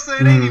know what I'm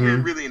saying? They ain't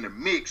even really in the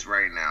mix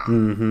right now.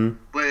 Mm-hmm.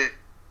 But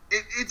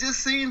it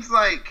just seems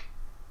like.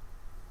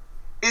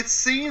 It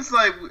seems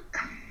like.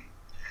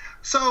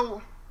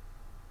 So,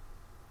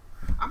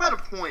 I'm at a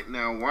point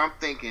now where I'm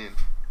thinking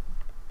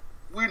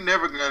we're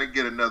never going to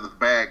get another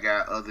bad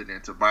guy other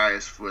than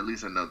Tobias for at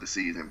least another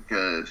season,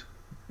 because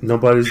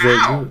nobody's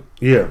that good.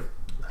 Yeah.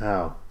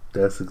 How?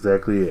 That's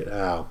exactly it.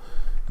 How?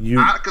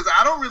 Because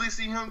I don't really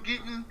see him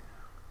getting.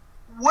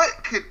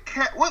 What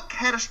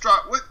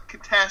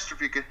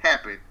catastrophe could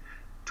happen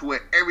to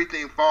where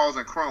everything falls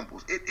and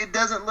crumbles? It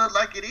doesn't look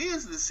like it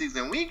is this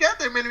season. We ain't got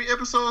that many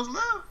episodes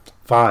left.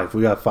 5.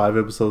 We got 5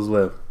 episodes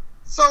left.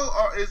 So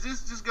is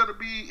this just gonna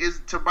be?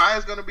 Is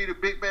Tobias gonna be the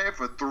big bad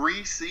for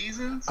 3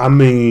 seasons? I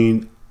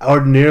mean,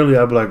 ordinarily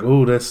I'd be like,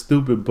 "Oh, that's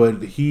stupid,"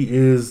 but he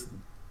is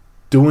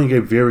doing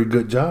a very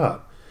good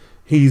job.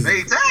 He's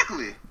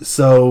exactly.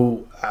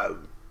 So.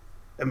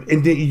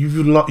 And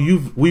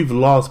then we've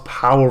lost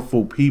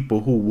powerful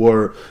people who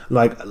were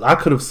like, I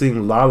could have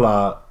seen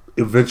Lala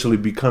eventually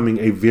becoming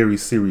a very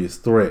serious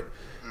threat,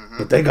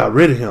 but they got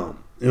rid of him. You know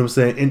what I'm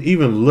saying? And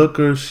even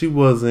Looker, she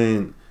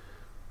wasn't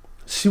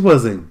she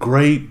wasn't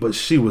great, but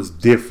she was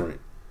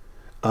different.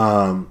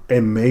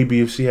 And maybe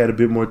if she had a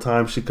bit more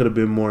time, she could have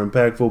been more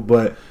impactful.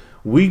 But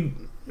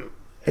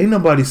ain't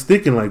nobody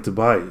sticking like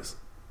Tobias.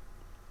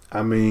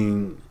 I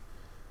mean,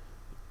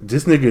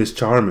 this nigga is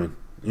charming.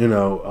 You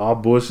know, all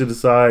bullshit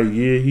aside,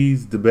 yeah,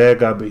 he's the bad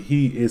guy, but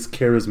he is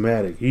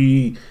charismatic.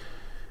 He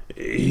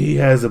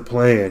has a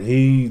plan.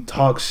 He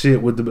talks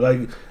shit with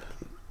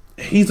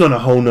he's on a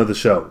whole nother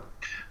show.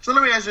 So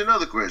let me ask you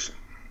another question.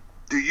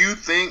 Do you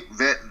think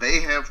that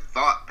they have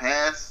thought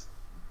past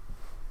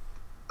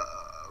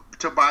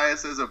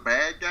Tobias as a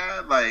bad guy?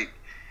 Like,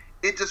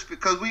 it just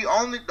because the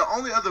only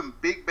other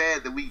big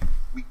bad that we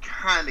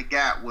kind of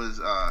got was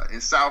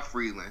in South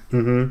Freeland.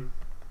 Mm-hmm.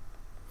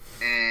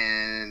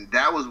 And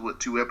that was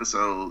 2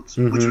 episodes,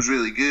 mm-hmm. which was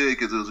really good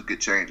because it was a good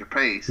change of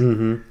pace.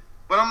 Mm-hmm.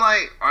 But I'm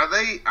like,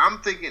 I'm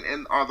thinking,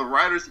 and are the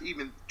writers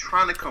even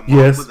trying to come up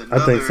with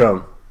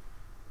another?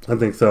 I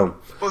think so.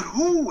 But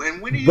who and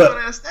when are you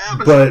going to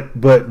establish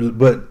it?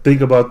 But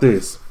think about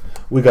this.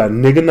 We got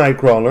nigga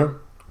Nightcrawler.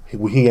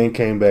 He ain't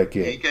came back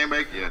yet. He ain't came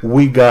back yet.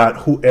 We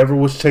got whoever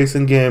was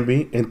chasing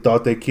Gambi and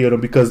thought they killed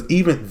him, because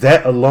even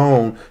that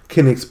alone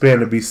can expand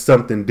to be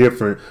something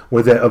different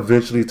where that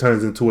eventually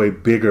turns into a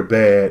bigger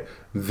bad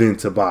than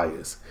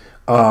Tobias.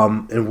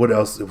 And what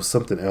else? It was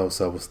something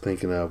else I was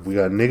thinking of. We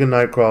got nigga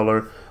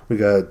Nightcrawler. We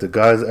got the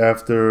guys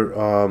after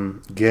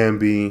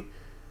Gambi.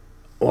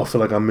 Oh, I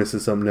feel like I'm missing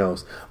something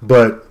else.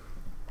 But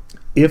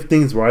if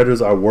these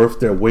writers are worth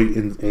their weight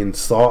in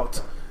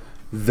salt,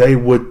 they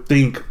would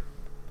think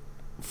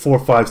 4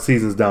 or 5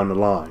 seasons down the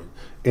line.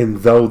 And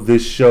though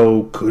this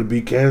show could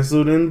be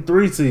canceled in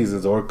 3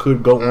 seasons or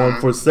could go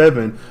on for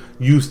 7,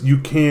 you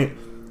can't.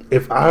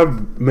 If I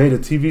made a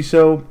TV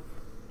show,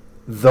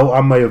 though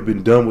I may have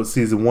been done with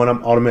season 1,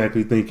 I'm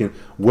automatically thinking,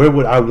 where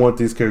would I want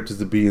these characters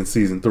to be in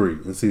season 3,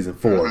 in season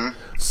 4?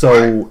 Mm-hmm.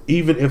 So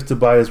even if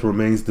Tobias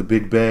remains the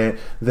big bad,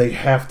 they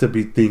have to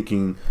be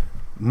thinking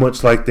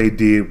much like they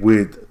did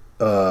with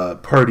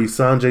Purdy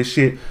Sanjay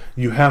shit.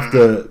 You have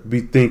to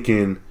be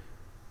thinking,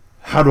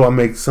 how do I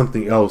make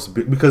something else?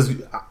 Because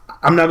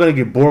I'm not going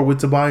to get bored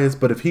with Tobias,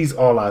 but if he's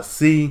all I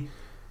see,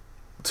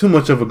 too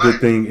much of a good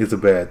thing is a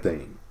bad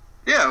thing.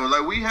 Yeah,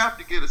 like we have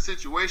to get a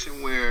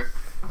situation where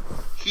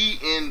he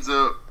ends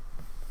up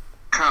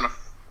kind of,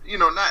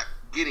 not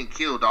getting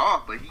killed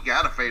off, but he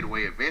got to fade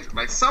away eventually.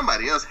 Like,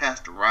 somebody else has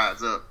to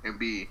rise up and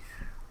be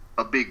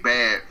a big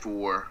bad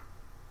for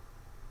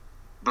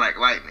Black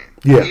Lightning.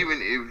 Yeah. Even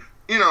if,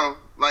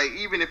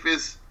 even if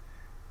it's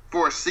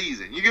for a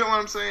season. You get what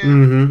I'm saying?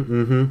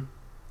 Mm-hmm.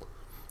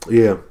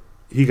 Yeah.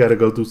 He got to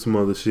go through some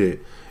other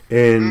shit.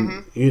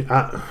 And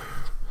I'm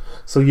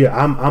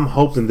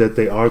hoping that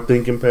they are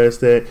thinking past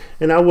that,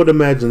 and I would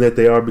imagine that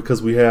they are,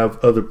 because we have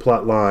other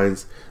plot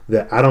lines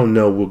that I don't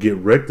know will get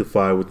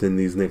rectified within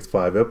these next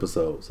 5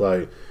 episodes.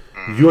 Like,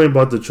 you ain't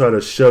about to try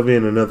to shove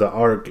in another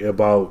arc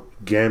about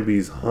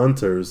Gambi's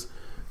hunters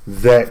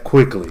that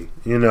quickly.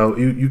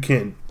 You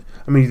can't.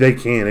 I mean, they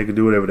can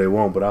do whatever they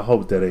want, but I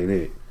hope that ain't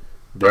it.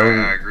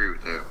 I agree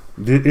with that.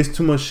 There's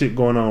too much shit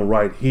going on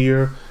right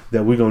here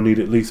that we're gonna need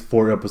at least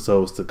 4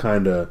 episodes to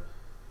kind of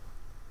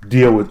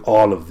deal with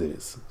all of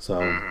this.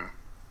 So I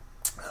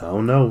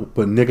don't know,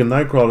 but nigga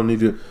Nightcrawler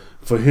needed,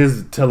 for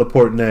his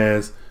teleporting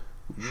ass,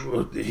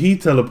 he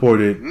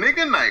teleported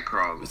nigga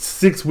Nightcrawler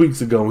 6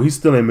 weeks ago. He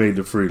still ain't made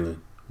to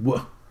Freeland.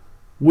 What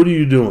are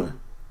you doing?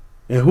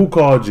 And who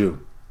called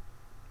you?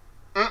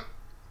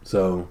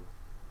 So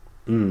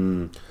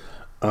one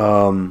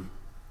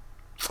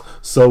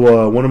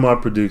of my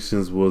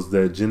predictions was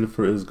that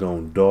Jennifer is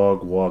gonna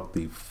dog walk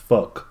the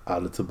fuck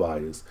out of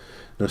Tobias.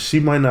 Now, she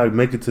might not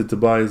make it to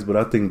Tobias, but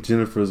I think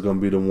Jennifer is going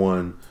to be the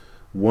one,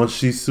 once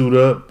she suit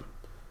up,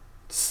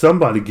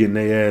 somebody getting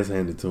their ass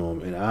handed to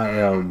him. And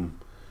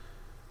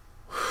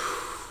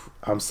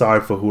I'm sorry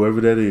for whoever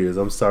that is.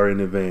 I'm sorry in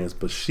advance.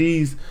 But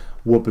she's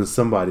whooping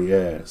somebody's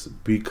ass,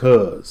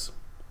 because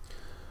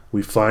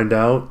we find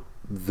out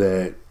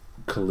that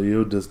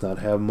Khalil does not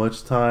have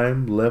much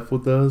time left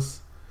with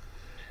us,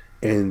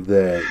 and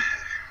that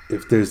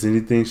if there's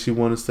anything she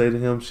want to say to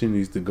him, she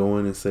needs to go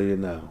in and say it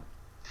now.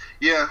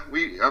 Yeah,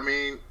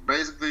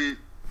 basically,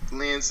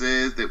 Lynn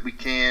says that they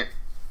can't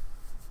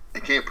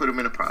put him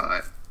in a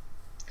pod.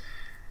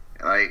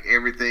 Like,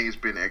 everything has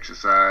been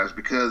exercised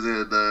because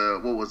of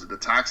the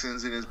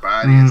toxins in his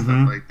body and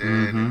stuff like that.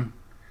 And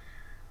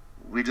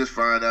we just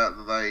find out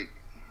that, like,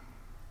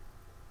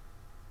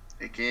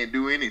 they can't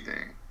do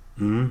anything.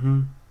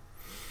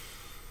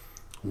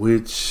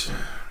 Which,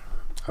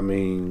 I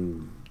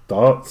mean,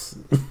 thoughts?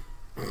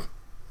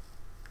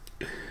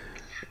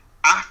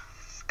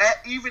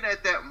 Even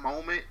at that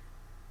moment,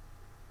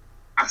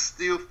 I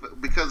still,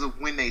 because of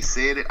when they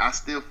said it, I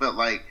still felt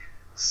like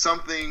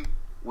something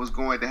was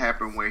going to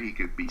happen where he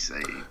could be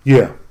saved.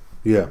 Yeah,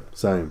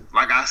 same.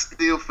 Like, I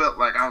still felt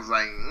like, I was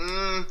like,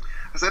 I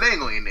said, they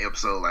ain't going to end the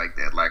episode like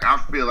that. Like, I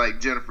feel like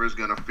Jennifer's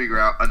going to figure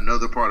out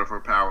another part of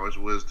her powers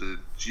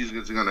she's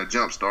going to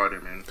jumpstart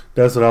him. And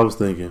that's what I was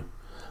thinking.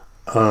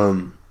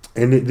 And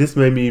this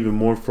made me even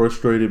more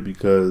frustrated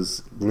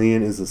because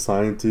Lynn is a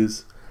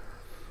scientist.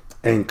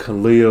 and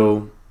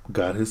Khalil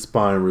got his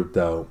spine ripped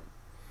out.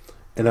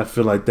 And I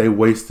feel like they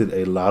wasted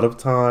a lot of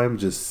time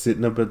just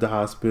sitting up at the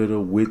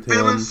hospital with him.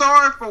 Feeling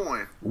sorry for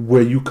him.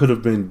 Where you could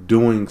have been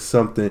doing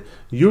something.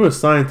 You're a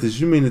scientist.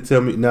 You mean to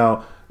tell me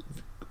now?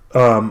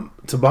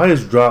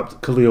 Tobias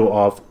dropped Khalil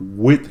off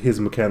with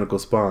his mechanical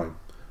spine.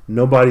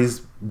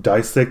 Nobody's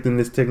dissecting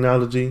this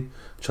technology,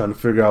 trying to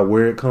figure out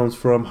where it comes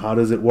from. How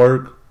does it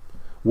work?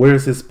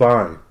 Where's his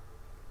spine?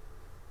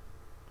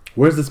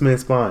 Where's this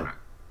man's spine?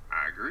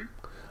 I agree.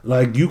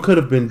 Like, you could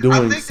have been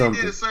doing something. I think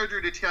they did a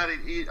surgery to try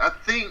to. I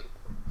think,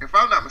 if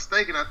I'm not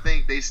mistaken, I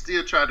think they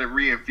still tried to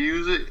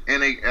reinfuse it,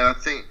 and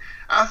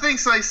I think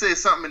Slay said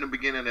something in the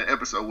beginning of the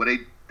episode where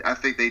I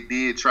think they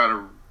did try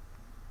to.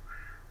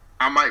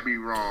 I might be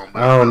wrong.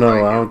 But I don't know.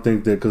 like I don't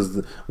think that,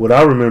 because what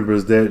I remember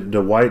is that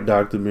the white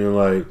doctor being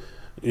like,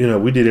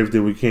 we did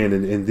everything we can,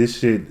 and this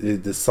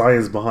shit, the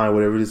science behind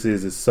whatever this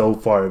is so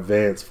far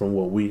advanced from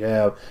what we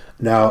have.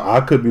 Now, I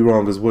could be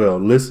wrong as well.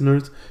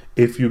 Listeners,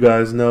 if you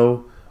guys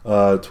know,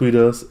 tweet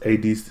us,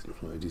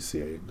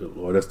 ADCA, good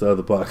Lord, that's the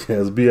other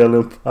podcast,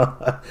 BLM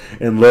Pod,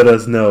 and let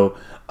us know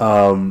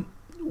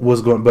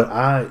what's going.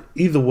 But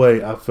either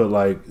way, I feel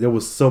like there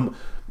was some.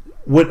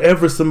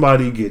 Whenever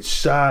somebody gets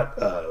shot,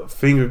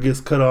 finger gets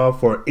cut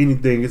off, or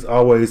anything, it's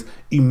always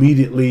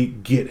immediately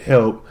get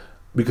help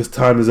because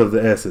time is of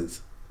the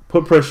essence.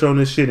 Put pressure on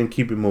this shit and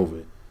keep it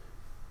moving.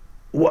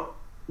 What?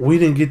 We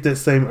didn't get that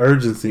same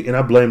urgency, and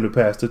I blame the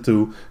pastor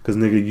too, because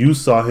nigga, you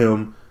saw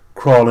him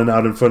crawling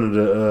out in front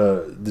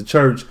of the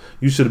church.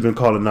 You should have been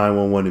calling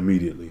 911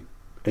 immediately,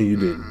 and you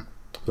didn't.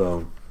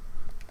 So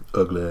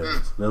ugly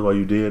ass. That's why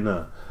you did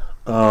now.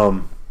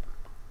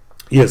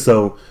 Yeah.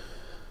 So.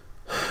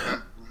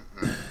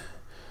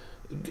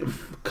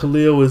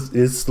 Khalil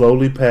is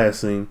slowly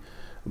passing,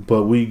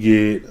 but we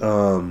get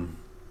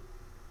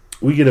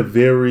a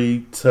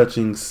very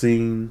touching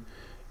scene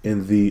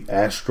in the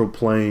astral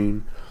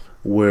plane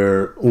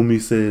where Umi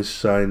says,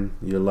 "Shine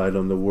your light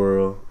on the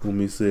world."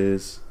 Umi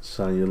says,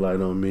 "Shine your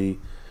light on me."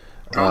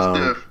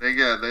 Stuff. They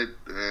got that,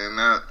 and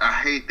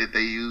I hate that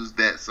they use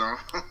that song.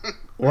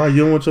 Why,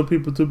 you don't want your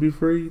people to be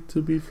free?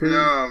 To be free?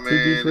 No, man, to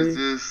be free? it's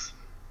just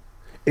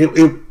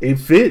it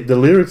fit. The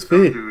lyrics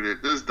fit. Don't do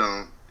that. Just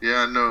don't.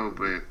 Yeah, I know,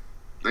 but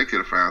they could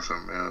have found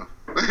something else.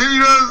 You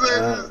know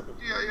what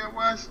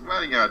I'm saying?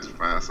 Why didn't y'all just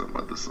find some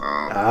other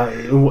song?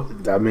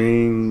 I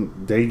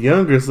mean, they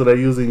younger, so they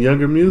using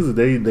younger music.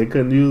 They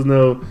couldn't use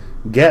no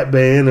Gap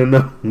Band or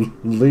no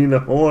Lena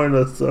Horne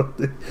or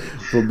something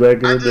for back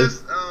in the day.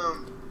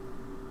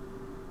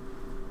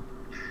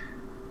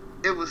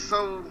 It was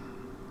so.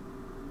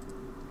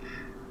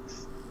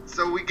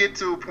 So we get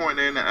to a point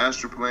there in the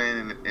astral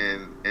plane,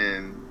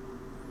 and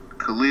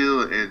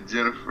Khalil and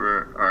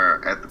Jennifer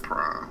are at the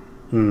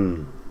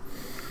prom.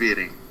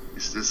 Fitting.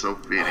 It's just so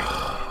fitting.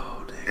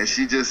 Oh, and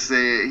she just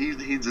said,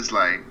 he just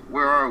like,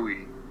 "Where are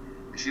we?"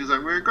 And she was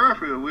like, "We're at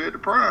Garfield. We're at the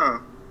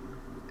prom."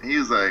 And he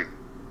was like,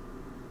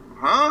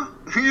 "Huh?"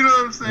 You know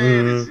what I'm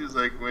saying? And she was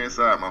like, "We're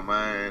inside my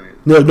mind."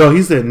 And no,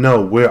 he said,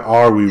 "No, where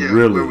are we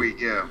really?" Where we,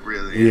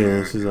 really. Yeah,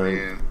 and she's like,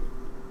 and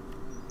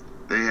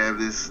they have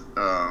this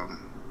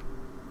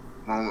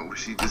moment where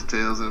she just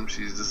tells him,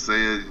 she just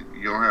said,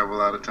 "You don't have a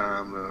lot of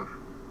time left."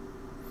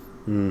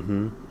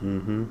 And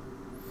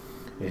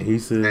he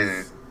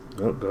says,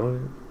 "Oh, go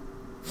ahead."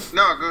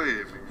 No, go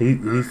ahead, man.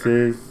 He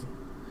says,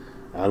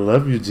 "I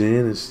love you,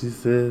 Jen," and she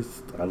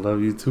says, "I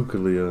love you too,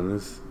 Khalil." And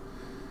it's,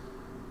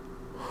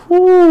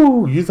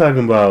 whoo, you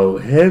talking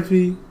about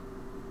heavy?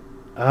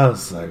 I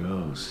was like,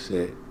 oh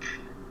shit.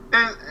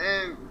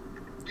 And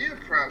give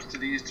props to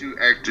these two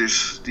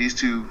actors,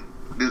 this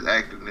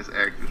actor and this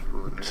actress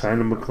for this.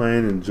 China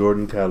McClain and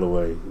Jordan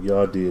Calloway,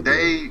 y'all did.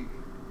 They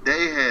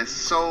had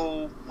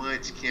so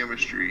much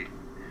chemistry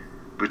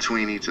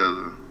between each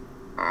other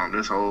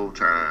this whole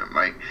time.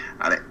 Like,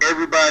 out of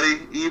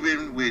everybody,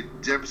 even with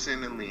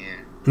Jefferson and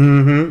Lynn,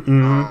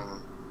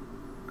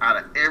 out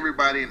of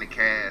everybody in the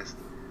cast,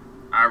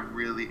 I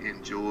really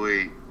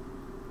enjoyed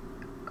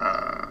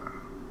them.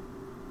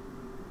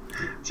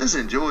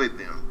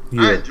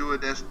 Yeah. I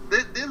enjoyed that.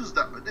 This was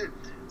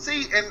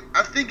see, and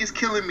I think it's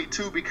killing me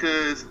too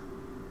because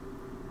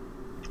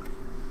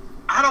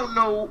I don't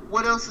know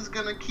what else is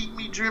gonna keep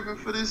me driven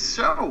for this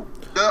show.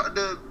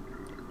 The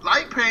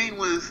Light Pain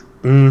was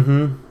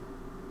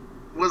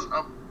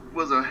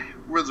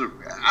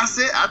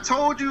I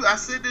told you, I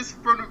said this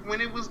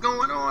when it was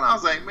going on. I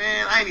was like,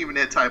 man, I ain't even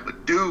that type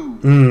of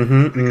dude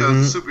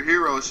because of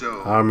superhero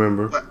show. I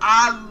remember, but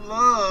I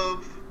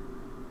love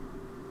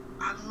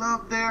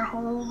their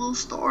whole little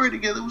story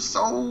together. It was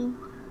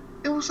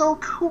so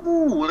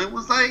cool, and it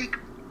was like,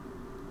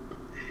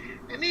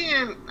 and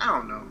then I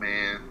don't know,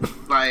 man,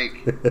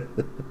 like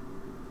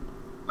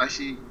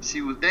she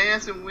was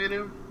dancing with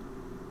him.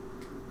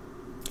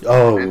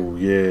 Oh,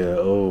 yeah.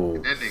 Oh.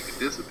 And that nigga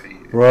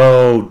dissipated.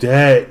 Bro,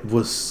 that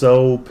was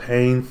so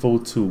painful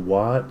to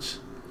watch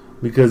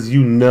because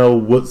you know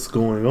what's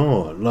going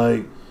on.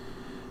 Like,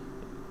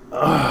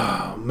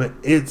 oh, man,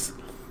 it's...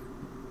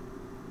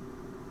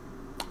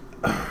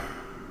 That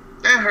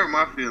hurt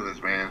my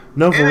feelings, man.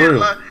 No, for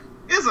real.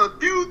 it's a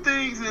few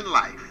things in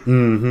life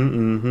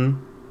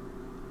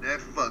that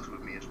fucks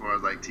with me as far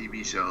as like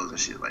TV shows and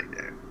shit like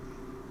that.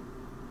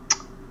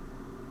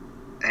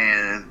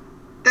 And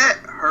that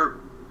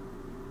hurt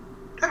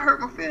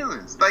my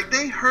feelings. Like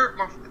they hurt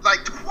my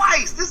like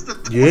twice. This is the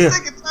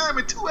second time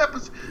in 2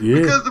 episodes. Yeah.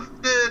 Because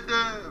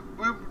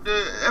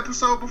the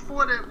episode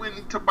before that when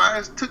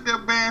Tobias took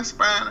that man's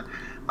spine,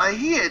 like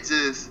he had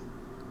just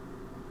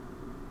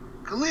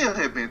Khalil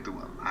had been through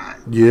a lot.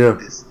 Yeah.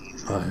 This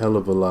season. A hell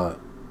of a lot.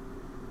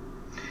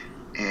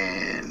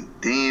 And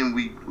then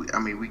we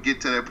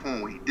get to that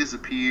point where he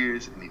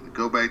disappears and he would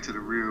go back to the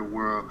real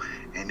world,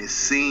 and this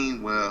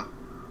scene where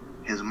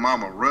his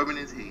mama rubbing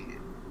his head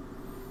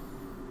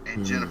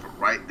and Jennifer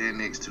right there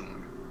next to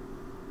him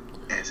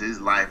as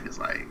his life is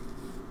like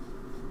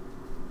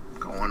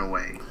going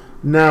away.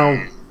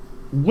 Now,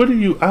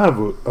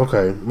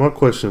 my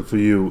question for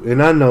you,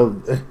 and I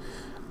know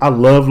I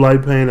love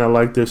Light Pain, I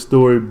like their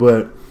story,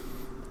 but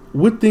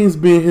with things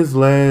being his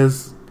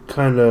last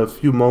kind of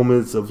few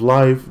moments of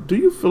life, do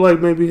you feel like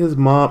maybe his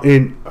mom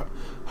and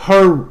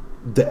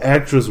the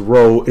actress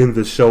role in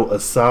the show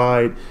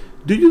aside,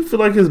 do you feel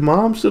like his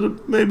mom should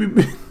have maybe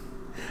been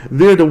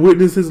there to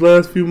witness his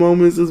last few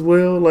moments as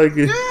well? Like,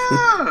 yeah.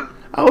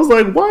 I was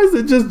like, why is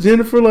it just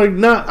Jennifer? Like,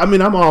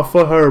 I'm all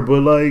for her,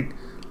 but like,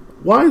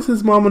 why is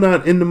his mama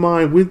not in the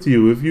mind with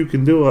you if you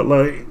can do it?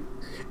 Like,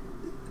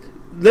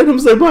 let him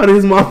say bye to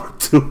his mama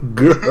too,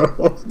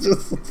 girl.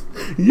 Just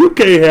you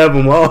can't have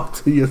them all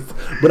to you.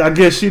 But I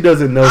guess she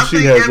doesn't know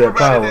she has that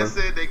power. Everybody that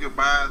said their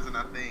goodbyes, and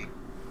I think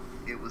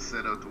it was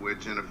set up to where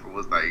Jennifer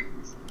was like,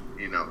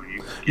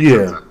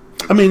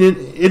 I mean,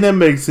 and that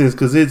makes sense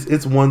because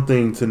it's one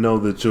thing to know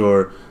that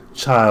your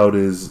child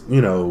is,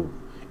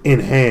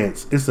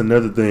 enhanced. It's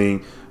another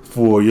thing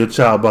for your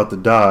child about to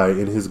die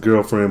and his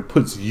girlfriend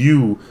puts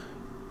you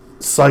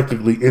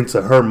psychically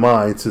into her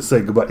mind to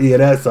say goodbye. Yeah,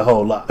 that's a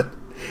whole lot.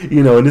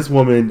 And this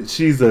woman,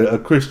 she's a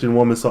Christian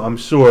woman, so I'm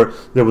sure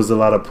there was a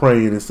lot of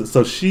praying and stuff.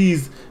 So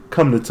she's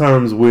come to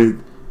terms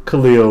with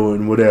Khalil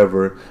and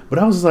whatever. But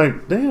I was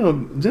like,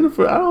 damn,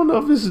 Jennifer, I don't know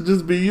if this should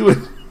just be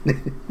you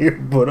here,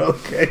 but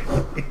okay.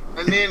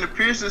 And then the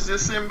Pearsons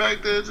just sitting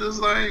back there just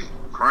like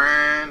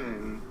crying,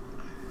 and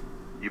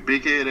your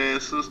big head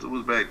ass sister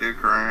was back there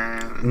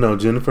crying. No,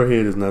 Jennifer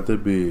Head is not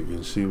that big,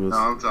 and she was. No,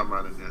 I'm talking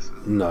about Odessa.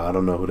 No, I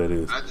don't know who that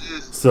is. I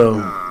just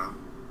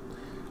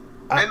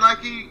and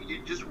like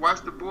you just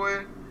watch the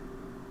boy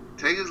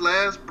take his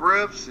last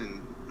breaths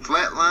and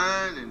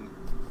flatline, and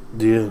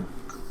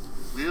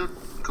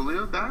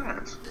Khalil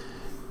dies.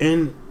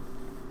 And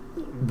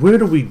where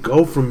do we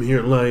go from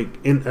here? Like,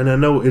 and I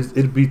know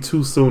it'd be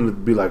too soon to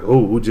be like,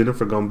 oh, who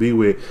Jennifer gonna be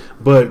with?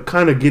 But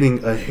kind of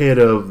getting ahead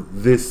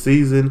of this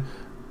season,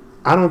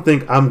 I don't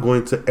think I'm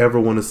going to ever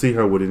want to see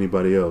her with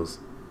anybody else.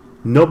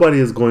 Nobody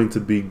is going to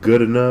be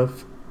good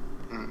enough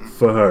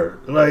for her.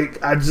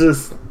 Like, I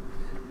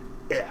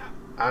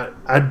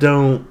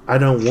don't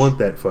want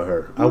that for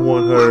her. I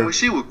want her. When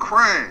she was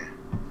crying.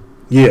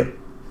 Yeah,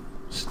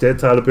 that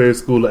Tyler Perry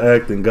School of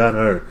Acting got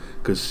her.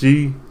 Cause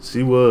she was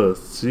crying.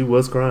 She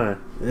was crying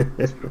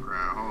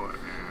hard,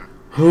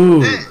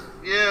 man.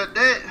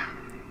 That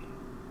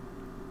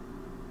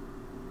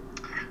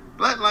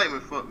Black Lightning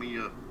fucked me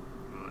up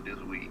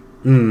this week.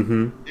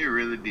 It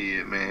really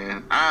did,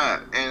 man. I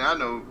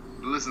know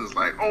the listeners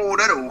like, oh,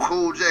 that old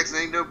Cole Jackson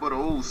ain't nothing but an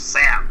old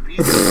sap.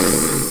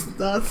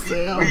 Not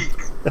sap.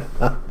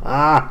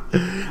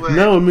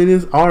 No, I mean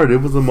it's art. It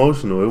was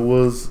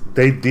emotional.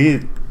 They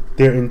did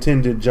their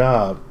intended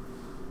job.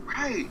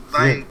 Right,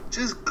 like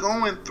just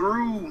going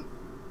through.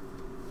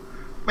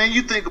 Man,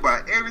 you think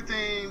about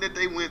everything that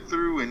they went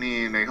through, and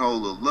then they whole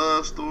little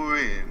love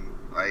story, and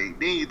like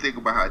then you think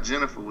about how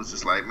Jennifer was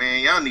just like,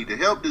 man, y'all need to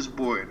help this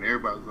boy, and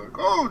everybody's like,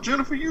 oh,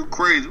 Jennifer, you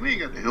crazy? We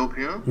ain't got to help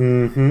him.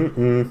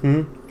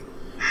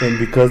 And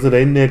because of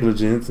their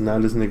negligence, now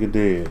this nigga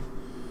dead.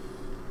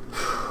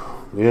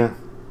 Yeah.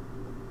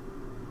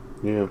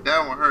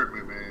 That one hurt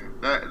me, man.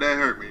 That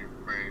hurt me,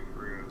 man. For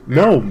real.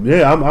 No,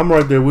 yeah, I'm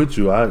right there with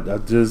you.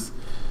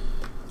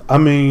 I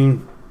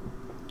mean,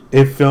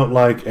 it felt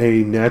like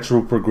a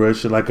natural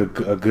progression, like a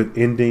good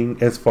ending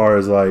as far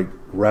as like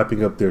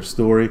wrapping up their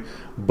story,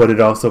 but it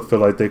also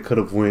felt like they could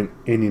have went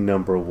any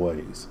number of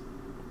ways.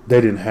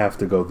 They didn't have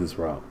to go this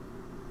route.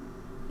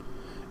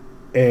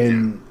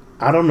 And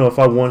I don't know if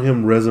I want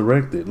him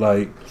resurrected.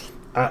 Like,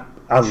 I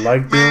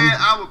like them. Man,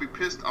 I would be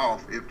pissed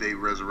off if they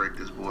resurrect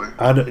this boy.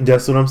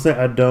 That's what I'm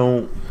saying.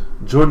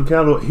 Jordan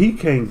Calloway, he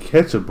can't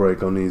catch a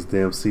break on these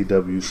damn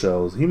CW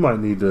shows. He might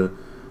need to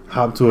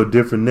hop to a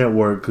different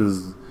network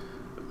because,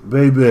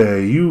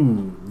 baby,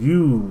 you,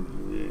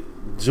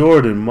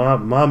 Jordan,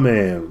 my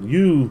man,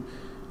 you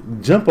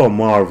jump on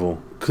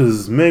Marvel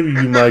because maybe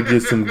you might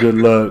get some good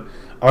luck.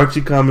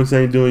 Archie Comics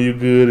ain't doing you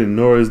good, and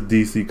nor is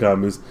DC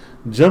Comics.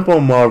 Jump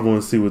on Marvel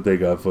and see what they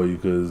got for you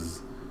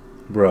because,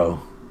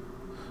 bro,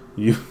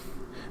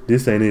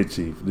 this ain't it,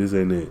 Chief. This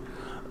ain't it.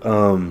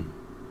 I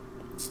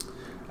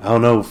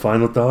don't know.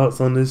 Final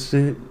thoughts on this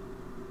shit?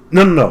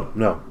 No.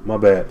 My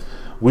bad.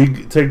 we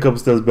take a couple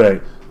steps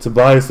back.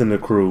 Tobias and the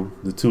crew,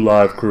 the 2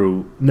 Live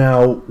crew.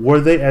 Now,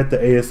 were they at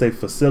the ASA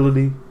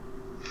facility?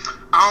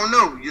 I don't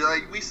know.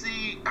 We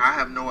see. I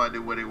have no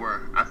idea where they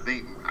were. I have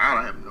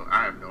no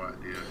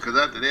idea. Because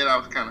after that, I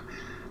was kind of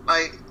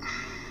like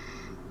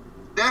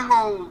that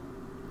whole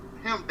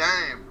him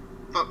dying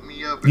fucked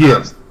me up.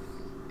 Yeah.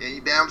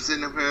 I'm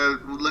sitting up here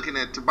looking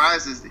at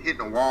Tobias is hitting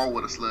the wall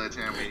with a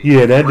sledgehammer.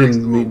 Yeah, that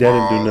didn't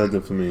do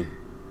nothing for me.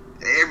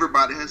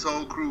 Everybody, his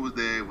whole crew was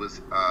there. It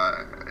was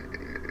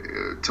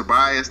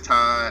Tobias,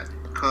 Todd,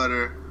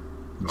 Cutter,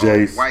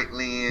 Jace, White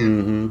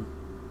Lynn. Mm-hmm.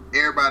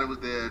 Everybody was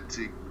there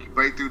to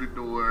break through the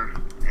door,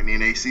 and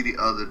then they see the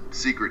other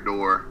secret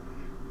door,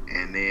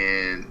 and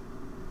then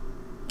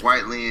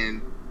White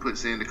Lynn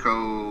puts in the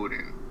code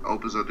and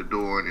opens up the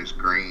door, and it's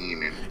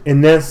green.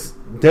 And that's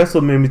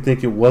what made me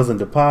think it wasn't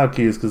the Pod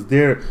Kids, because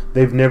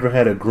they've never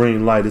had a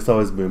green light. It's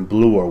always been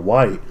blue or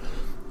white.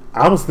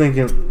 I was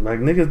thinking, like,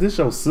 nigga, is this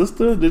your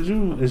sister?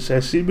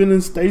 Has she been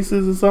in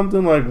stasis or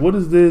something? Like, what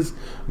is this?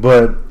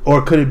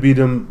 Or could it be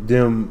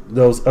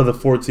those other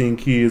 14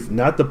 kids,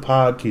 not the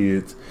Pod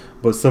Kids,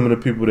 but some of the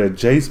people that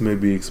Jace may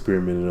be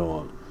experimenting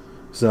on?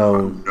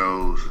 So, who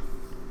knows?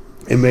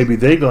 And maybe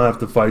they gonna have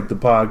to fight the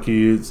Pod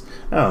Kids.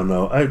 I don't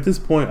know. At this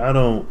point,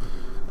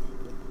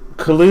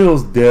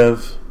 Khalil's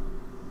death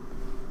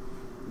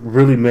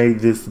really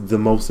made this the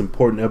most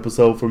important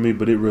episode for me,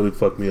 but it really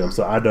fucked me up.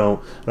 So I don't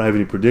have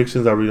any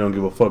predictions. I really don't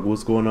give a fuck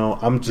what's going on.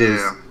 I'm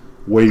just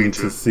waiting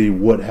to see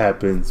what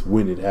happens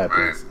when it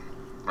happens.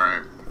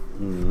 Right.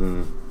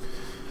 Mm-hmm.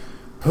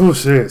 Oh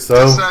shit! So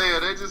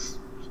they just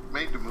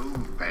make the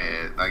move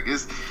bad. Like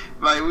it's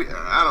like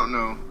I don't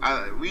know.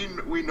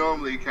 We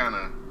normally kind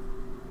of.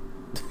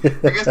 I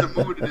guess the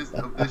mood of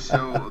this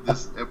show, of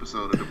this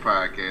episode of the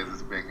podcast,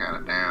 has been kind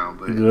of down.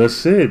 But good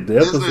shit. The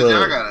episode,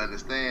 y'all gotta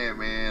understand,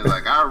 man.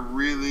 Like I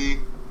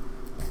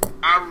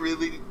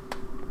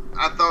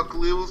thought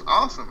Khalil was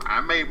awesome. I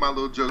made my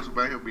little jokes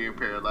about him being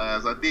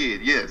paralyzed. I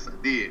did, yes, I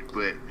did.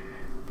 But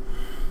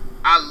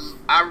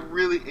I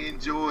really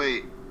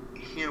enjoyed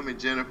him and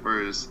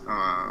Jennifer's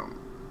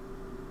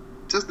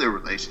just their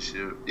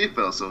relationship. It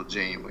felt so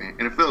genuine,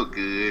 and it felt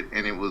good,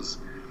 and it was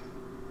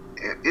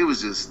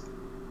just.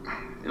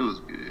 It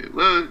was good.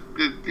 Well,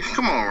 good.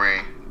 Come on,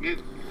 Rain.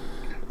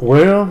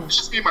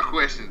 Just give my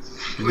questions.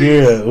 Please.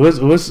 Yeah. What's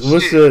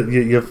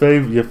your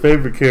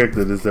favorite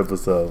character this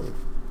episode?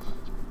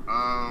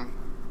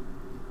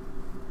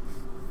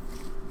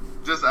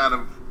 Just out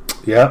of.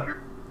 Yep.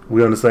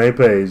 We on the same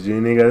page.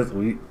 You ain't got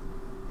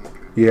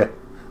yeah.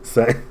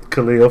 Same.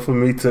 Khalil for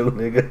me too,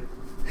 nigga.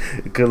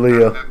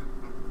 Khalil.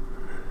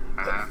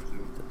 I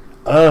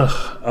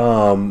have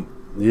to.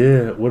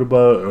 Yeah. What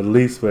about our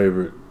least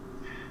favorite?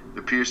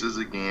 The Pierces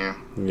again.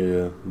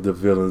 Yeah, the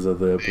villains of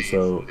the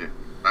episode.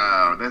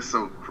 Wow, that's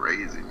so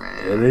crazy,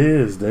 man. It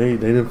is. They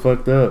done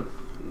fucked up.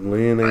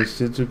 Lynn ain't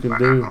shit you can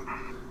do.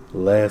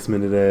 Last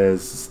minute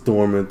ass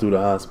storming through the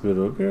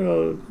hospital.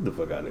 Girl, get the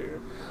fuck out of here.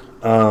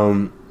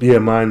 Yeah,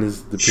 mine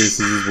is the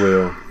Pierces as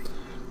well.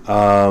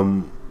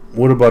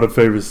 What about a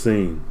favorite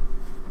scene?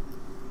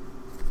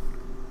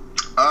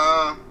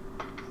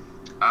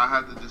 I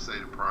have to just say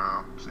the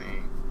prom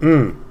scene.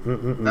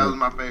 That was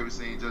my favorite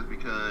scene just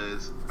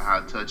because how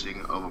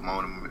touching of a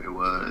moment it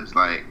was.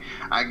 Like,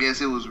 I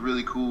guess it was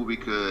really cool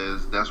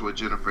because that's what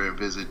Jennifer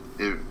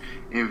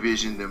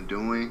envisioned them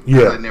doing.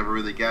 Yeah. I never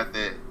really got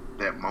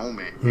that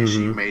moment, and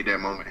she made that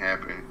moment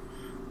happen.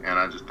 And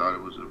I just thought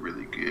it was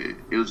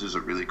it was just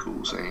a really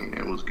cool scene.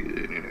 It was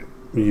good in it.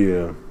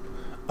 Yeah.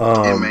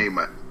 It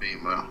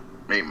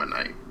made my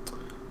night.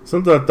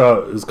 Something I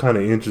thought was kind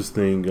of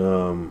interesting.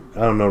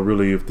 I don't know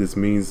really if this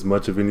means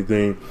much of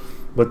anything,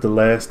 but the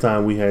last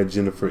time we had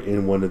Jennifer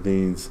in one of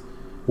these,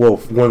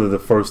 one of the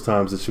first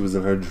times that she was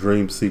in her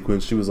dream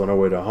sequence, she was on her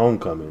way to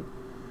homecoming.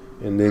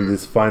 And then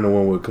this final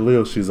one with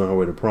Khalil, she's on her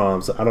way to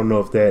prom. So I don't know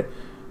if that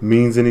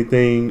means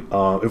anything.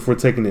 If we're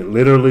taking it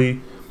literally,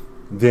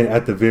 then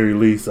at the very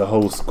least, a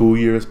whole school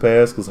year has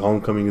passed because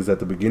homecoming is at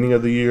the beginning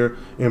of the year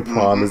and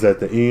prom is at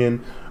the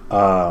end.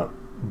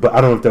 But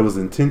I don't know if that was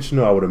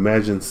intentional. I would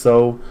imagine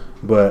so.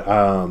 But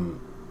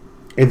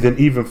and then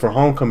even for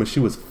homecoming, she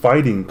was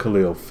fighting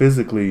Khalil,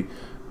 physically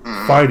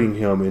fighting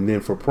him. And then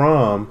for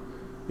prom,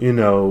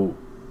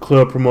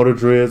 club promoter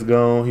Dre's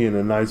gone. He in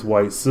a nice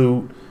white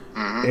suit.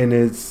 And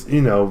it's,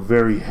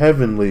 very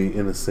heavenly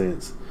in a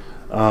sense.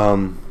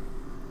 My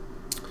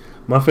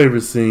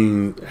favorite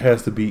scene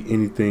has to be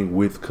anything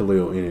with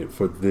Khalil in it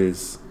for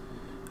this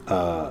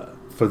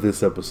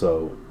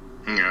episode.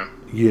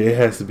 Yeah, it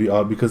has to be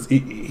all because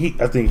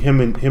I think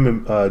him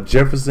and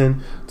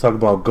Jefferson talk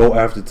about go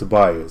after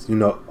Tobias.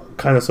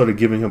 Kind of sort of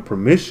giving him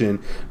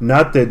permission.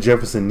 Not that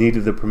Jefferson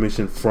needed the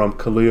permission from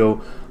Khalil,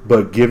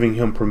 but giving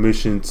him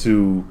permission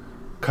to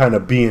kind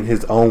of be in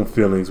his own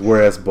feelings.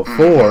 Whereas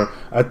before,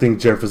 I think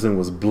Jefferson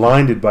was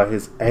blinded by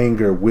his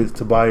anger with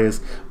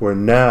Tobias. Where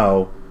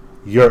now,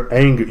 your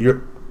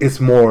anger, it's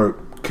more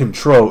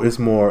control, it's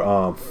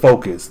more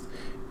focused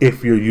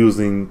if you're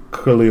using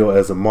Khalil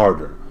as a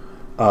martyr.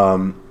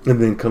 And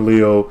then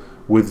Khalil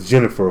with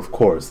Jennifer, of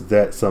course,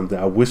 that's something.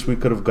 I wish we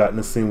could have gotten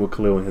a scene with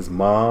Khalil and his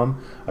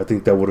mom. I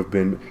think that would have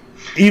been,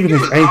 even You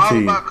his was all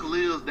auntie. about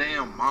Khalil's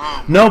damn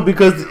mom. No,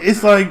 because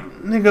it's like,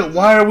 nigga,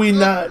 why are we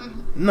not? Let her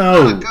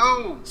No,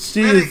 go.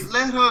 she let, is.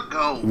 let her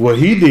go. Well,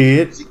 he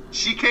did.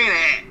 She can't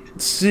act.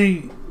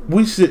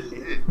 We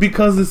should,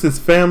 because this is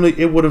family.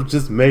 It would have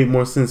just made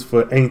more sense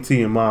for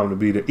auntie and mom to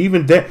be there.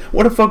 Even dad.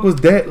 What the fuck was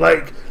that?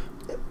 Like,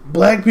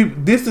 black people.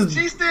 This is.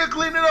 She's still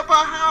cleaning up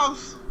our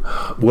house.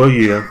 Well,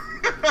 yeah,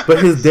 but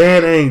his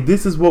dad ain't.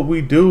 This is what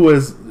we do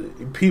as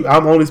people.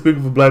 I'm only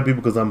speaking for black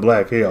people because I'm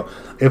black. Hell,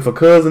 if a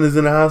cousin is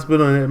in the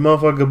hospital and that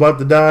motherfucker about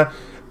to die,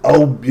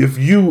 oh, if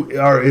you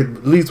are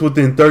at least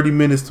within 30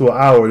 minutes to an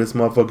hour, this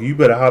motherfucker, you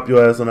better hop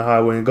your ass on the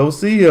highway and go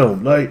see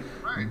him. Like,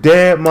 Right.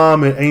 dad,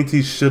 mom, and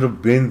auntie should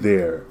have been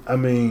there. I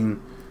mean,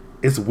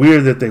 it's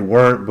weird that they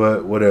weren't,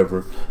 but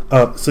whatever.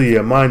 So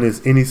yeah, mine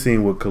is any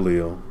scene with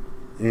Khalil,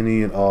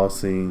 any and all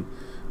scene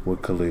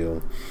with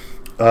Khalil.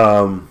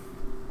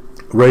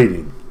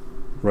 Rating.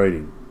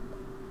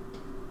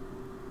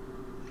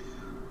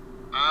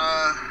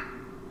 I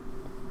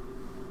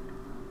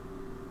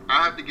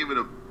have to give it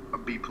a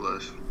B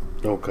plus.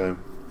 Okay.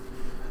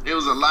 It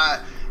was a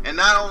lot, and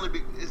not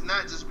only it's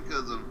not just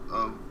because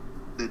of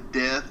the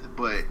death,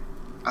 but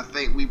I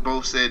think we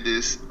both said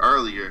this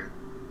earlier.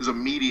 It was a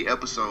meaty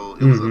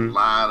episode. It was a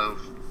lot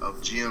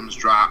of gems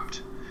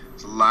dropped.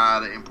 It's a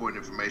lot of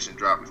important information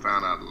dropped. We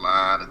found out a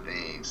lot of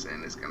things,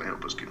 and it's gonna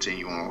help us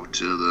continue on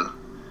to the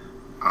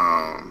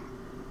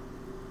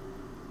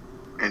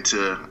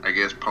into, I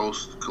guess,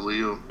 post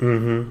Khalil.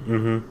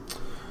 I'm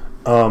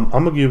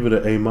gonna give it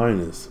an A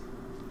minus,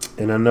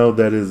 and I know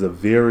that is a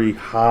very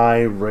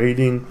high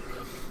rating,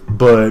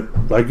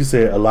 but like you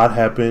said, a lot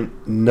happened.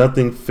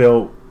 Nothing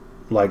felt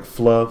like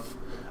fluff.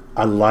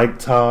 I like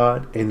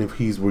Todd, and if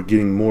we're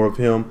getting more of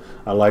him,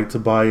 I like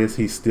Tobias.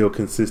 He's still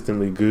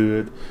consistently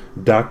good.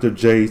 Dr.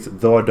 Jace,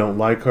 though I don't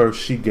like her,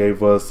 she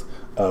gave us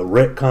a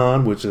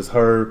retcon, which is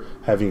her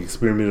having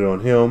experimented on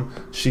him.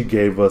 She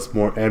gave us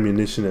more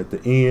ammunition at the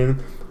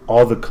end.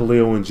 All the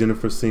Khalil and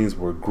Jennifer scenes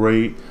were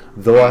great.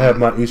 Though I have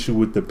my issue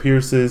with the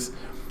Pierces,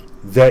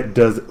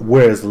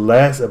 whereas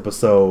last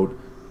episode,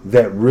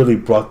 that really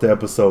brought the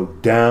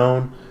episode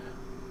down.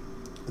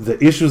 The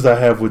issues I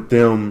have with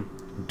them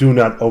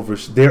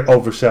they're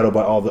overshadowed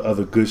by all the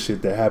other good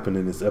shit that happened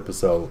in this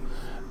episode.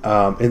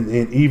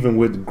 And even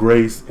with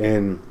Grace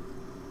and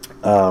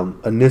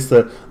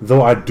Anissa,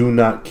 though I do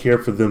not care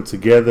for them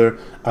together,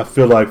 I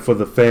feel like for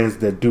the fans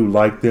that do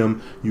like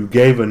them, you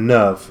gave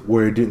enough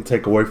where it didn't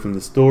take away from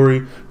the story.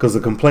 Because the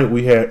complaint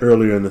we had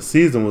earlier in the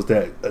season was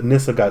that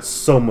Anissa got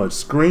so much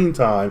screen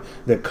time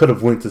that could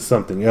have went to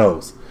something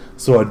else.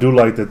 So I do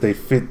like that they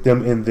fit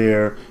them in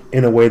there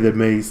in a way that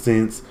made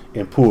sense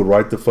and pulled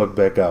right the fuck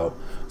back out.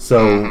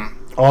 So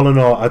all in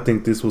all, I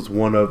think this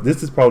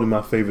is probably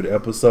my favorite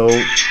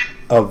episode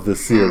of the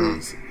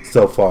series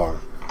so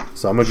far.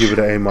 So I'm gonna give it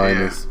an A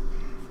minus.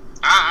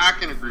 Yeah. I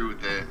can agree with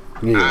that.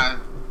 Yeah.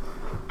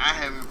 I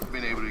haven't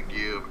been able to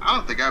give. I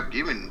don't think I've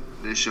given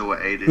this show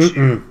an A this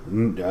year.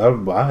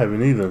 I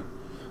haven't either.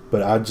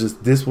 But I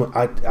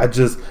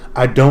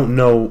don't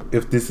know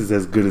if this is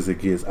as good as it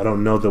gets. I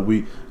don't know that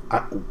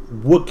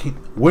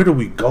where do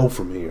we go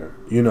from here?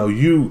 You know,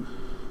 you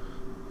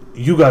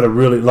gotta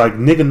really, like,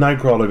 nigga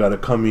Nightcrawler gotta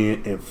come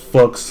in and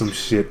fuck some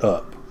shit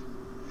up.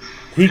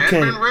 He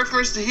hadn't been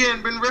referenced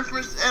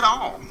at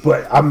all.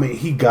 But I mean,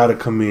 he gotta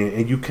come in,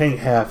 and you can't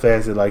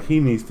half-ass it. Like,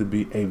 he needs to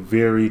be a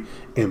very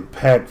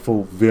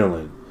impactful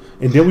villain.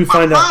 And then we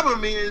find out.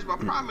 My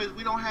problem is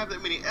we don't have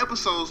that many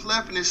episodes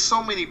left, and there's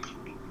so many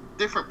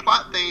different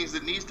plot things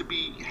that needs to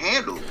be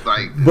handled,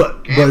 like the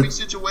Gambit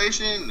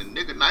situation, the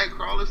nigga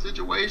Nightcrawler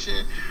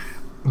situation.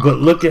 But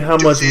look at how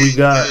much we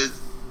got.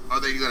 Are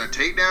they gonna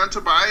take down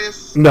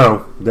Tobias?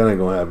 No, that ain't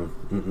gonna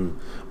happen.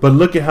 But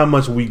look at how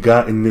much we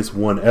got in this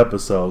one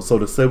episode. So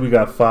to say we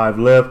got 5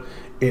 left,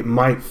 it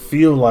might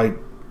feel like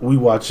we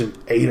watching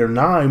 8 or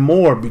 9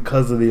 more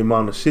because of the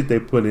amount of shit they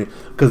put in.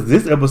 Because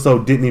this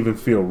episode didn't even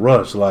feel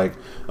rushed. Like,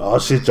 oh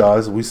shit,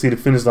 y'all, we see the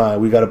finish line.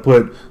 We got to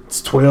put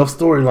 12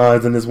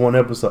 storylines in this one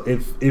episode.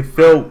 It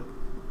felt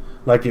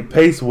like it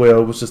paced well.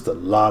 It was just a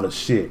lot of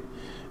shit.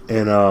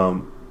 And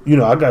you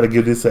know, I got to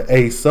give this an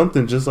A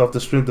something just off the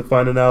strength of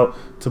finding out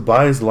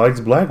Tobias likes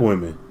black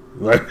women.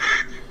 Like,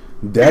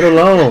 that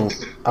alone.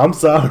 I'm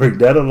sorry,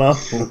 that alone.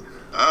 It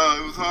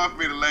was hard for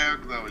me to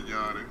laugh because I was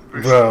yawning.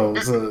 Bro,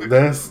 so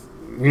that's,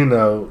 you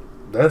know,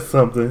 that's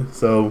something.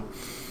 So,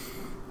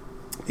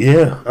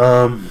 yeah,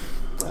 I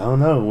don't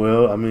know.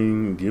 Well, I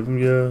mean, give them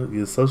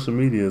your social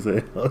medias. Well,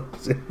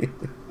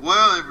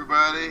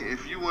 everybody,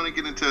 if you want to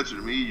get in touch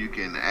with me, you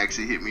can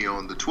actually hit me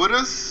on the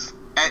Twitters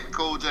at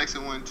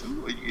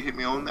ColeJackson12, or you can hit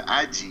me on the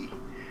IG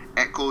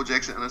at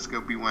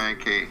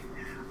ColeJackson_BYNK.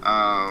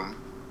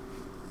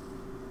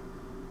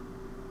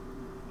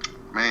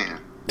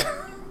 Man, I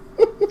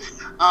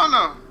don't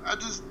know. I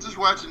just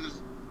watching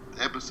this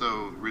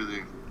episode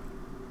really,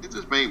 it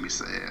just made me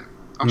sad.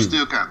 I'm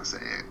still kind of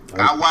sad.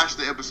 I watched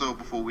the episode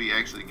before we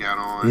actually got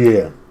on.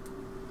 Yeah.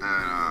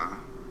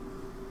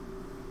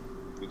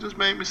 And It just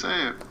made me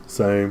sad.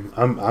 Same.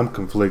 I'm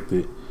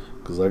conflicted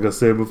because, like I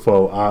said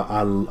before,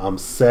 I'm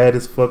sad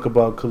as fuck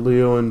about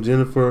Khalil and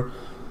Jennifer,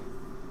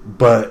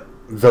 but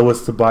though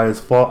it's Tobias'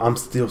 fault, I'm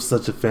still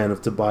such a fan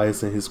of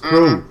Tobias and his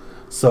crew.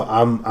 So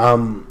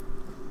I'm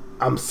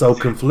so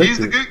conflicted. He's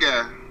the good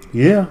guy.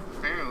 Yeah.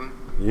 Apparently.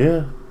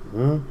 Yeah.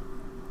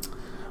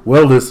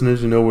 Well,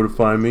 listeners, you know where to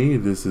find me.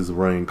 This is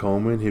Rain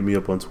Coleman. Hit me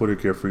up on Twitter,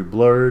 Carefree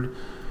Blurred.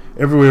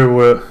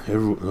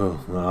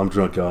 I'm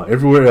drunk, y'all.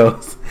 Everywhere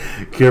else,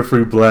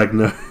 Carefree Black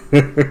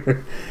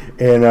Nerd.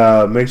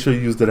 And make sure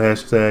you use that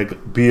hashtag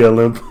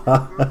BLM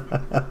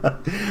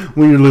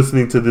when you're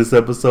listening to this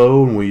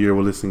episode, when you're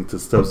listening to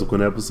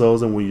subsequent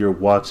episodes, and when you're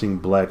watching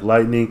Black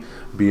Lightning,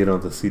 be it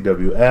on the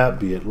CW app,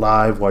 be it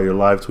live while you're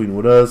live tweeting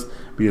with us,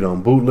 be it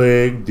on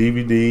bootleg,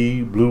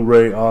 DVD,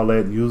 Blu-ray, all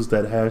that. Use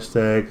that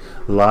hashtag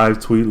live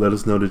tweet. Let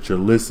us know that you're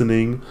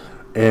listening.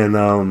 And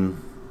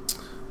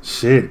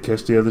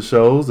catch the other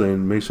shows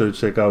and make sure to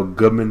check out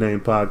Government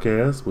Name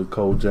Podcast with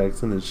Cole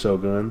Jackson and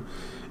Shogun.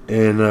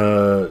 And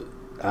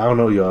I don't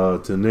know, y'all.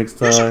 Till next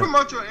time. You should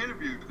promote your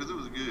interview because it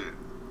was good.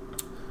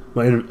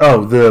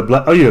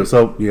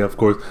 Of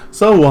course.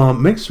 So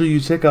make sure you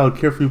check out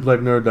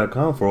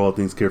carefreeblacknerd.com for all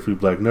things Carefree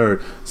Black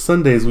Nerd.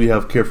 Sundays we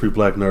have Carefree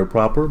Black Nerd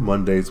proper.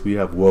 Mondays we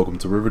have Welcome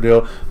to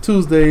Riverdale.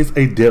 Tuesdays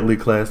A Deadly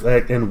Class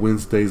Act, and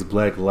Wednesdays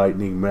Black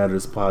Lightning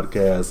Matters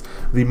podcast.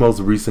 The most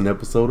recent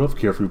episode of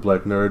Carefree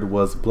Black Nerd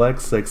was Black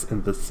Sex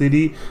in the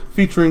City,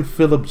 featuring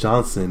Philip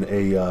Johnson,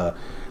 a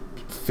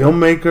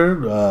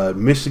filmmaker,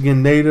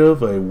 Michigan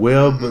native, a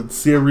web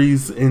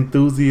series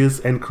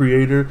enthusiast and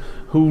creator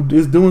who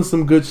is doing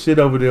some good shit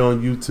over there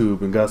on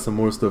YouTube and got some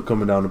more stuff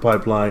coming down the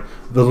pipeline.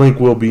 The link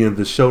will be in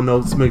the show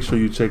notes. Make sure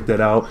you check that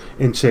out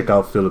and check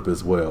out Philip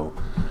as well.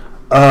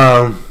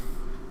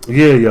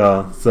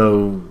 Y'all.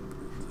 So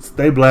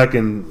stay black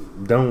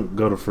and don't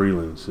go to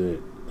Freeland. Shit.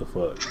 The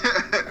fuck.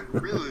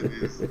 Freeland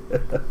is.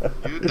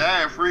 You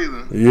die in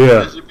Freeland.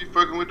 Yeah. You should be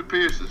fucking with the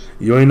Pierces.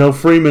 You ain't no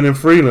Freeman in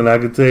Freeland, I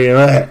can tell you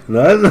that.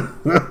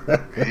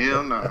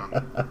 Hell no.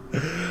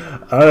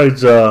 All right,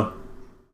 y'all.